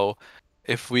 So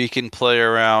if we can play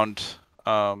around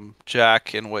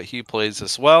Jack and what he plays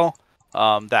as well,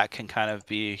 that can kind of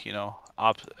be,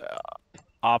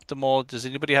 optimal. Does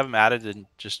anybody have him added and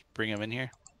just bring him in here?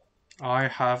 I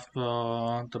have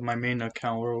the my main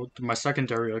account or my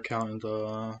secondary account in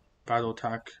the Battle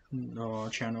Tech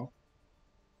channel.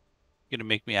 Gonna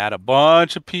make me add a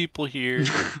bunch of people here.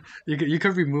 You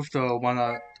could remove the one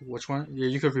which one? Yeah,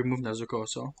 you could remove Nezuko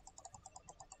also.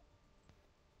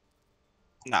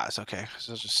 Nah, it's okay.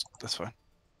 That's fine.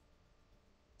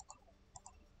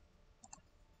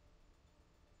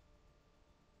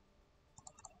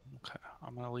 Okay,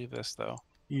 I'm gonna leave this though.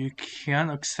 You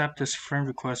can't accept this friend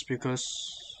request because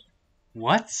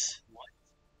what?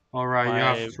 All right, you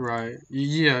have My right.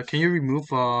 Yeah, can you remove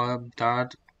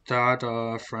that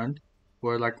friend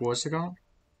or like what's it called?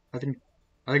 I think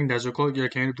I think Nezuko. Yeah,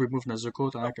 can you remove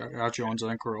Nezuko? Then I can add you on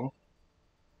Zenkuro.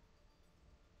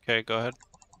 okay, go ahead.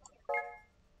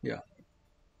 Yeah.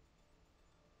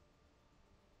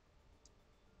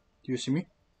 Do you see me?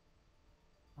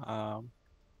 I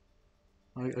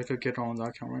could get on that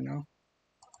account right now.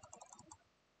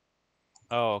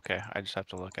 Oh, okay. I just have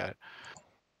to look at it.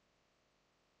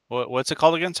 What's it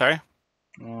called again? Sorry.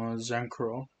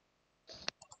 Zancro.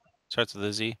 Starts with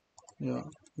a Z. Yeah,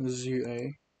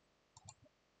 ZA.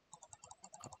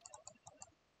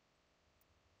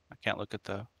 I can't look at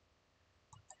the.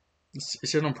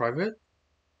 Is it on private?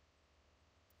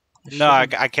 It No, I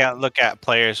shouldn't- can't look at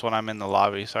players when I'm in the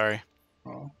lobby. Sorry.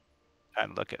 Oh. Trying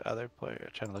to look at other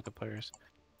players. Trying to look at players.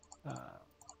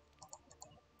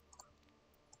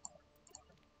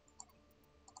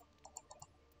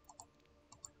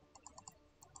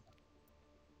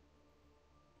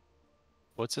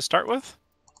 What's it start with?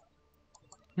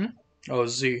 Oh,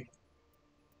 Z.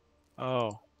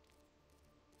 Oh.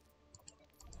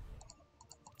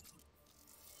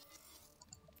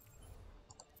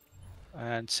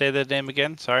 And say the name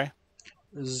again. Sorry.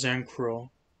 Zancro.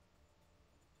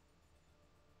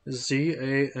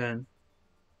 ZAN.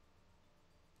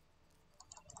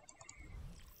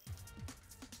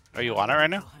 Are you on it right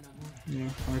now? Yeah,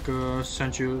 I could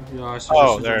send you. Yeah, I sent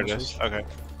Oh, you there a it is. message. Okay.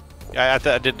 Yeah,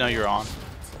 I didn't know you were on.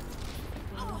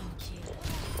 One kill.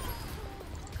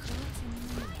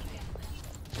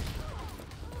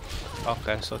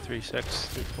 Okay, so 3-6,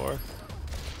 3-4.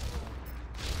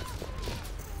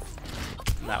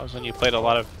 And that was when you played a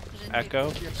lot of Echo.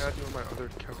 I can't add you on my other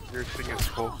account. Your thing is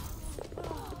full.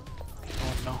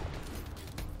 Oh no.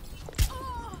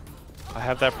 I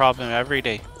have that problem every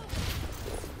day.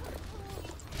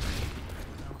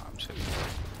 I'm just kidding.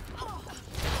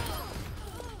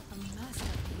 A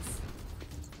masterpiece.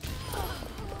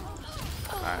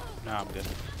 Alright, now I'm good.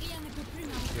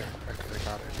 Yeah, I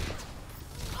got it.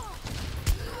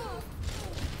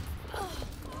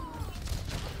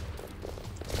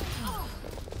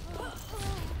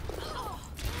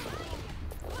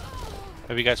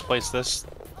 Have you guys played this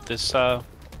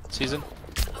season?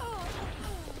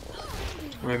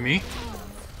 Wait, me?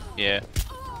 Yeah.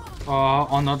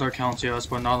 On other accounts, yes,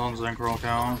 but not on the Zancro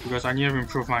account because I need to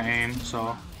improve my aim.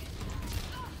 So.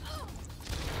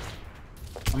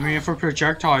 I mean, for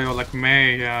projectile like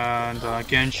Mei and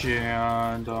Genji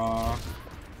and not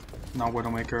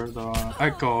Widowmaker, the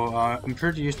Echo, I'm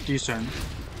pretty decent.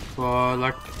 But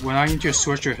like when I need to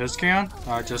switch to his scan,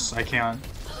 I can't.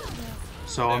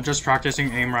 So I'm just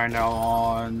practicing aim right now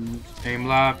on Aim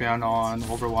Lab and on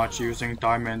Overwatch using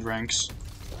diamond ranks.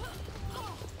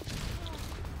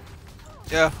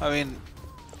 Yeah, I mean,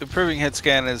 improving hit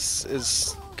scan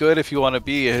is good if you want to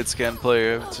be a hit scan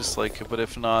player. It's just like, but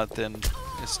if not, then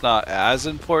it's not as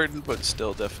important, but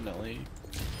still definitely.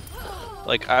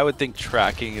 Like, I would think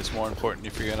tracking is more important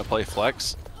if you're gonna play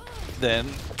flex than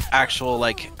actual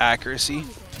like accuracy.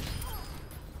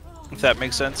 If that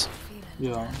makes sense.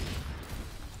 Yeah.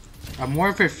 I'm more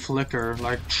of a flicker.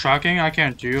 Like tracking I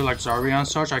can't do, like Zarya and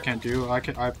such I can't do. I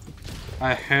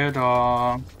hit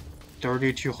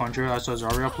 3200 as a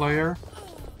Zarya player.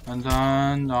 And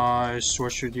then I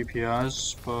switched to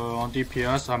DPS, but on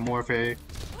DPS I'm more of a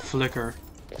flicker.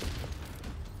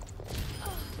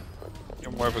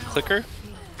 You're more of a clicker?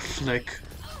 Flick.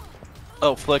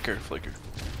 Oh, flicker.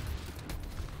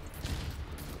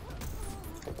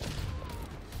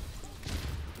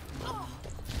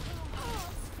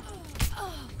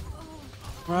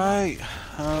 Right.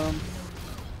 I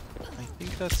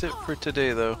think that's it for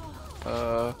today, though.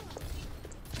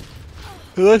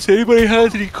 Unless anybody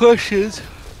has any questions,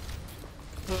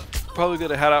 probably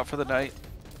gonna head out for the night.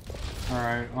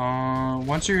 Alright,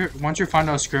 once you find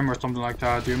a scrim or something like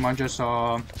that, do you mind just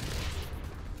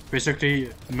basically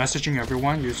messaging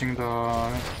everyone using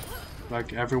the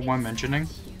like everyone mentioning?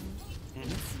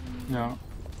 Yeah.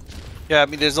 Yeah, I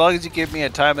mean, as long as you give me a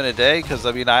time and a day, because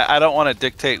I mean, I don't want to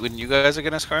dictate when you guys are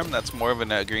gonna scrim. That's more of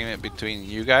an agreement between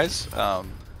you guys.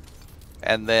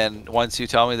 And then once you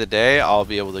tell me the day, I'll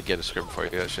be able to get a scrim for you.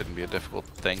 That shouldn't be a difficult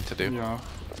thing to do. Yeah.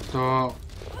 I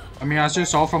mean, as you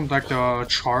saw from like the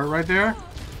chart right there,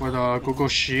 or the Google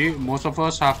Sheet, most of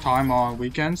us have time on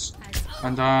weekends,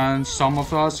 and then some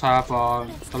of us have a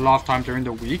lot of time during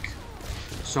the week.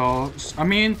 So I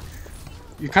mean,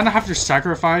 you kind of have to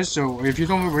sacrifice. So if you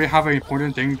don't really have an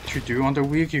important thing to do on the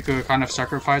week, you could kind of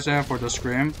sacrifice it for the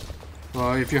scrim.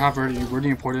 But if you have really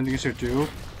important things to do,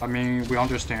 I mean, we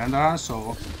understand that.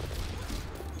 So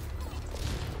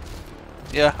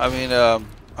Yeah,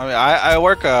 I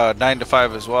work 9 to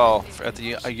 5 as well at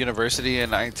the university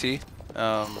in IT,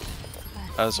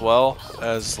 as well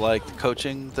as like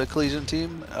coaching the collegiate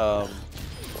team,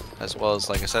 as well as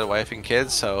like I said, wife and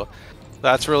kids. So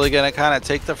that's really gonna kind of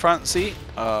take the front seat.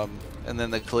 And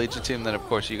then the collegiate team, then of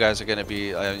course you guys are gonna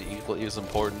be equally as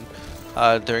important.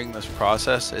 during this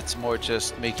process. It's more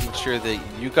just making sure that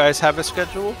you guys have a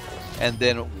schedule, and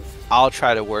then I'll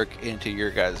try to work into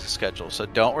your guys' schedule. So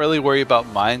don't really worry about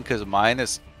mine because mine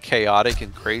is chaotic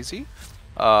and crazy.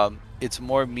 It's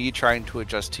more me trying to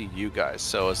adjust to you guys.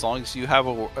 So as long as you have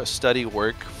a steady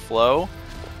workflow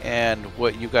and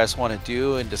what you guys want to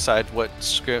do and decide what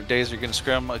days you're going to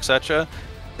scrim, etc.,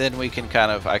 then we can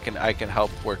kind of I can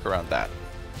help work around that.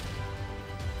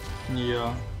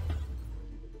 Yeah.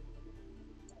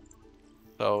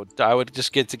 So I would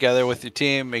just get together with your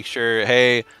team, make sure,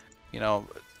 hey, you know,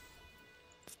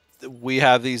 we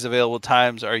have these available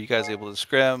times. Are you guys able to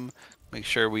scrim? Make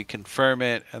sure we confirm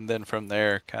it, and then from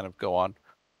there, kind of go on.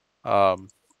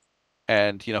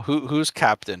 And you know, who's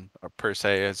captain per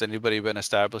se? Has anybody been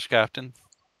established captain?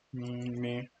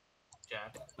 Me.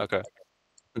 Jack. Okay.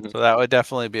 Mhm. So that would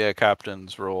definitely be a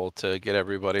captain's role to get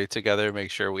everybody together,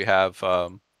 make sure we have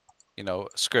you know,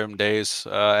 scrim days.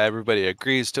 Everybody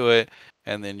agrees to it,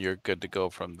 and then you're good to go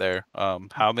from there.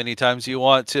 How many times you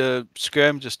want to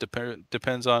scrim just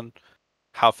depends on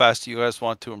how fast you guys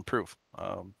want to improve.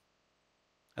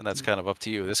 And that's kind of up to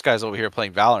you. This guy's over here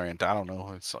playing Valorant. I don't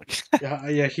know. It's like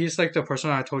Yeah, he's like the person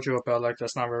I told you about, like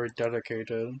that's not very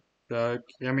dedicated. I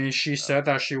mean, she said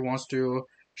that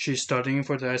she's studying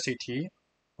for the SAT,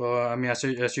 but I mean,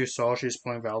 as you saw, she's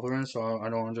playing Valorant, so I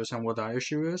don't understand what that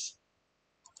issue is.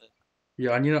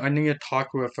 Yeah, I need to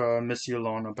talk with Miss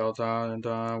Yulon about that,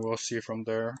 and we'll see from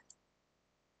there.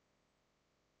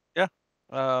 yeah.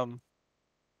 Um,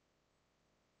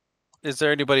 is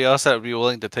there anybody else that would be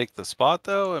willing to take the spot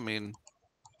though? I mean,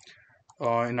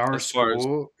 as far as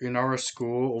In our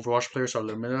school, Overwatch players are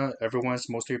limited. Everyone's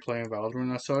mostly playing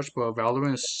Valorant as such, but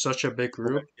Valorant is such a big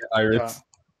group. Yeah, Iris.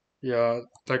 yeah,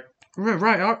 like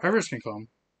right, Iris can come.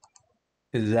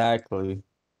 Exactly.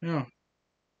 Yeah.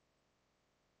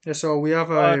 Yeah, so we have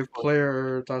well, a actually,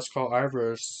 player that's called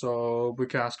Iris, so we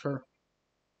can ask her.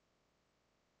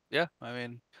 yeah. I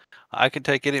mean, I can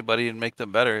take anybody and make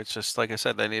them better. It's just like I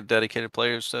said, I need dedicated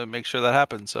players to make sure that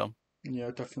happens. So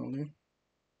Yeah, definitely.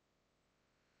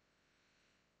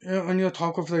 Yeah, and you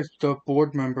talk with like the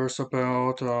board members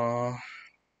about the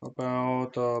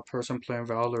person playing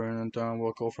Valorant, and then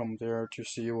we'll go from there to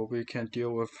see what we can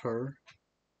deal with her,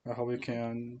 how we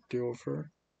can deal with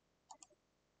her.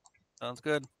 sounds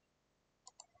good.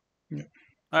 Yeah,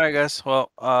 All right, guys.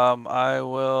 Well, I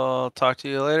will talk to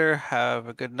you later. Have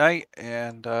a good night,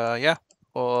 and yeah,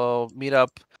 we'll meet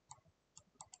up.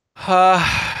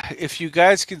 If you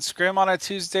guys can scrim on a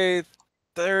Tuesday,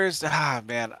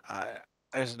 man,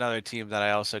 there's another team that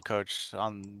I also coach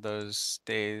on those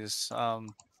days.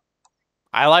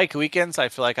 I like weekends. I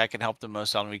feel like I can help the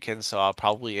most on weekends, so I'll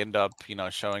probably end up, you know,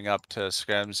 showing up to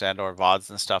scrims and or VODs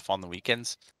and stuff on the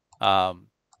weekends. Um,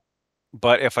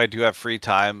 but if I do have free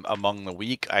time among the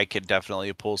week, I could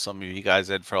definitely pull some of you guys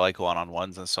in for like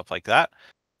one-on-ones and stuff like that.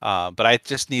 But I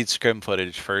just need scrim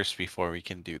footage first before we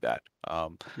can do that.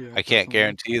 yeah, I can't definitely.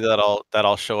 guarantee that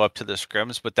I'll show up to the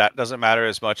scrims, but that doesn't matter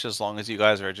as long as you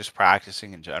guys are just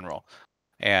practicing in general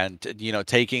and you know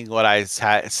taking what I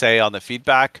say on the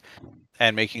feedback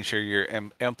and making sure you're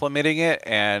implementing it,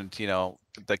 and you know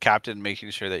the captain making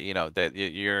sure that you know that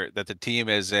you're that the team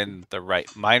is in the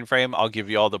right mind frame. I'll give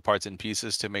you all the parts and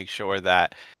pieces to make sure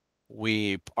that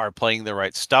we are playing the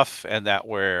right stuff and that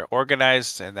we're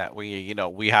organized and that we you know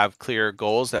we have clear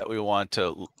goals that we want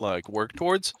to like work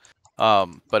towards.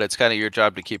 But it's kind of your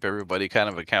job to keep everybody kind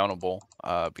of accountable,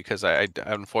 because I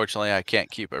unfortunately I can't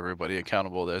keep everybody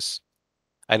accountable.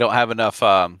 I don't have enough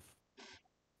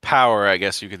power, I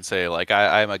guess you can say. Like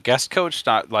I'm a guest coach,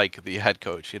 not like the head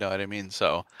coach. You know what I mean?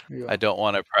 So I Yeah, don't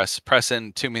want to press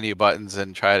in too many buttons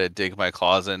and try to dig my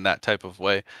claws in that type of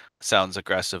way. Sounds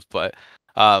aggressive, but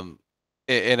um,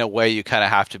 in a way, you kind of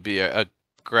have to be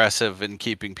aggressive in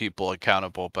keeping people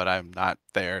accountable. But I'm not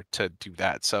there to do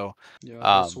that. So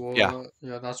yeah,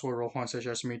 that's what Rohan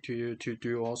suggests me to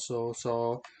do also.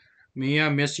 So me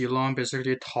and Miss Yulon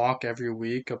basically talk every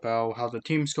week about how the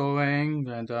team's going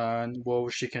and then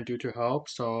what she can do to help.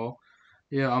 So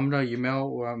yeah, I'm gonna email,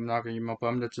 or I'm not gonna email, but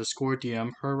I'm gonna Discord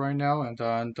DM her right now, and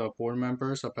then the board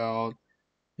members about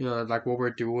like what we're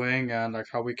doing and like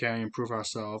how we can improve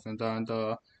ourselves, and then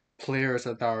the players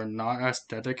that are not as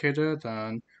dedicated,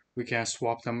 then we can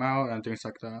swap them out and things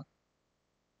like that.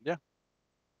 yeah,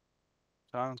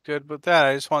 sounds good with that.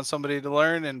 I just want somebody to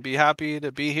learn and be happy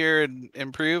to be here and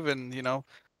improve, and you know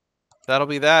that'll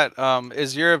be that.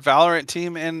 Is your Valorant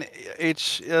team in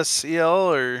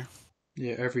HSEL or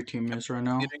Yeah, every team is right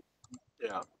now. competing?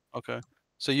 Yeah. Okay.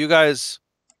 So you guys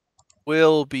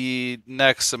will be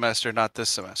next semester, not this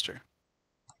semester.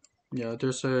 Yeah,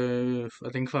 there's I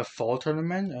think a fall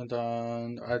tournament, and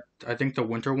then I think the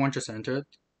winter one just ended.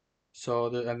 So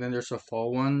and then there's a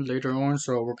fall one later on,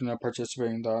 so we're gonna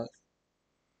participate in that.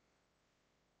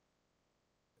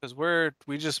 Because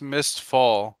we just missed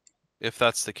fall, if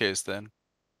that's the case then.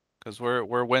 Because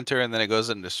we're winter and then it goes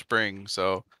into spring,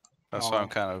 so that's why I'm Oh,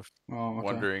 kind of okay.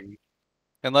 wondering.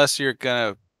 Unless you're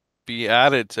gonna be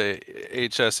added to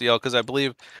HSEL, because I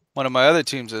believe one of my other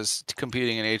teams is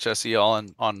competing in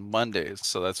HSEL on Mondays,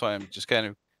 so that's why I'm just kind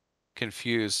of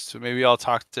confused. So maybe I'll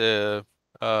talk to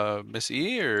Miss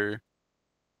E, or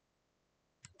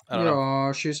I don't Yeah,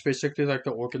 know. she's basically like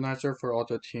the organizer for all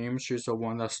the teams. She's the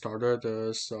one that started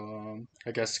this,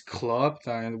 I guess, club,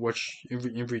 and which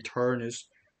in return is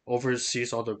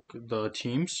oversees all the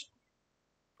teams.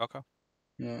 Okay.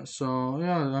 Yeah, so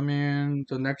yeah, I mean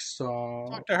the next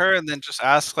Talk to her and then just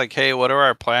ask like, hey, what are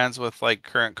our plans with like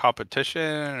current competition,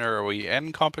 or are we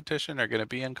in competition, or gonna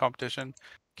be in competition?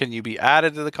 Can you be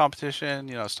added to the competition?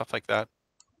 Stuff like that.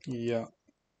 yeah.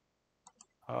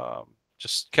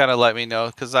 Just kind of let me know,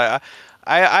 because I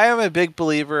am a big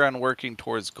believer in working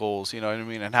towards goals. You know what I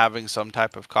mean, and having some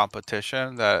type of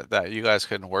competition that you guys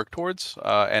can work towards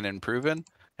and improve in.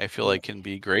 I feel Yeah. like can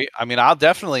be great. I mean, I'll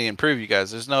definitely improve you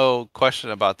guys. There's no question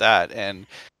about that. And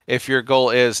if your goal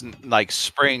is like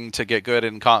spring to get good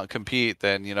and compete,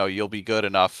 then you'll be good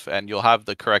enough and you'll have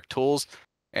the correct tools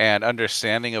and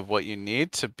understanding of what you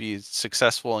need to be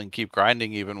successful and keep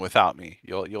grinding even without me.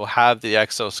 You'll have the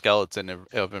exoskeleton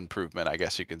of improvement, I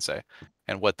guess you can say,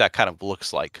 and what that kind of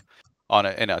looks like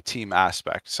in a team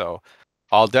aspect. So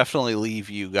I'll definitely leave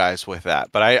you guys with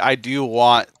that. But I do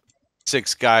want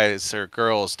 6 guys or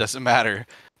girls, doesn't matter,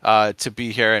 to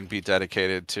be here and be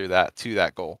dedicated to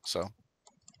that goal. So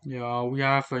Yeah, we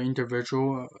have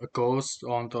individual goals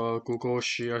on the Google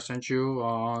Sheet I sent you,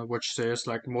 which says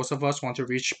like most of us want to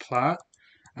reach plat,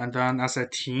 and then as a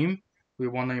team, we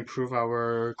want to improve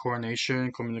our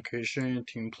coordination, communication,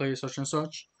 team play, such and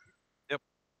such. yep.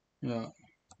 Yeah,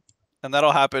 And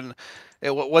that'll happen.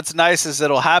 What's nice is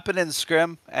it'll happen in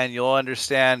scrim, and you'll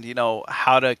understand,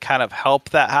 how to kind of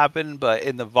help that happen. But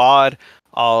in the VOD,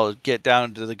 I'll get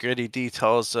down to the gritty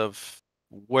details of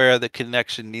where the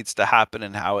connection needs to happen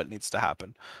and how it needs to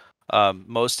happen.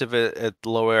 Most of it at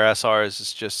lower SRs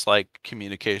is just like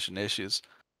communication issues,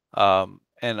 and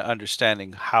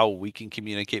understanding how we can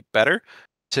communicate better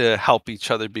to help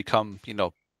each other become,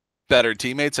 better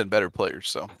teammates and better players.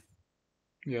 So.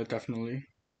 yeah, definitely.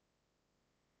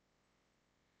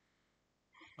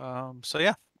 So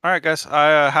yeah. All right, guys.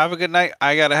 Have a good night.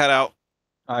 I gotta head out.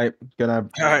 Alright, gonna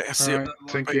All right. See All you. right,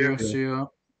 thank Bye. you. Yeah. See ya.